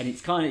 and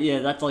it's kind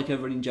of that's like her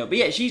running joke. But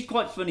yeah, she's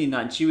quite funny in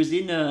that. And she was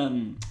in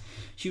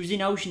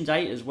Ocean's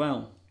 8 as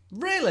well.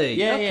 Really?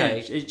 Yeah,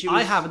 okay. Yeah.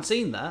 I haven't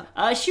seen that.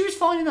 She was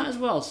fine in that as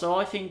well. So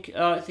I think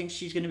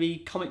she's going to be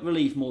comic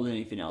relief more than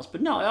anything else.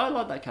 But no, I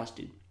like that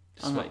casting.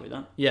 I'm happy with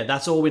that. Yeah,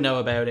 that's all we know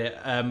about it.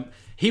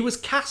 He was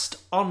cast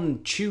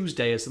on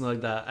Tuesday or something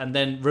like that, and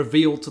then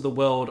revealed to the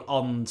world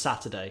on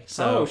Saturday.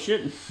 So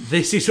shit!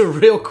 This is a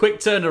real quick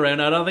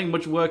turnaround. I don't think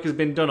much work has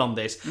been done on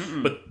this.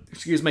 Mm-mm. But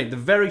excuse me, the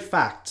very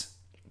fact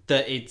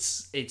that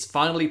it's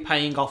finally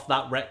paying off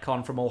that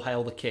retcon from All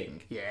Hail the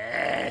King.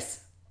 Yes.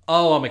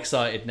 Oh, I'm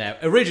excited now.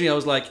 Originally, I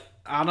was like,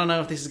 I don't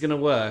know if this is going to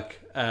work,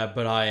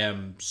 but I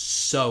am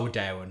so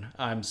down.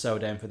 I'm so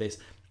down for this.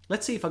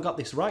 Let's see if I got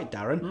this right,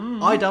 Darren.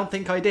 Mm. I don't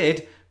think I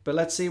did, but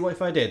let's see what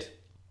if I did.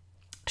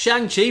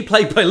 Shang-Chi,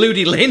 played by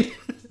Ludi Lin.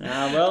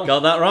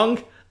 Got that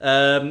wrong.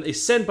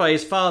 Is sent by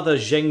his father,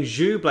 Zheng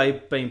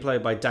Zhu, being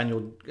played by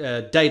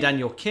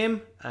Daniel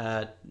Kim.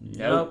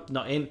 Nope,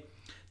 not in.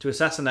 To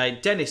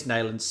assassinate Dennis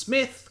Nayland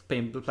Smith,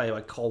 being played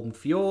by Colin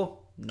Feore.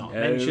 Not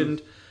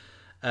mentioned.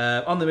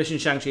 On the mission,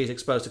 Shang-Chi is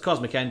exposed to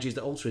cosmic energies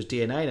that alter his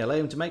DNA and allow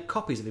him to make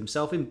copies of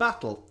himself in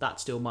battle. That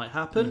still might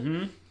happen.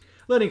 Mm-hmm.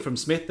 Learning from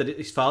Smith that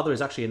his father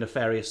is actually a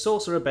nefarious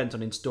sorcerer bent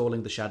on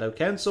installing the Shadow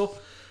Council,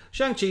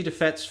 Shang-Chi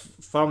defects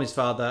from his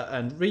father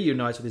and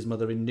reunites with his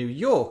mother in New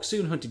York,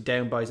 soon hunted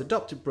down by his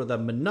adopted brother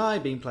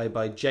Manai, being played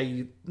by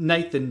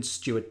Nathan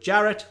Stewart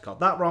Jarrett. Got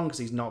that wrong because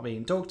he's not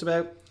being talked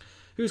about.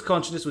 Whose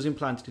consciousness was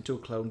implanted into a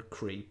cloned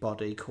Kree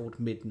body called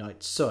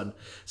Midnight Sun.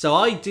 So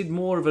I did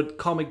more of a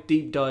comic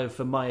deep dive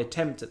for my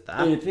attempt at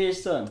that. It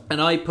appears so.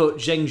 And I put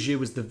Zheng Zhu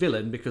as the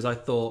villain because I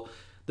thought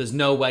there's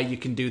no way you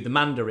can do the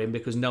Mandarin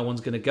because no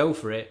one's going to go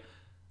for it.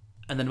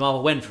 And then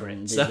Marvel went for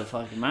it. So the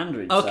fucking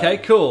Mandarin. Okay,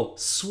 cool.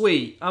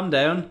 Sweet. I'm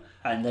down.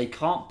 And they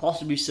can't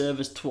possibly serve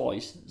us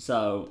twice.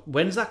 So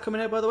when's that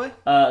coming out, by the way?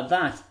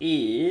 That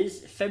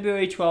is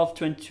February 12th,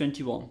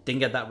 2021. Didn't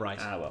get that right.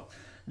 Well.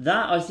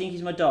 That, I think,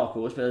 is my dark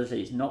horse, but as I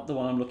say, it's not the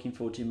one I'm looking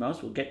forward to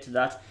most. We'll get to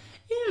that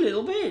in a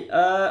little bit.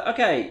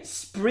 Okay,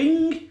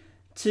 spring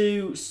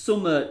to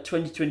summer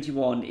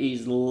 2021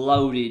 is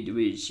loaded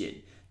with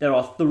shit. There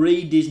are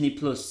 3 Disney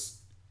Plus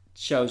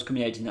shows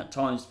coming out in that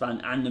time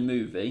span and a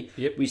movie.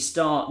 Yep. We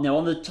start... Now,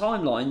 on the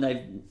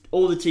timeline,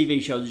 all the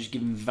TV shows are just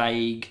given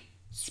vague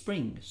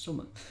spring,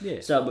 summer.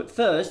 Yeah. So, but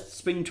first,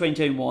 spring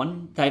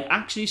 2021, they've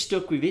actually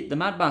stuck with it. The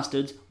Mad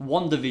Bastards,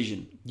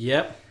 WandaVision.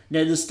 Yep.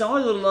 Now, the style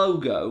of the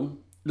logo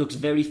looks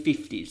very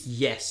 50s.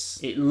 Yes.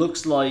 It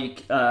looks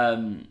like how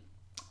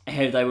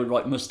they would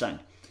write Mustang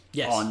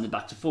on the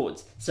backs and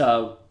forwards.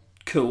 So,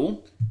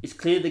 cool. It's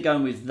clear they're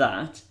going with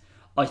that.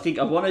 I think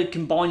I want to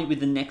combine it with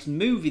the next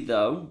movie,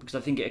 though, because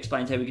I think it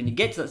explains how we're going to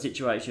get to that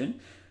situation.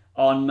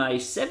 On May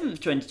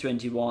 7th,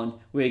 2021,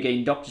 we're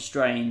getting Doctor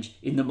Strange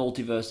in the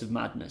Multiverse of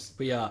Madness.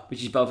 We are.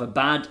 Which is both a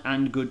bad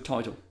and good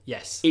title.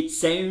 Yes. It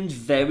sounds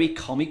very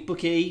comic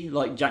booky,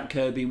 like Jack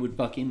Kirby would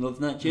fucking love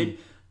that shit.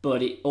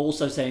 But it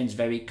also sounds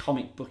very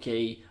comic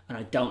booky, and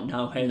I don't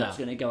know how that's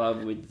going to go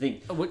over with the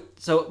thing.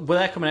 So,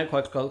 they're coming out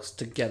quite close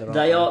together, aren't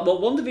They are. Well,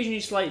 WandaVision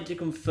is slated to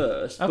come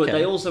first, but Okay.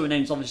 they also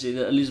announced, obviously,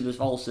 that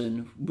Elizabeth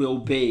Olsen will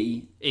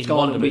be... In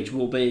Scarlet WandaVision. Witch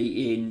will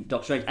be in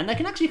Doctor Strange. And they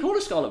can actually call her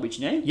Scarlet Witch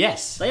now.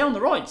 Yes. They own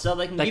the rights, so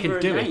they can give her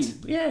a do name. it.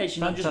 Yeah, she's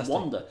not just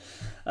Fantastic.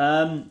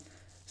 Wanda.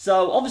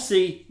 So,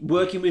 obviously,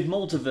 working with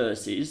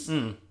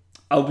multiverses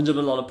opens up a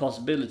lot of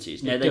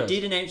possibilities. Now, It they does.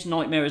 did announce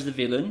Nightmare as the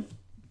villain.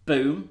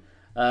 Boom.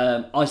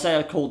 I say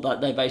I called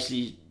that. They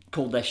basically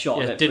called their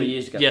shot about 3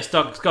 years ago. Yeah,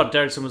 Scott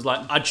Derrickson was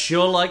like, I'd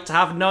sure like to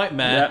have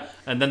Nightmare. Yeah.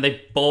 And then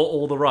they bought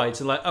all the rights.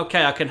 And like,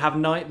 okay, I can have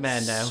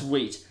Nightmare now.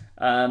 Sweet.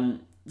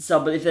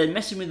 But if they're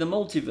messing with the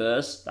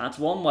multiverse, that's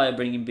one way of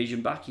bringing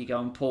Vision back. You go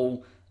and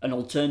pull an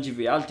alternative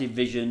reality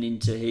Vision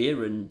into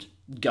here and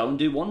go and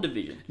do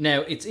WandaVision.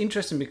 Now, it's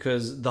interesting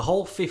because the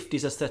whole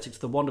 50s aesthetic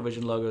to the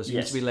WandaVision logo seems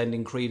Yes. to be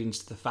lending credence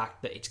to the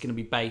fact that it's going to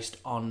be based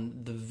on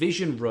the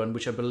Vision run,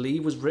 which I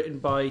believe was written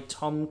by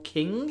Tom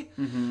King,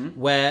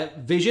 where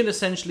Vision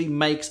essentially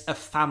makes a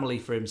family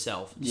for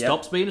himself. Yep.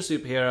 Stops being a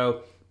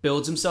superhero,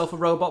 builds himself a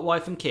robot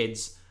wife and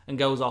kids, and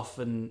goes off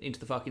and into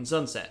the fucking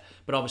sunset.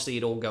 But obviously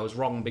it all goes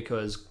wrong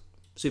because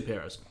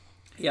superheroes.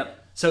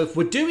 Yep. So if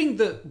we're doing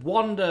the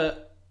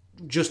Wanda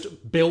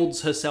just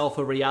builds herself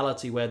a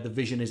reality where the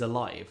Vision is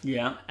alive,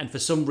 Yeah. and for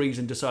some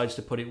reason decides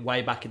to put it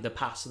way back in the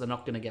past so they're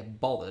not going to get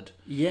bothered,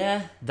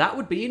 Yeah. that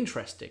would be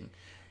interesting.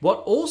 What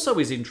also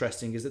is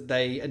interesting is that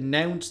they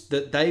announced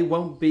that they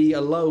won't be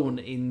alone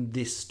in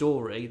this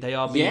story. They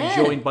are being Yeah.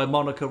 joined by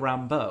Monica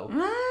Rambeau,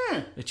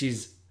 which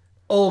is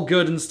all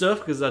good and stuff,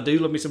 because I do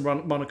love me some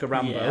Monica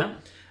Rambeau.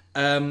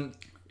 Yeah.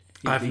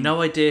 I have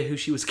no idea who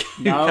she was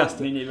No,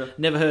 cast. me neither.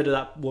 Never heard of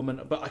that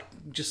woman, but I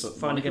just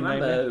finding her name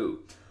there. Rambo.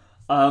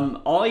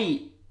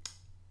 I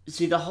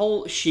see the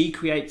whole she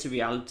creates a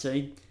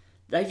reality.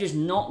 They've just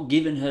not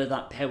given her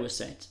that power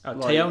set.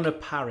 Teyona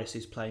Paris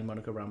is playing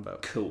Monica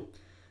Rambeau. Cool.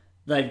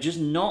 They've just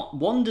not...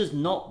 Wanda's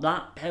not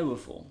that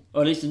powerful.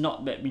 Or at least it's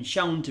not been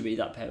shown to be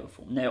that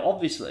powerful. Now,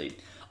 obviously,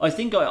 I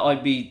think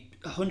I'd be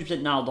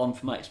 100% nailed on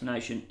for my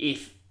explanation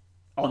if,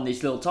 on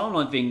this little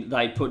timeline thing,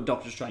 they put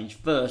Doctor Strange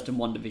first and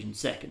WandaVision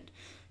second.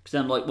 Because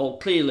I'm like, well,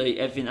 clearly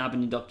everything that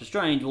happened in Doctor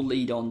Strange will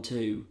lead on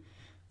to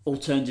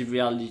alternative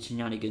reality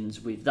shenanigans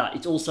with that.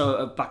 It's also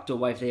a backdoor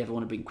way if they ever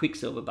want to bring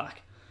Quicksilver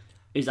back.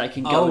 Is they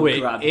can go and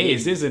grab him.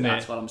 Isn't it?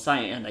 That's what I'm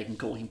saying. And they can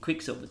call him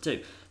Quicksilver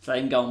too. So they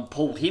can go and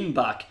pull him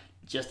back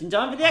just in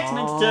time for the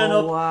X-Men to turn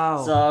up.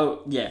 Wow.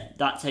 So yeah,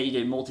 that's how you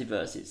do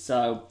multiverses.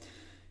 So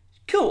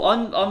cool.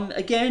 I'm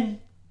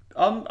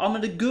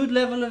at a good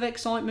level of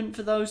excitement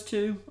for those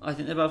two. I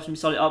think they're both going to be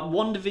solid.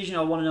 WandaVision,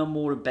 I want to know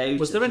more about.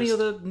 Was there any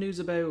other news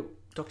about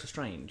Doctor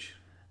Strange?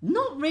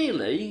 Not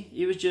really.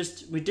 It was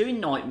just we're doing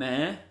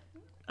Nightmare,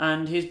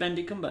 and here's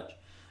Benedict Cumberbatch.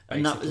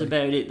 And that was Basically.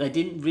 about it. They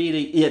didn't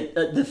really... Yeah,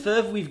 the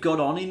further we've got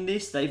on in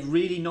this, they've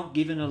really not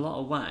given a lot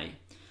away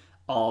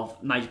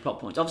of major plot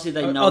points. Obviously,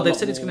 they know... They've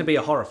said it's going to be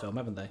a horror film,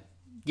 haven't they?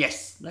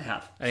 Yes, they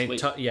have. And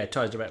Sweet. it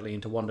ties directly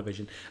into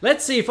WandaVision.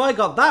 Let's see if I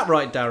got that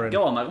right, Darren.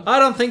 Go on, madam. I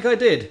don't think I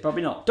did.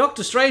 Probably not.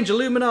 Doctor Strange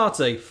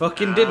Illuminati.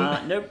 Fucking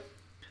didn't. Nope.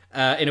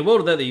 In a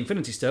world without the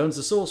Infinity Stones,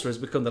 the Sorcerer has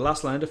become the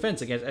last line of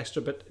defense against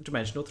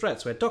extra-dimensional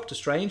threats, where Doctor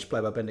Strange,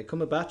 played by Benedict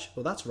Cumberbatch,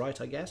 well, that's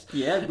right, I guess.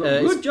 Yeah,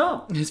 good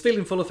job. He's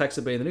feeling full effects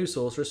of being the new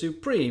Sorcerer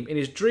Supreme. In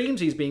his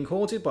dreams, he's being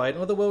haunted by an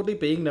otherworldly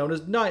being known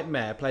as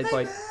Nightmare, played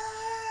by...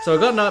 So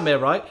I got Nightmare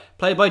right,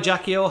 played by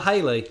Jackie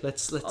O'Haley.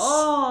 Let's see.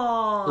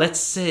 Let's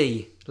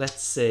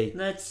see.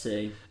 Let's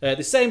see. At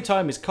the same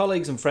time, his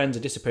colleagues and friends are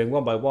disappearing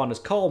one by one as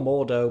Cole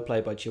Mordo,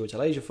 played by Chiwetel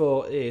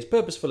Ejiofor, is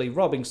purposefully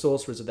robbing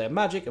sorcerers of their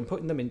magic and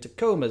putting them into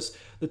comas.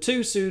 The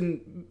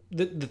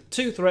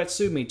two threats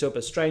soon meet up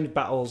as Strange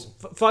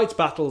fights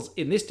battles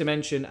in this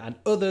dimension and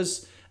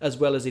others, as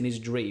well as in his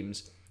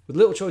dreams. With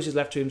little choices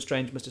left to him,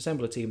 Strange must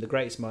assemble a team of the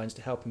greatest minds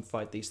to help him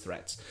fight these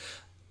threats.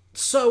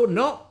 So,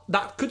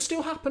 that could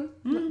still happen.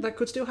 That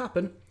could still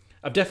happen.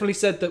 I've definitely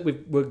said that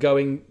we're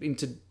going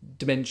into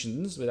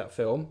dimensions with that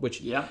film,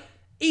 which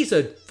is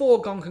a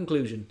foregone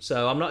conclusion.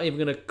 So I'm not even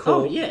going to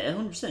call... Oh, yeah,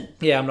 100%.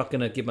 Yeah, I'm not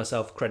going to give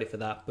myself credit for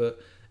that, but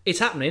it's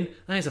happening.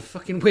 And it's a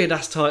fucking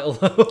weird-ass title,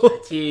 though.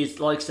 It is,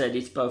 like I said,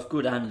 it's both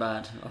good and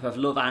bad. I've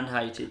loved and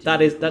hated.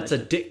 That's a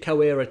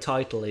Ditko era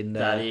title in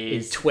That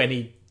is.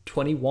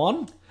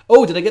 2021.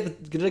 Oh, did I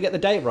get the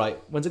date right?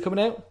 When's it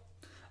coming out?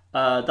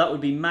 That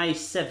would be May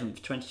 7th,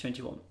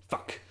 2021.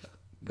 Fuck.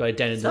 Got it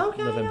down in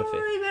November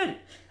 5th.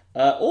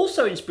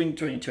 Also in spring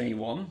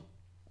 2021,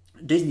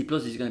 Disney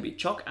Plus is going to be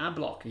chock a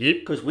block.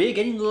 Yep. Because we're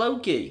getting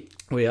Loki.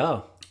 We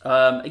are.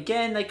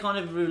 Again, they kind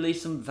of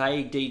released some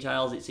vague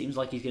details. It seems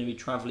like he's going to be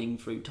travelling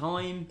through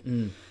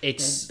time.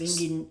 It's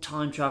bringing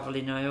time travel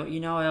in. You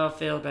know how I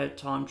feel about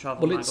time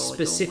travel. Well, it's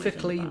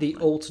specifically the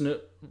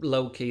alternate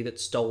Loki that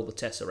stole the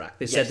Tesseract.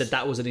 They said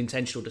that was an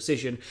intentional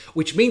decision,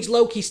 which means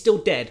Loki's still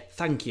dead.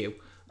 Thank you.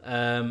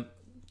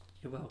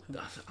 You're welcome.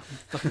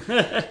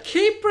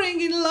 Keep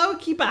bringing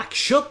Loki back.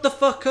 Shut the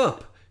fuck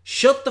up.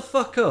 Shut the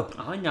fuck up.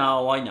 I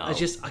know. I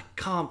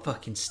can't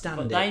fucking stand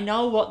it. They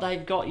know what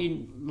they've got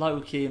in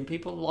Loki, and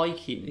people like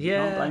him.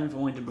 Yeah. Not blame for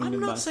wanting to bring I'm him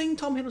not back. saying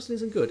Tom Hiddleston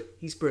isn't good.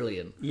 He's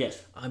brilliant.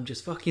 Yes. I'm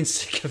just fucking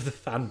sick of the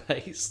fan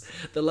base.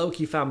 The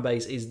Loki fan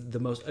base is the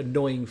most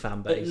annoying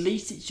fan But at base.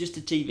 least it's just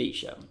a TV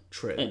show.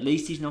 True. At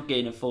least he's not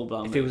getting a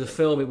full-blown If it was a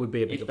film, it would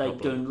be a bigger If they'd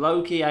problem. done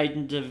Loki,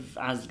 Agent of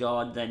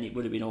Asgard, then it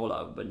would have been all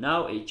over. But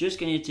no, it's just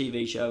getting a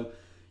TV show.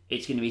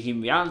 It's going to be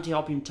him reality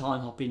hopping, time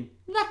hopping.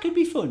 That could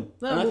be fun.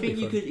 That and I would think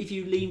be you fun. could, if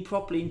you lean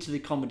properly into the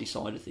comedy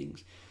side of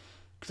things.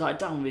 Because I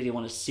don't really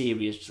want a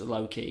serious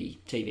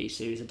low-key TV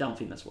series. I don't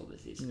think that's what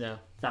this is. No.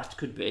 That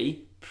could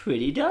be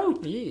pretty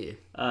dope. Yeah.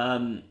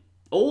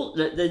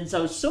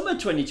 So summer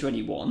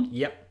 2021,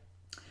 Yep.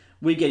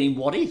 we're getting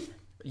What If.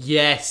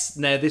 Yes.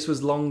 Now, this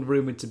was long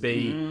rumoured to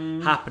be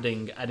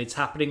happening, and it's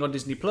happening on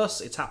Disney+.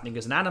 It's happening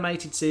as an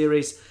animated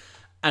series.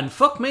 And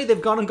fuck me,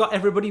 they've gone and got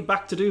everybody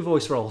back to do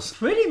voice roles.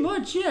 Pretty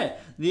much, yeah.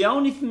 The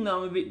only thing that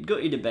I'm a bit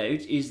gutted about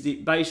is that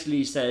it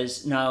basically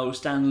says, no,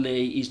 Stan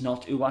Lee is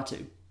not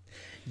Uatu.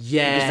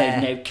 Yeah.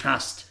 Because they've now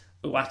cast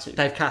Uatu.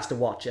 They've cast a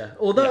Watcher.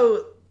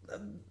 Although,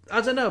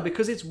 I don't know,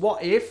 because it's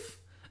What If...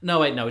 No,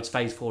 wait, no, it's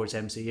Phase 4, it's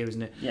MCU,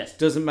 isn't it? Yes.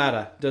 Doesn't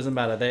matter.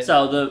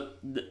 So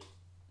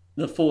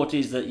the thought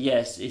is that,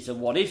 yes, it's a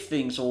what if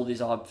thing, so all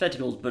these are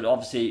hypotheticals, but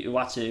obviously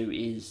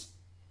Uatu is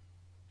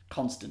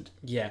constant.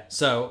 Yeah,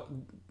 so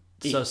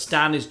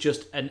Stan is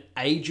just an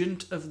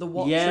agent of the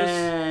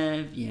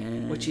Watchers.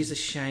 Yeah. Which is a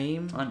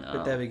shame. I know.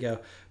 But there we go.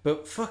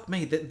 But fuck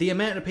me, the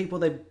amount of people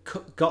they've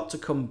got to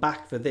come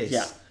back for this.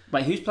 Yeah.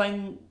 Wait, who's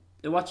playing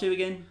Uatu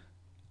again?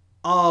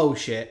 Oh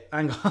shit!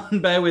 Hang on,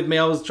 bear with me.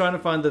 I was trying to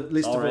find the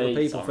list of all the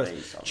people Sorry.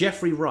 first.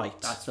 Jeffrey Wright.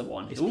 That's the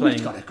one. He's He's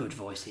playing. got a good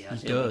voice. He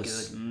has. He He'll be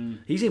does. good.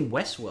 He's in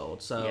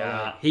Westworld, so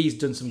Yeah. he's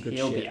done some good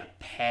He'll shit. be a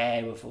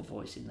powerful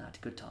voice in that.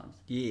 Good times.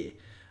 Yeah.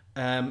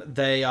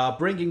 They are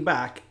bringing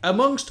back,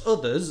 amongst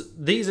others,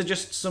 these are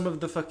just some of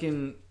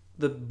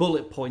the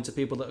bullet points of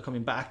people that are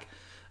coming back.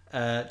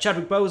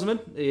 Chadwick Boseman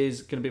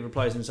is going to be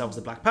reprising himself as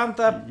the Black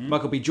Panther.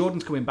 Michael B.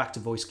 Jordan's coming back to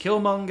voice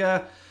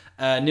Killmonger.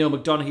 Neil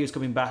McDonough is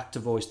coming back to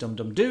voice Dum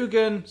Dum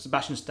Dugan.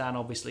 Sebastian Stan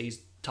obviously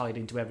is tied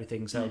into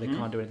everything, so they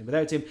can't do anything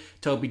without him.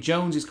 Toby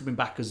Jones is coming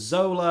back as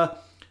Zola.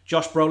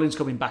 Josh Brolin's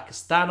coming back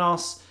as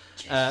Thanos.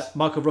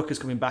 Michael Rooker's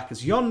coming back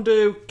as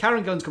Yondu.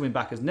 Karen Gunn's coming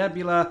back as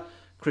Nebula.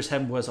 Chris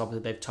Hemsworth, obviously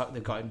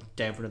they've got him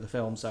down for another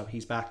film, so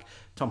he's back.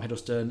 Tom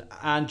Hiddleston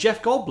and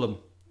Jeff Goldblum,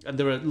 and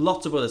there are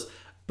lots of others.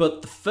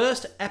 But the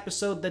first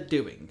episode they're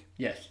doing,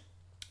 Yes.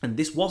 and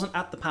this wasn't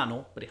at the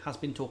panel, but it has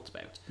been talked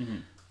about.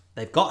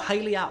 They've got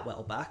Hayley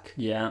Atwell back,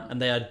 Yeah.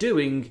 and they are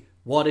doing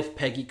What If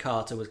Peggy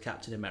Carter was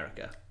Captain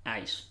America.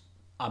 Ace.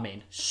 I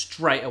mean,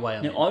 straight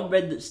away. Now I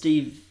read that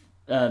Steve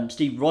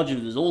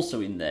Rogers was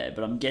also in there,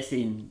 but I'm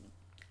guessing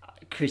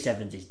Chris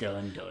Evans is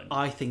done.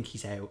 I think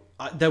he's out.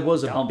 There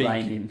was Don't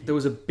blame him. There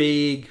was a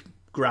big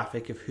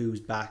graphic of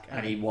who's back,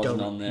 And he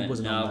wasn't on there. He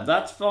wasn't no, on there.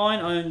 that's fine.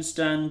 I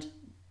understand.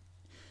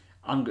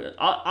 I'm good.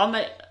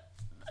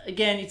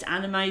 Again, it's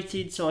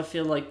animated, so I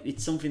feel like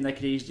it's something they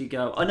could easily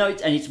go. I know,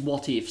 it's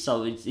what if,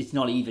 so it's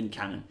not even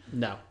canon.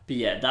 No. But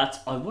yeah,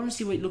 I want to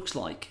see what it looks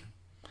like.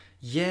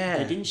 Yeah.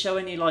 They didn't show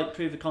any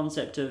proof of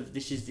concept of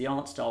this is the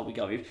art style we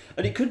go with,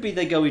 and it could be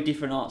they go with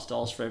different art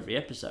styles for every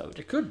episode.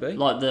 It could be.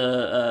 Like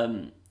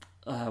the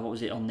what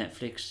was it on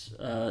Netflix?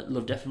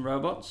 Love, Death and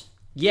Robots.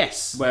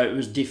 Yes. Where it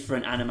was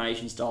different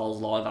animation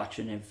styles, live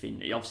action, everything.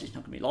 Obviously, it's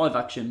not going to be live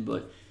action,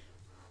 but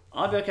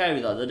I'd be okay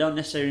with that. They don't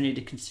necessarily need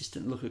a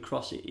consistent look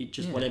across it. It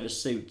just whatever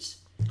suits.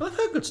 Well, I've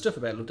heard good stuff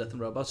about Love, Death and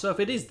Robots, so if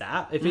it is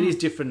that, if it is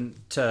different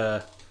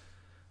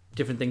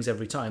things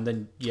every time,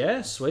 then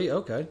yeah, sweet,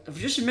 okay. I've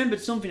just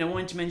remembered something I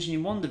wanted to mention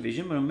in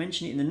WandaVision, but I'll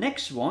mention it in the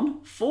next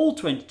one, fall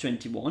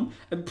 2021,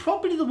 and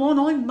probably the one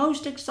I'm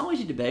most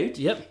excited about.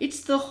 Yep.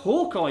 It's the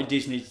Hawkeye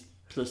Disney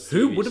Plus Who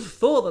series. would have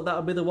thought that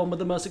would be the one we're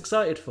the most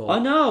excited for? I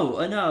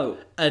know.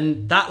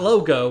 And that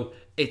logo,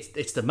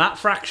 it's the Matt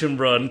Fraction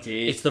run. It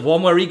is. It's the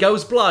one where he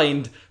goes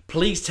blind.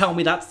 Please tell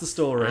me that's the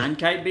story. And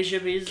Kate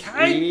Bishop is...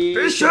 Kate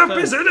Bishop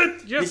is in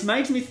it! Yes. This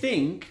makes me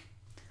think,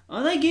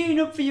 are they gearing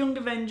up for Young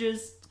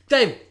Avengers?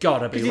 They've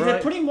gotta be, Because if right?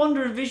 they're putting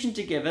Wanda and Vision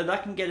together,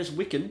 that can get us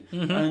Wiccan.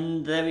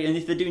 And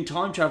if they're doing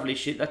time travel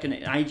shit, that can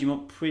age him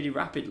up pretty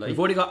rapidly. We've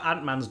already got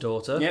Ant-Man's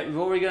daughter. Yeah, we've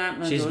already got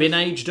Ant-Man. She's been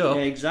aged up.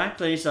 Yeah,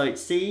 exactly. So it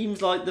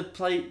seems like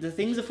the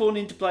things are falling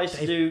into place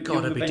to do They've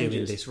gotta Young be Avengers.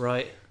 doing this,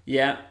 right?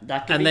 Yeah,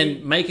 that could And be...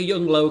 then make a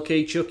young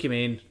Loki, chuck him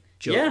in.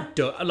 Yeah.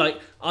 Like,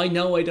 I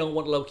know I don't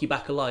want Loki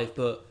back alive,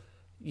 but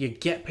you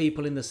get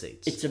people in the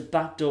seats. It's a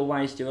backdoor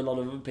way to do a lot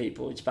of other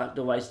people. It's a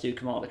backdoor way to do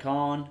Kamala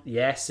Khan.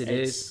 Yes, it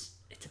is.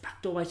 It's a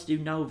backdoor way to do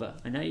Nova.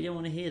 I know you don't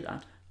want to hear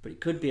that, but it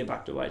could be a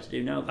backdoor way to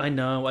do Nova. I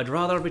know. I'd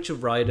rather have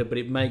Richard Rider, but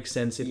it makes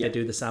sense if Yeah. they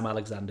do the Sam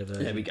Alexander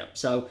version. There we go.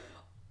 So,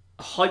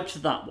 hyped for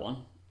that one.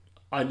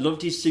 I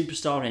loved his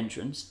superstar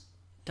entrance.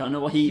 Don't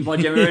know why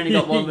Jeremy Renner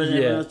got one, but Yeah.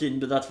 everyone else didn't.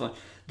 But that's fine.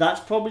 That's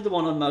probably the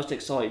one I'm most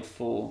excited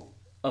for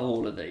of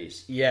all of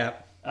these. Yeah.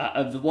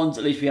 Of the ones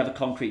at least we have a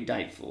concrete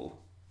date for,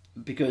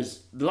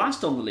 because the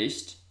last on the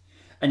list,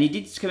 and he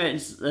did come out.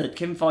 And,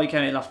 Kevin Feige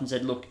came out last and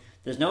said, "Look,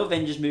 there's no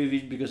Avengers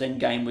movies because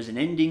Endgame was an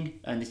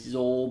ending, and this is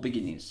all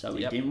beginnings. So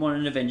we didn't want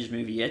an Avengers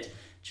movie yet."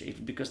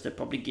 Chiefly because they're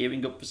probably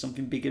gearing up for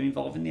something bigger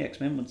involving the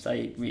X-Men once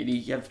they really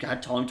have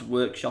had time to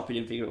workshop it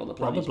and figure out what the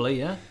plan is. Probably,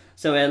 yeah.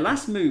 So our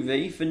last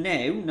movie for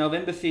now,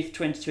 November 5th,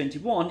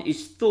 2021,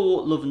 is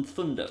Thor: Love and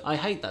Thunder. I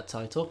hate that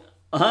title.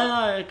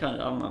 I kind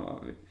of, I'm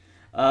not with it.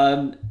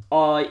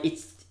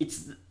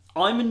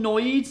 I'm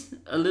annoyed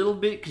a little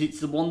bit because it's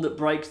the one that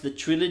breaks the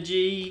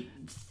trilogy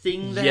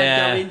thing they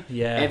had going.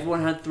 Yeah.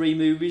 Everyone had 3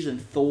 movies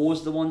and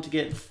Thor's the one to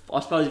get. I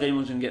suppose if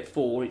anyone's going to get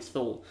 4, it's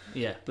Thor.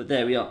 Yeah. But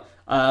there we are.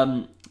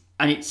 And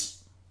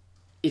it's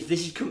if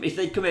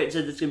they'd come out and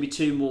said there's going to be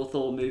 2 more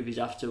Thor movies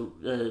after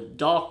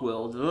Dark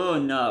World. Oh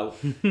no!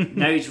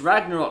 Now it's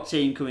Ragnarok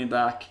team coming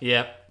back.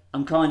 Yep.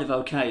 I'm kind of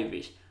okay with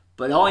it,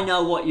 but I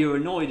know what you're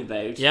annoyed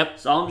about. Yep.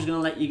 So I'm just going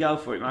to let you go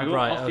for it, Michael.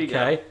 Right, Off you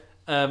okay.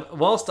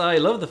 Whilst I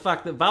love the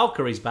fact that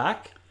Valkyrie's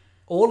back,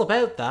 all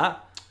about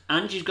that.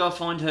 And she's got to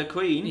find her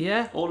queen.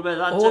 Yeah. All about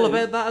that All too.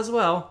 about that as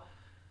well.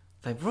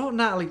 They brought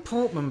Natalie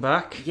Portman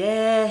back.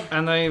 Yeah.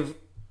 And they've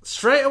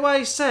straight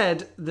away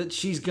said that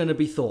she's going to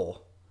be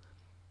Thor.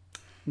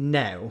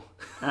 Now,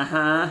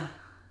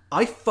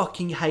 I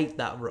fucking hate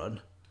that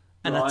run.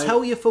 And I'll Right.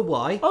 tell you for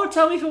why. Oh,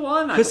 tell me for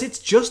why, man. Because it's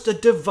just a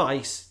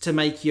device to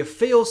make you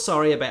feel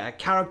sorry about a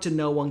character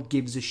no one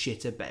gives a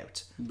shit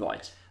about.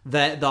 Right.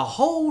 The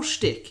whole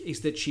shtick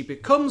is that she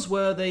becomes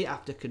worthy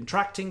after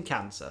contracting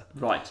cancer.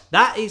 Right.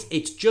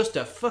 It's just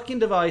a fucking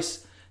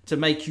device to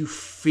make you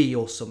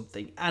feel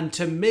something. And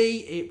to me,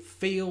 it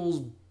feels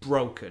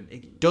broken.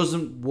 It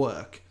doesn't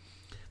work.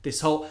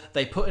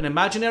 They put an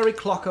imaginary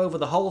clock over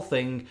the whole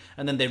thing,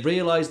 and then they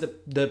realise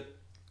that the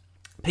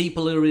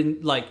people who are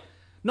in, like,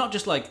 not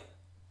just like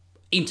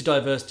into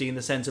diversity in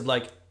the sense of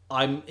like,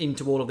 I'm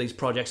into all of these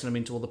projects and I'm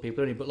into all the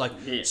people, but like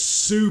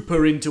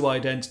super into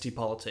identity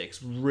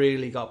politics.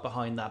 Really got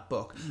behind that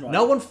book. Right.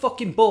 No one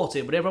fucking bought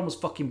it, but everyone was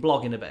fucking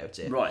blogging about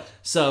it. Right.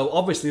 So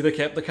obviously they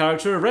kept the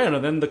character around,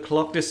 and then the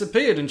clock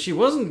disappeared, and she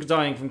wasn't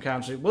dying from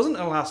cancer. It wasn't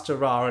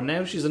Elastigirl, and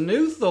now she's a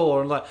new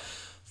Thor. And like,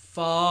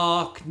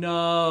 fuck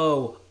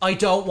no, I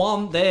don't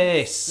want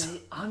this.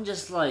 I'm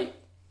just like,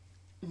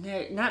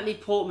 Natalie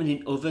Portman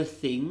in other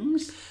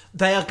things.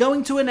 They are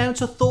going to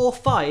announce a Thor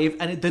 5,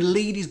 and the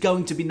lead is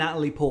going to be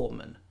Natalie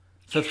Portman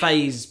for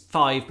Phase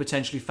 5,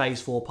 potentially Phase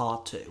 4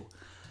 Part 2.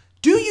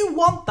 Do you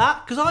want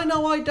that? Because I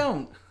know I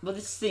don't. But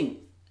this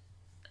thing,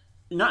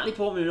 Natalie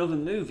Portman in other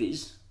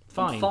movies,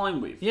 I'm fine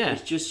with. Yeah.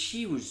 It's just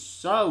she was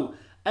so...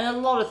 And a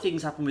lot of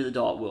things happen with The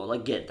Dark World, I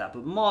get that.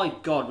 But my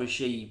God, was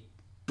she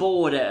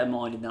bored out of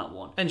mind in that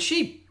one. And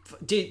she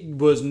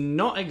was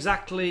not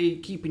exactly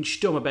keeping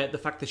stum about the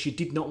fact that she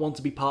did not want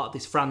to be part of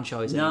this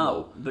franchise anymore.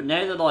 No, but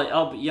now they're like,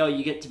 oh, but yo,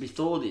 you get to be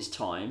Thor this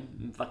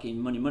time.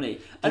 Fucking money.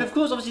 And of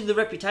course, obviously, the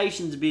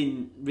reputation's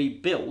been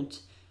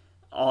rebuilt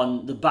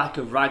on the back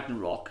of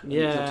Ragnarok.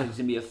 Yeah. It's going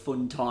to be a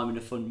fun time and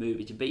a fun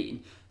movie to be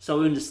in.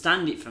 So I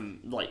understand it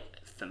from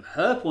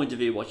her point of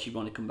view, why she'd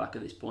want to come back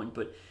at this point.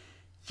 But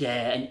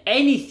yeah, and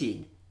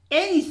anything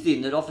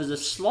that offers a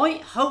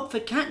slight hope for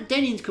Kat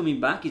Dennings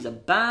coming back is a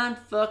bad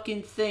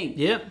fucking thing.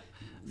 Yep.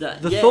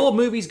 The Thor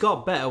movies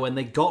got better when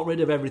they got rid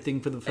of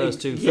everything for the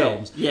first 2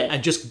 films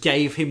and just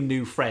gave him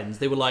new friends.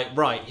 They were like,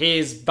 right,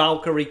 here's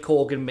Valkyrie,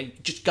 Korg, and me.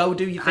 Just go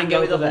do your thing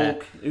over there.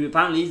 Hulk, who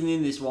apparently isn't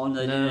in this one.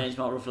 They didn't know it's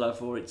Mark Ruffalo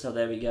for it, so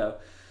there we go.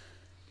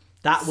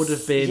 That would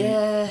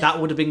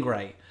have been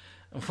great.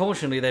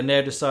 Unfortunately, they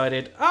now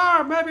decided,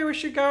 maybe we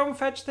should go and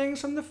fetch things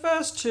from the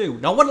first 2.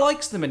 No one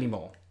likes them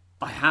anymore.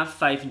 I have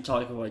faith in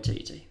Taika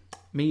Waititi.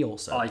 Me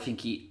also. I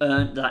think he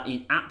earned that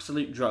in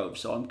absolute droves.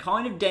 So I'm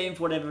kind of down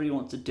for whatever he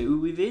wants to do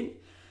with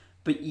it.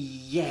 But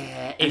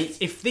yeah...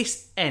 If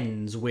this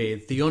ends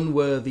with the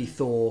unworthy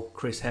Thor,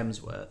 Chris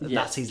Hemsworth,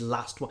 that's his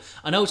last one.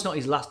 I know it's not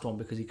his last one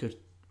because he could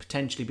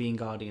potentially be in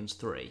Guardians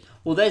 3.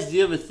 Well, there's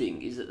the other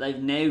thing, is that they've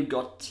now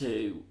got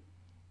to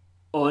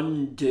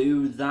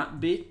undo that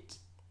bit.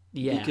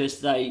 Yeah. Because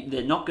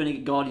they're not going to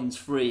get Guardians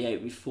 3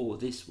 out before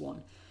this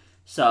one.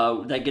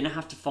 So they're going to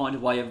have to find a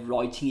way of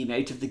writing him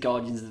out of the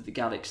Guardians of the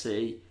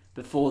Galaxy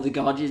before the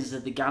Guardians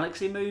of the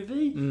Galaxy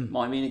movie.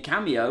 Might mean a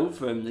cameo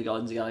from the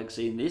Guardians of the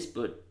Galaxy in this,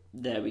 but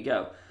there we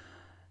go.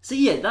 So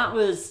yeah, that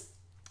was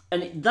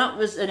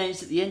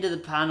announced at the end of the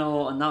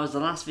panel, and that was the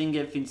last thing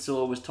everything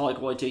saw was Taika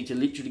Waititi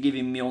literally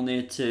giving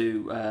Mjolnir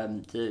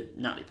to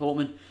Natalie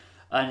Portman,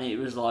 and it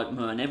was like,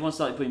 meh. And everyone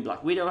started putting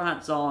Black Widow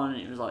hats on,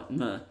 and it was like,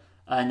 meh.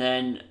 And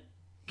then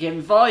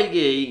Kevin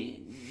Feige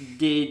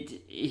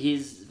did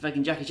his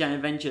fucking Jackie Chan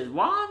Adventures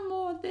one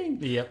more thing.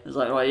 Yep. It was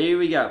like, right, here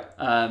we go.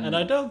 And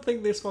I don't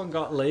think this one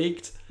got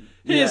leaked.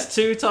 Here's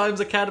 2 times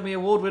Academy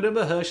Award winner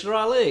Mahershala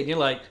Ali. And you're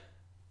like,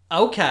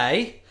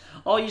 okay.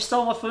 Oh, you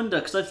stole my thunder,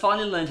 because I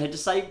finally learned how to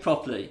say it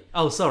properly.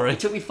 Oh, sorry. It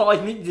took me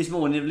 5 minutes this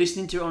morning of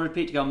listening to it on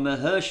repeat to go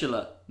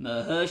Mahershala.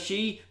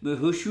 Mahershala.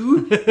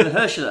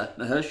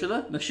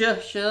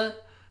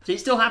 So it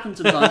still happens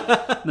sometimes.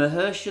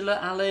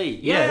 Mahershala Ali.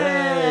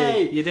 Yeah,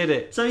 Yay! you did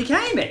it. So he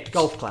came in.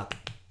 Golf clap.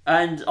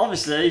 And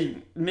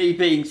obviously, me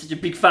being such a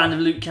big fan of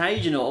Luke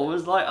Cage and all,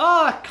 was like,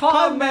 oh,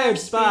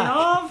 Cottonmouth's back.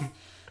 off.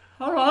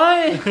 All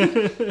right.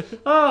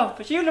 Oh,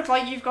 but you look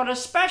like you've got a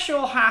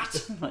special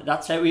hat. Like,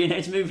 that's how we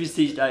announce movies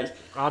these days.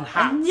 On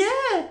hats. And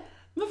yeah,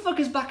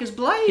 motherfucker's back as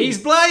Blade.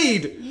 He's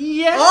Blade!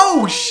 Yeah.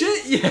 Oh,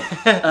 shit,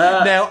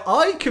 yeah. Now,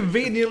 I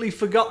conveniently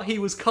forgot he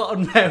was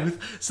Cottonmouth,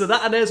 so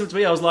that announcement to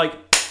me, I was like,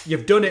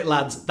 you've done it,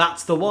 lads.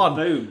 That's the one.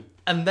 Boom.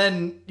 And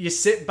then you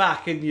sit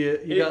back and you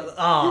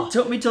go, It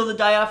took me till the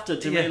day after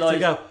to realise. to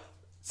go,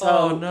 So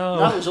oh, no.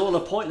 that was all a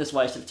pointless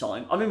waste of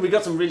time. I mean, we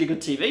got some really good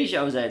TV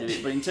shows out of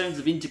it, but in terms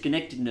of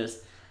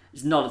interconnectedness,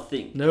 it's not a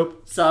thing.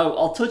 Nope. So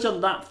I'll touch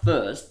on that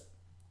first.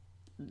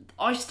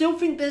 I still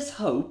think there's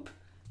hope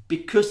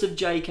because of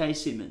J.K.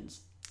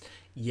 Simmons.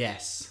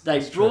 Yes. They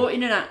brought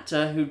in an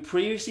actor who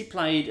previously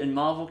played a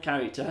Marvel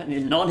character in a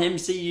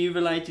non-MCU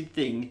related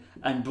thing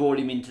and brought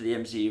him into the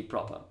MCU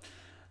proper.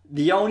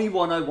 The only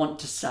one I want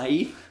to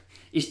save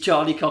is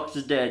Charlie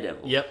Cox's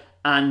Daredevil. Yep.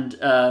 And,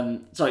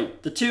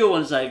 the two I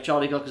want to save,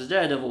 Charlie Cox's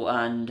Daredevil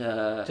and...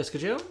 Jessica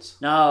Jones?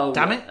 No.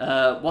 Damn it.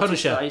 What's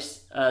Punisher. his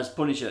face? As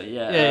Punisher,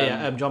 yeah.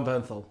 Yeah, John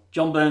Bernthal.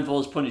 John Bernthal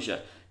as Punisher.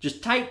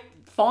 Just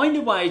find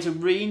a way to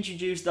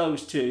reintroduce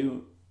those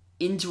two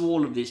into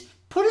all of this.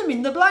 Put them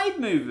in the Blade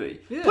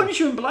movie. Yeah.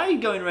 Punisher and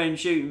Blade going around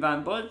shooting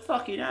vampires.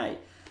 Fucking A.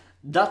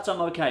 That I'm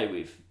okay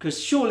with.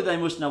 Because surely they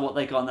must know what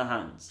they got on their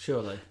hands.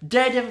 Surely.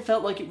 Daredevil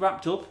felt like it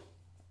wrapped up.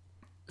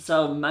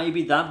 So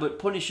maybe that, but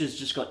Punisher's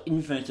just got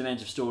infinite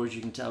amounts of stories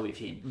you can tell with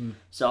him.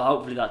 So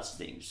hopefully that's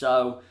the thing.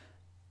 So,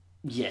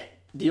 yeah.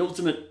 The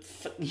ultimate...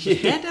 Was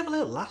Daredevil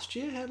out last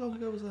year? How long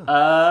ago was that?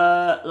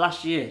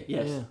 Last year,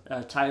 yes.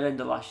 Yeah. Tail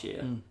end of last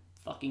year.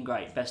 Fucking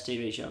great. Best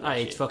TV show last Hey,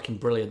 year. it's fucking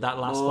brilliant. That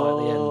last fight at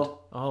the end.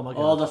 Oh my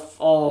god.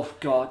 Oh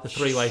god. The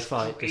three-way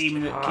fight.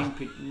 Screaming at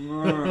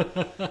Kingpin.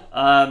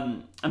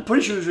 And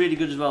Punisher was really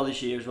good as well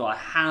this year as well. I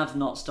have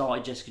not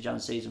started Jessica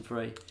Jones season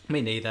 3.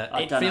 Me neither.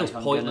 I It don't know feels if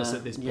I'm pointless gonna-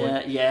 at this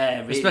point. Yeah.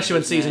 Really Especially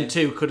when does season now.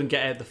 2 couldn't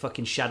get out the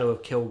fucking shadow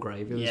of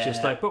Kilgrave. It was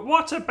just Yeah. like, but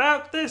what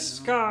about this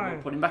guy?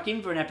 Put him back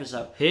in for an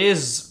episode.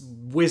 Here's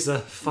Whizzer.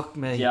 Fuck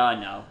me. Yeah, I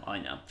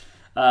know.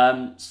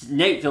 Now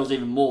it feels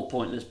even more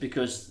pointless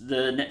because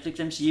the Netflix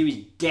MCU is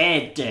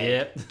dead.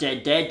 Yep.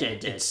 Dead.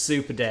 It's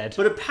super dead.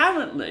 But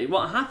apparently,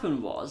 what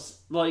happened was,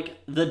 like,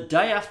 the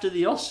day after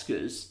the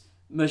Oscars,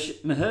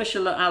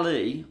 Mahershala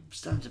Ali, I'm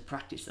starting to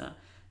practice that,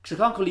 because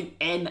I can't call him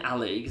M.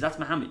 Ali, because that's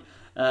Muhammad.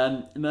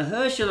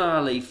 Mahershala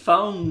Ali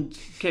phoned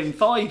Kevin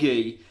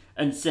Feige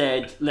and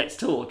said, let's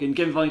talk. And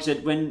Kevin Feige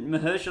said, when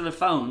Mahershala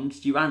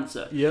phones, you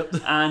answer. Yep.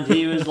 And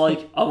he was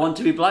like, I want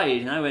to be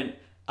Blade. And I went,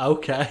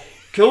 Okay.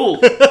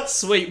 cool.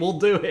 Sweet, we'll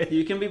do it.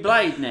 You can be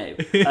Blade now.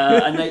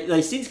 And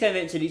they since came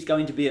out and said it's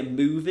going to be a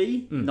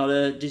movie, not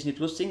a Disney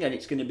Plus thing, and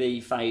it's going to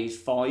be phase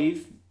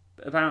 5,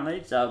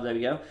 apparently. So there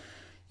we go.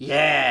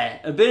 Yeah.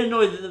 A bit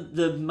annoyed that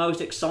the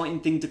most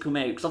exciting thing to come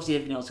out, because obviously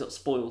everything else got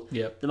spoiled.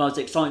 Yep. The most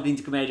exciting thing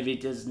to come out of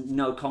it is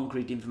no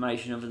concrete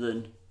information other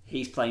than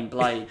he's playing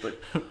Blade. But,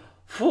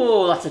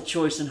 that's a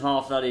choice and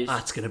half, that is.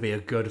 That's going to be a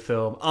good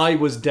film. I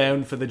was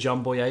down for the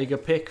John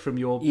Boyega pick from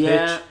your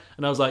Yeah. pitch.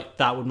 And I was like,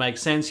 that would make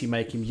sense. You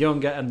make him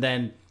younger. And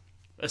then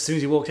as soon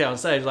as he walked out on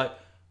stage, like,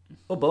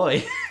 oh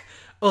boy.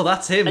 Oh,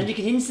 that's him. And you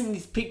can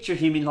instantly picture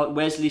him in, like,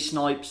 Wesley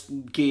Snipes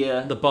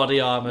gear. The body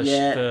armour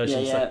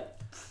version. Yeah. Like,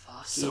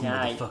 some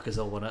Fucking motherfuckers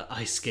all want to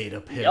ice skate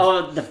up here.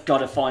 Oh, they've got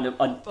to find a.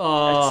 That's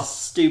the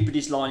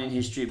stupidest line in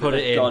history, but Put it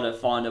they've in. got to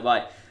find a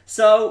way.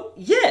 So,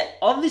 yeah,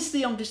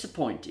 obviously I'm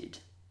disappointed.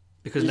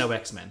 Because no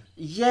X-Men.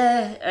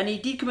 Yeah, and he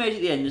did come out at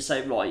the end and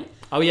say, right,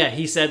 Oh yeah,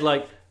 he said,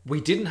 like, we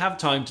didn't have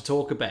time to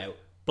talk about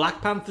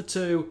Black Panther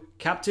 2,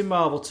 Captain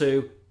Marvel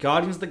 2,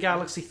 Guardians of the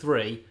Galaxy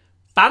 3,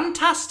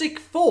 Fantastic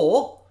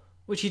Four,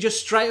 which he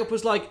just straight up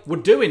was like, we're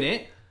doing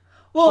it.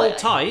 well, Hold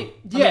tight.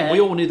 I yeah. mean, we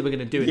all knew that we were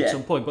going to do it Yeah. at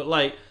some point, but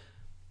like,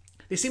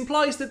 this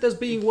implies that there's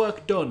being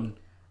work done.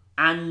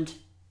 and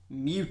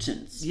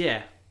mutants.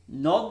 Yeah.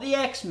 Not the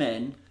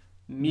X-Men,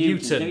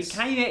 mutants. Now, he Mutants.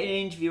 came out in an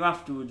interview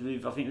afterwards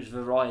with, I think it was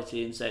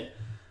Variety, and said,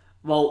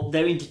 well,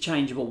 they're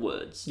interchangeable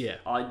words. Yeah.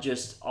 I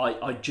just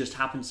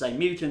happen to say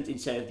mutants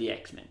instead of the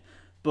X-Men.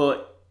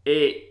 But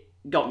it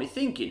got me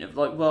thinking of,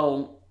 like,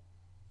 well,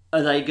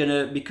 are they going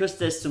to, because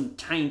there's some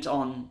taint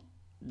on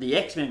the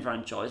X-Men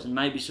franchise and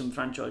maybe some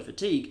franchise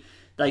fatigue,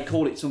 they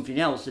call it something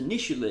else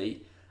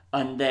initially,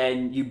 and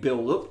then you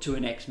build up to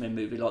an X-Men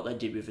movie like they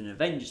did with an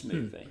Avengers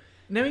movie.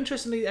 Now,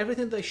 interestingly,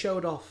 everything they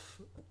showed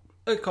off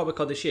at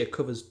Comic-Con this year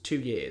covers 2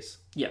 years.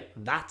 Yeah.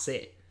 That's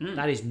it.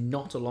 That is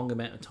not a long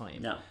amount of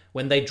time. No.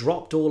 When they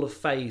dropped all of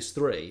Phase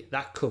 3,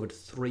 that covered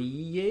 3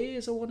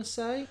 years, I want to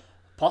say.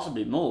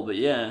 Possibly more, but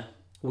yeah.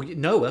 Well,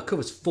 no, that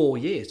covers 4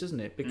 years, doesn't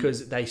it?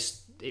 Because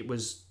it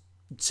was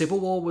Civil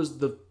War was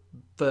the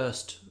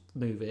first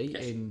movie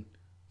in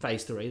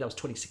Phase 3. That was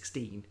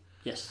 2016.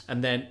 Yes.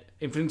 And then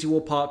Infinity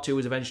War Part 2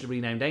 was eventually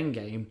renamed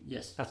Endgame.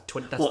 Yes. That's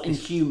Well,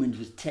 Inhumans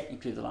was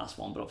technically the last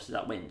one, but obviously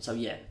that went. So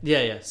yeah.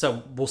 Yeah.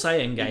 So we'll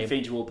say Endgame.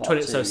 Infinity War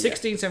Part 2, So yeah.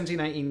 16, 17,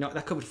 18,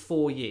 that covered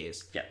 4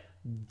 years. Yeah.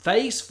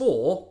 Phase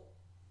 4,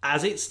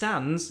 as it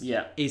stands,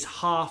 Yeah. is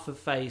half of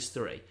Phase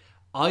 3.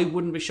 I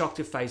wouldn't be shocked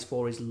if Phase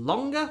 4 is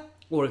longer,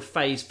 or if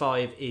Phase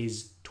 5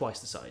 is twice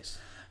the size.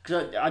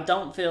 Because I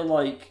don't feel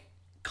like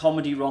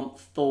comedy romp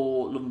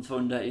Thor Love and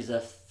Thunder is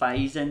a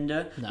phase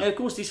ender. No. Now, of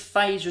course, this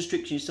phase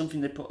restriction is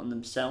something they put on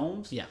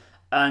themselves. Yeah.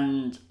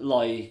 And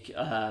like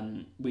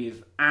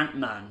with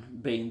Ant-Man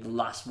being the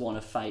last one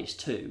of phase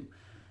 2,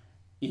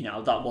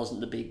 that wasn't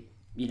the big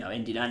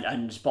ending,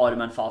 and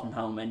Spider-Man Far From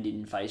Home ended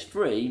in phase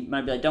 3.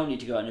 Maybe they don't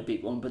need to go in a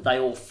big one, but they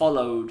all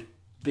followed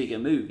bigger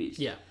movies.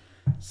 Yeah.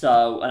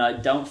 So, and I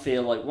don't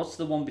feel like, what's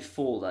the one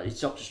before that?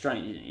 It's Doctor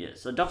Strange, isn't it?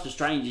 So Doctor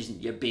Strange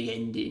isn't your big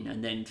ending,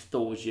 and then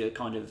Thor's your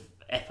kind of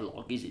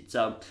epilogue, is it?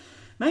 So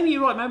maybe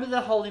you're right. Maybe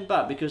they're holding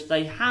back because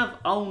they have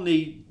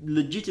only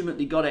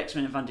legitimately got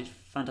X-Men and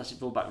Fantastic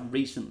Four back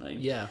recently.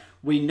 Yeah.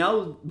 We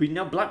know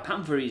Black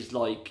Panther is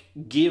like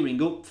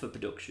gearing up for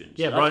production.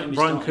 So Yeah, that's gonna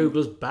Brian be starting.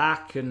 Coogler's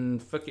back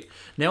and fuck it.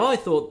 Now, I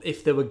thought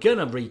if they were going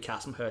to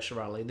recast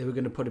Mahershala Ali, they were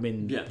going to put him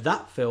in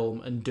that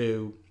film and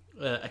do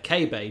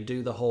Akebe,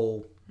 do the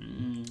whole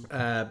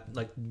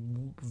like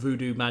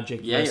voodoo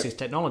magic versus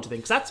technology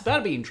thing. Because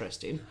that'd be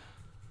interesting.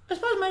 I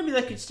suppose maybe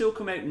they could still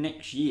come out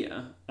next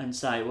year and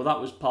say, well,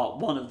 that was part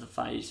 1 of the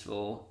phase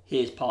 4.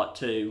 Here's part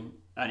 2,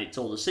 and it's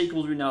all the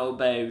sequels we know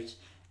about.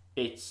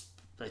 They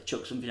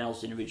chuck something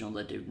else in the original.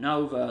 They do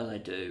Nova. They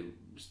do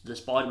the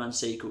Spider-Man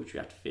sequel, which we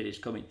have to feel is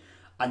coming,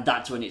 and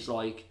that's when it's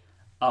like,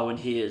 oh, and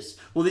here's...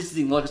 Well, this is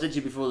the thing, like I said to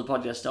you before the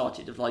podcast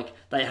started, of like,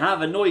 they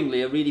have,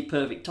 annoyingly, a really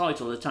perfect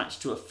title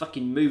attached to a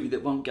fucking movie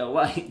that won't go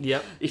away.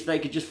 Yep. If they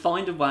could just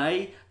find a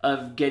way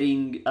of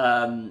getting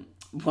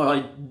what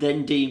I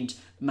then deemed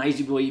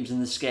Maisie Williams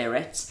and the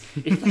Scarettes,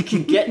 if they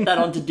can get that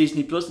onto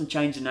Disney Plus and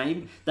change the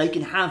name, they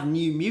can have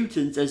New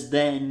Mutants as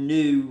their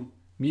new...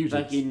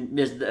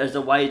 Mutants. As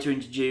a way to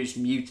introduce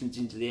mutants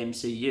into the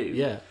MCU.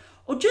 Yeah.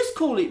 Or just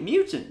call it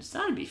Mutants.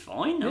 That'd be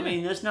fine. Yeah. I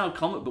mean, there's no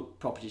comic book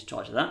properties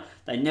tied to that.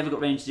 They never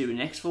got around to do an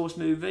X-Force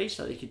movie,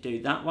 so they could do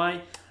it that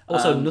way.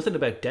 Also, nothing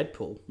about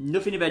Deadpool.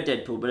 Nothing about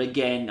Deadpool, but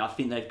again, I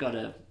think they've got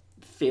to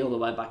feel their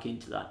way back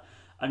into that.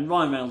 And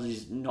Ryan Reynolds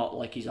is not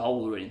like he's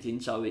old or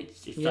anything, so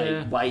if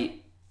they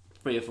wait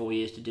 3 or 4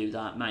 years to do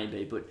that,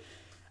 maybe.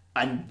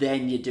 And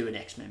then you do an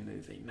X-Men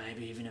movie.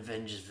 Maybe even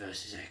Avengers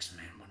versus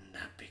X-Men. Wouldn't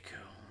that be cool?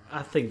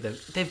 I think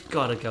they've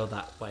got to go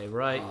that way,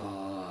 right?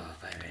 Oh,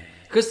 baby.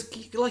 Because,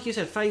 like you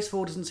said, Phase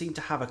 4 doesn't seem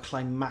to have a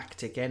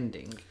climactic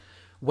ending.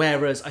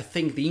 Whereas I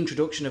think the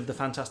introduction of the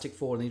Fantastic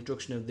Four and the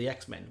introduction of the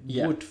X-Men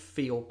would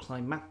feel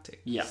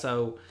climactic. Yeah.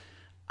 So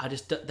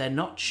they're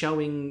not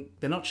showing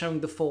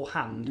the full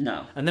hand.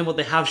 No. And then what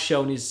they have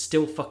shown is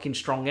still fucking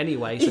strong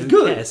anyway. So It's who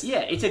good. cares?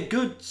 Yeah, it's a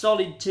good,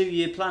 solid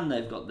 2-year plan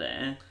they've got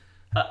there.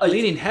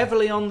 Leaning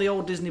heavily on the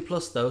old Disney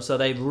Plus though, so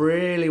they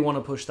really want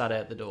to push that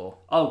out the door.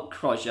 Oh,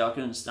 Christ, yeah, I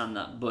can understand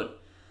that.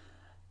 But,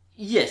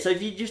 yeah, so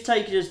if you just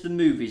take it as the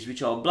movies,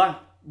 which are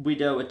Black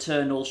Widow,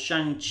 Eternal,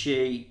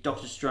 Shang-Chi,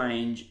 Doctor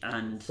Strange,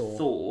 and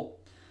Thor.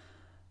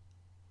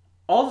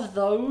 Of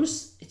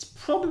those, it's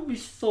probably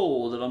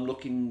Thor that I'm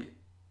looking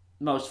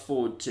most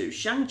forward to.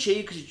 Shang-Chi,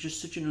 because it's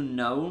just such an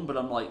unknown, but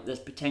I'm like, there's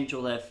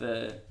potential there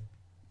for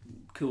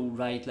cool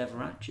raid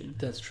level action.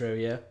 That's true,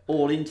 yeah.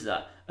 All into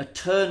that.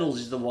 Eternals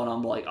is the one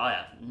I'm like, I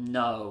have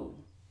no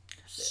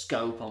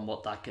scope on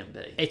what that can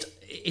be.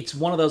 It's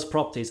one of those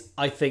properties.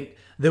 I think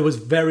there was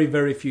very,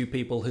 very few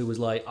people who was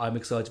like, I'm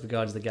excited for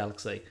Guardians of the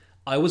Galaxy.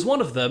 I was one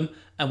of them,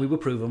 and we were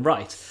proven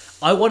right.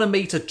 I want to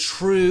meet a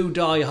true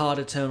die-hard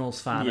Eternals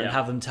fan and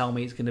have them tell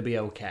me it's going to be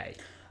okay.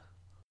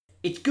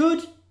 It's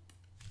good.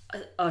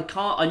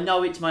 I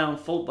know it's my own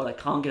fault, but I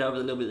can't get over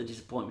the little bit of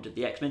disappointment of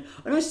the X-Men.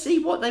 And I see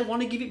what they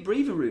want to give it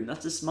breathing room.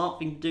 That's a smart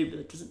thing to do, but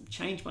it doesn't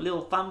change my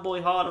little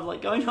fanboy heart of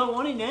like going, I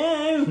want it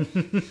now.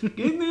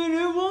 Give me a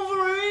new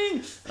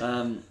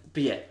Wolverine.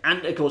 But yeah,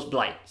 and of course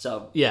Blade.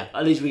 So yeah,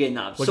 at least we're getting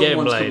that.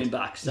 Someone's coming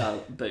back,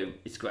 so boom,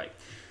 it's great.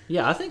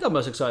 Yeah, I think I'm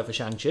most excited for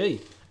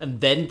Shang-Chi,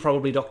 and then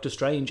probably Doctor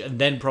Strange, and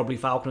then probably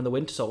Falcon and the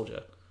Winter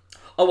Soldier.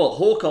 Oh well,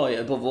 Hawkeye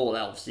above all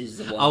else is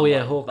the one. Oh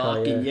yeah,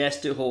 Hawkeye. Yes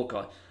to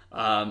Hawkeye.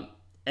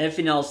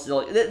 Everything else,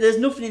 like, there's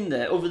nothing in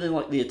there other than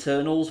like the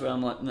Eternals, where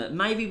I'm like,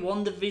 maybe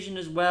WandaVision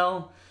as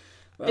well.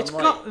 It's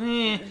I'm got. Like,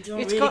 I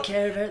don't really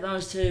care about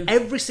those two.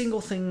 Every single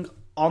thing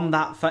on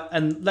that,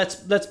 and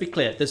let's be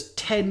clear. There's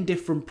 10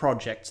 different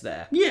projects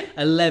there. Yeah,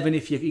 11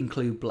 if you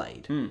include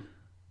Blade.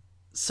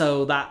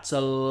 So that's a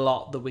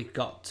lot that we've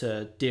got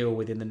to deal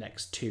with in the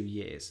next 2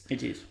 years.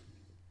 It is.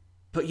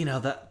 But you know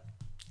that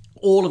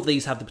all of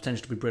these have the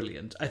potential to be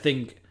brilliant. I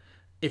think.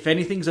 If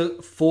anything's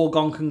a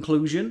foregone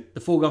conclusion,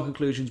 the foregone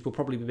conclusions will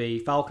probably be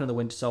Falcon and the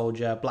Winter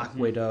Soldier, Black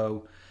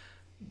Widow,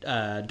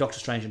 Doctor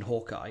Strange and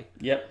Hawkeye.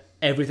 Yep.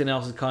 Everything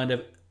else is kind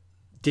of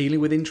dealing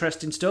with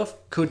interesting stuff.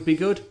 Could be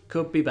good,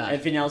 could be bad.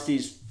 Everything else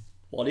is,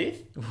 what if?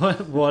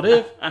 What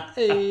if?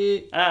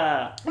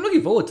 I'm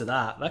looking forward to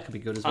that. That could be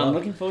good as well. I'm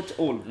looking forward to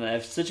all of them. They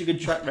have such a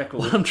good track record.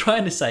 What I'm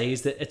trying to say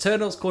is that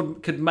Eternals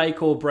could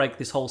make or break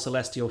this whole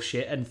Celestial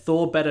shit, and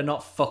Thor better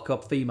not fuck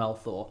up female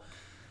Thor.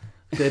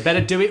 They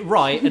better do it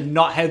right and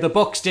not how the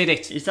books did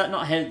it. Is that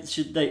not how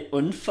should they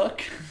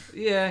unfuck?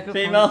 Yeah, good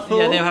Female point. fool?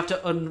 Yeah, they'll have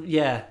to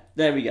yeah.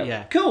 There we go.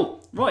 Yeah.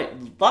 Cool.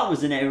 Right, that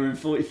was an hour and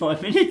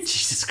 45 minutes.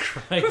 Jesus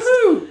Christ.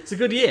 Woohoo! It's a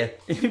good year.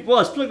 It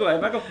was. Plug away,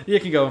 Michael. You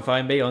can go and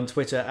find me on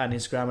Twitter and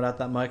Instagram at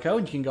 @thatmyco,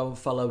 and you can go and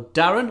follow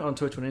Darren on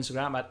Twitter and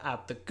Instagram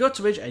at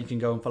 @thegutteridge, and you can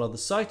go and follow the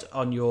site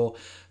on your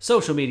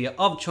social media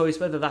of choice,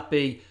 whether that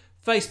be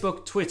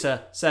Facebook,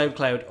 Twitter,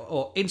 SoundCloud,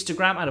 or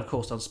Instagram, and of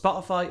course on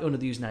Spotify under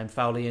the username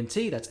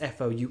FoulENT, that's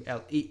FOULENT,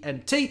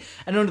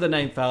 and under the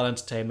name Foul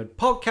Entertainment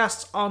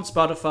Podcasts on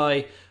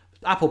Spotify,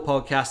 Apple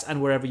Podcasts, and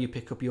wherever you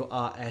pick up your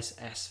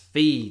RSS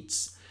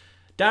feeds.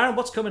 Darren,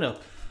 what's coming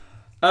up?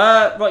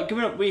 Right,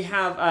 coming up we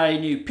have a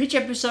new pitch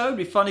episode.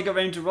 We finally got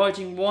around to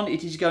writing one.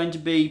 It is going to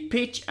be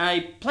pitch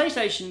a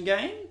PlayStation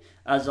game,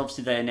 as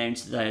obviously they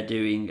announced that they are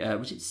doing,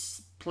 was it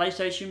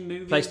PlayStation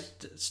Movies?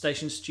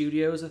 PlayStation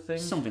Studios, I think.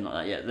 Something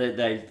like that, yeah.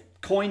 They've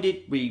coined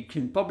it. We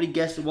can probably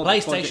guess what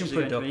PlayStation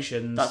the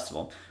Productions. That's the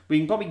one. We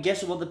can probably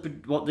guess what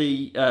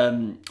the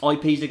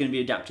IPs they're going to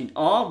be adapting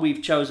are.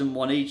 We've chosen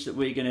one each that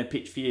we're going to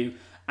pitch for you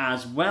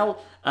as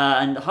well.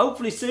 And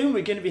hopefully soon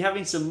we're going to be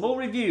having some more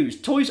reviews.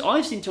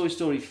 I've seen Toy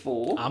Story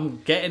 4.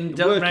 I'm getting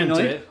Working round on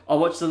to it. it. I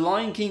watched The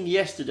Lion King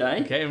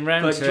yesterday. Getting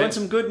round But to do you want it.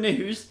 some good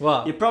news?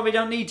 What? You probably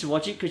don't need to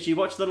watch it because you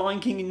watched The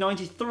Lion King in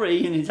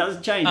 '93 and it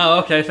hasn't changed. Oh,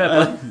 okay,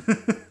 fair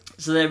play.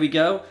 So there we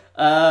go.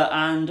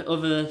 And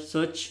other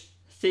such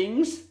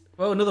things.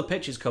 Well, another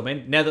pitch is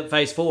coming now that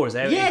Phase 4 is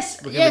out.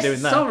 Yes, we're going to be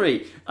doing that.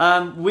 Sorry.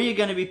 We are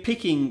going to be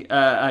picking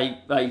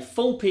a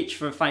full pitch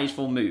for a Phase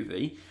 4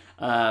 movie.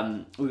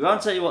 We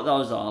won't tell you what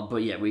those are, but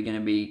yeah, we're going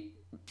to be...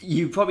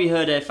 You probably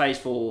heard our Phase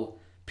 4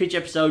 pitch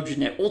episode, which is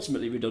now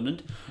ultimately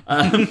redundant.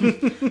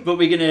 But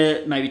we're going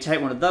to maybe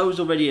take one of those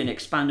already and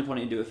expand upon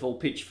it and do a full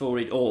pitch for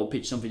it, or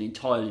pitch something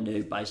entirely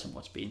new based on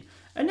what's been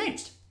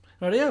announced.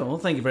 Rightio. Well,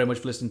 thank you very much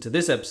for listening to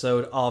this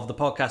episode of the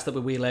podcast that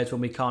we wheel out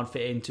when we can't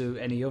fit into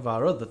any of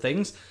our other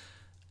things.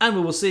 And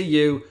we will see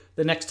you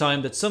the next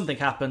time that something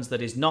happens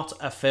that is not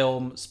a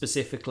film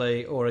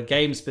specifically or a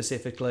game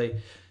specifically.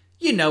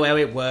 You know how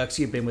it works.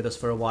 You've been with us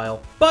for a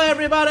while. Bye,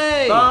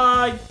 everybody!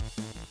 Bye!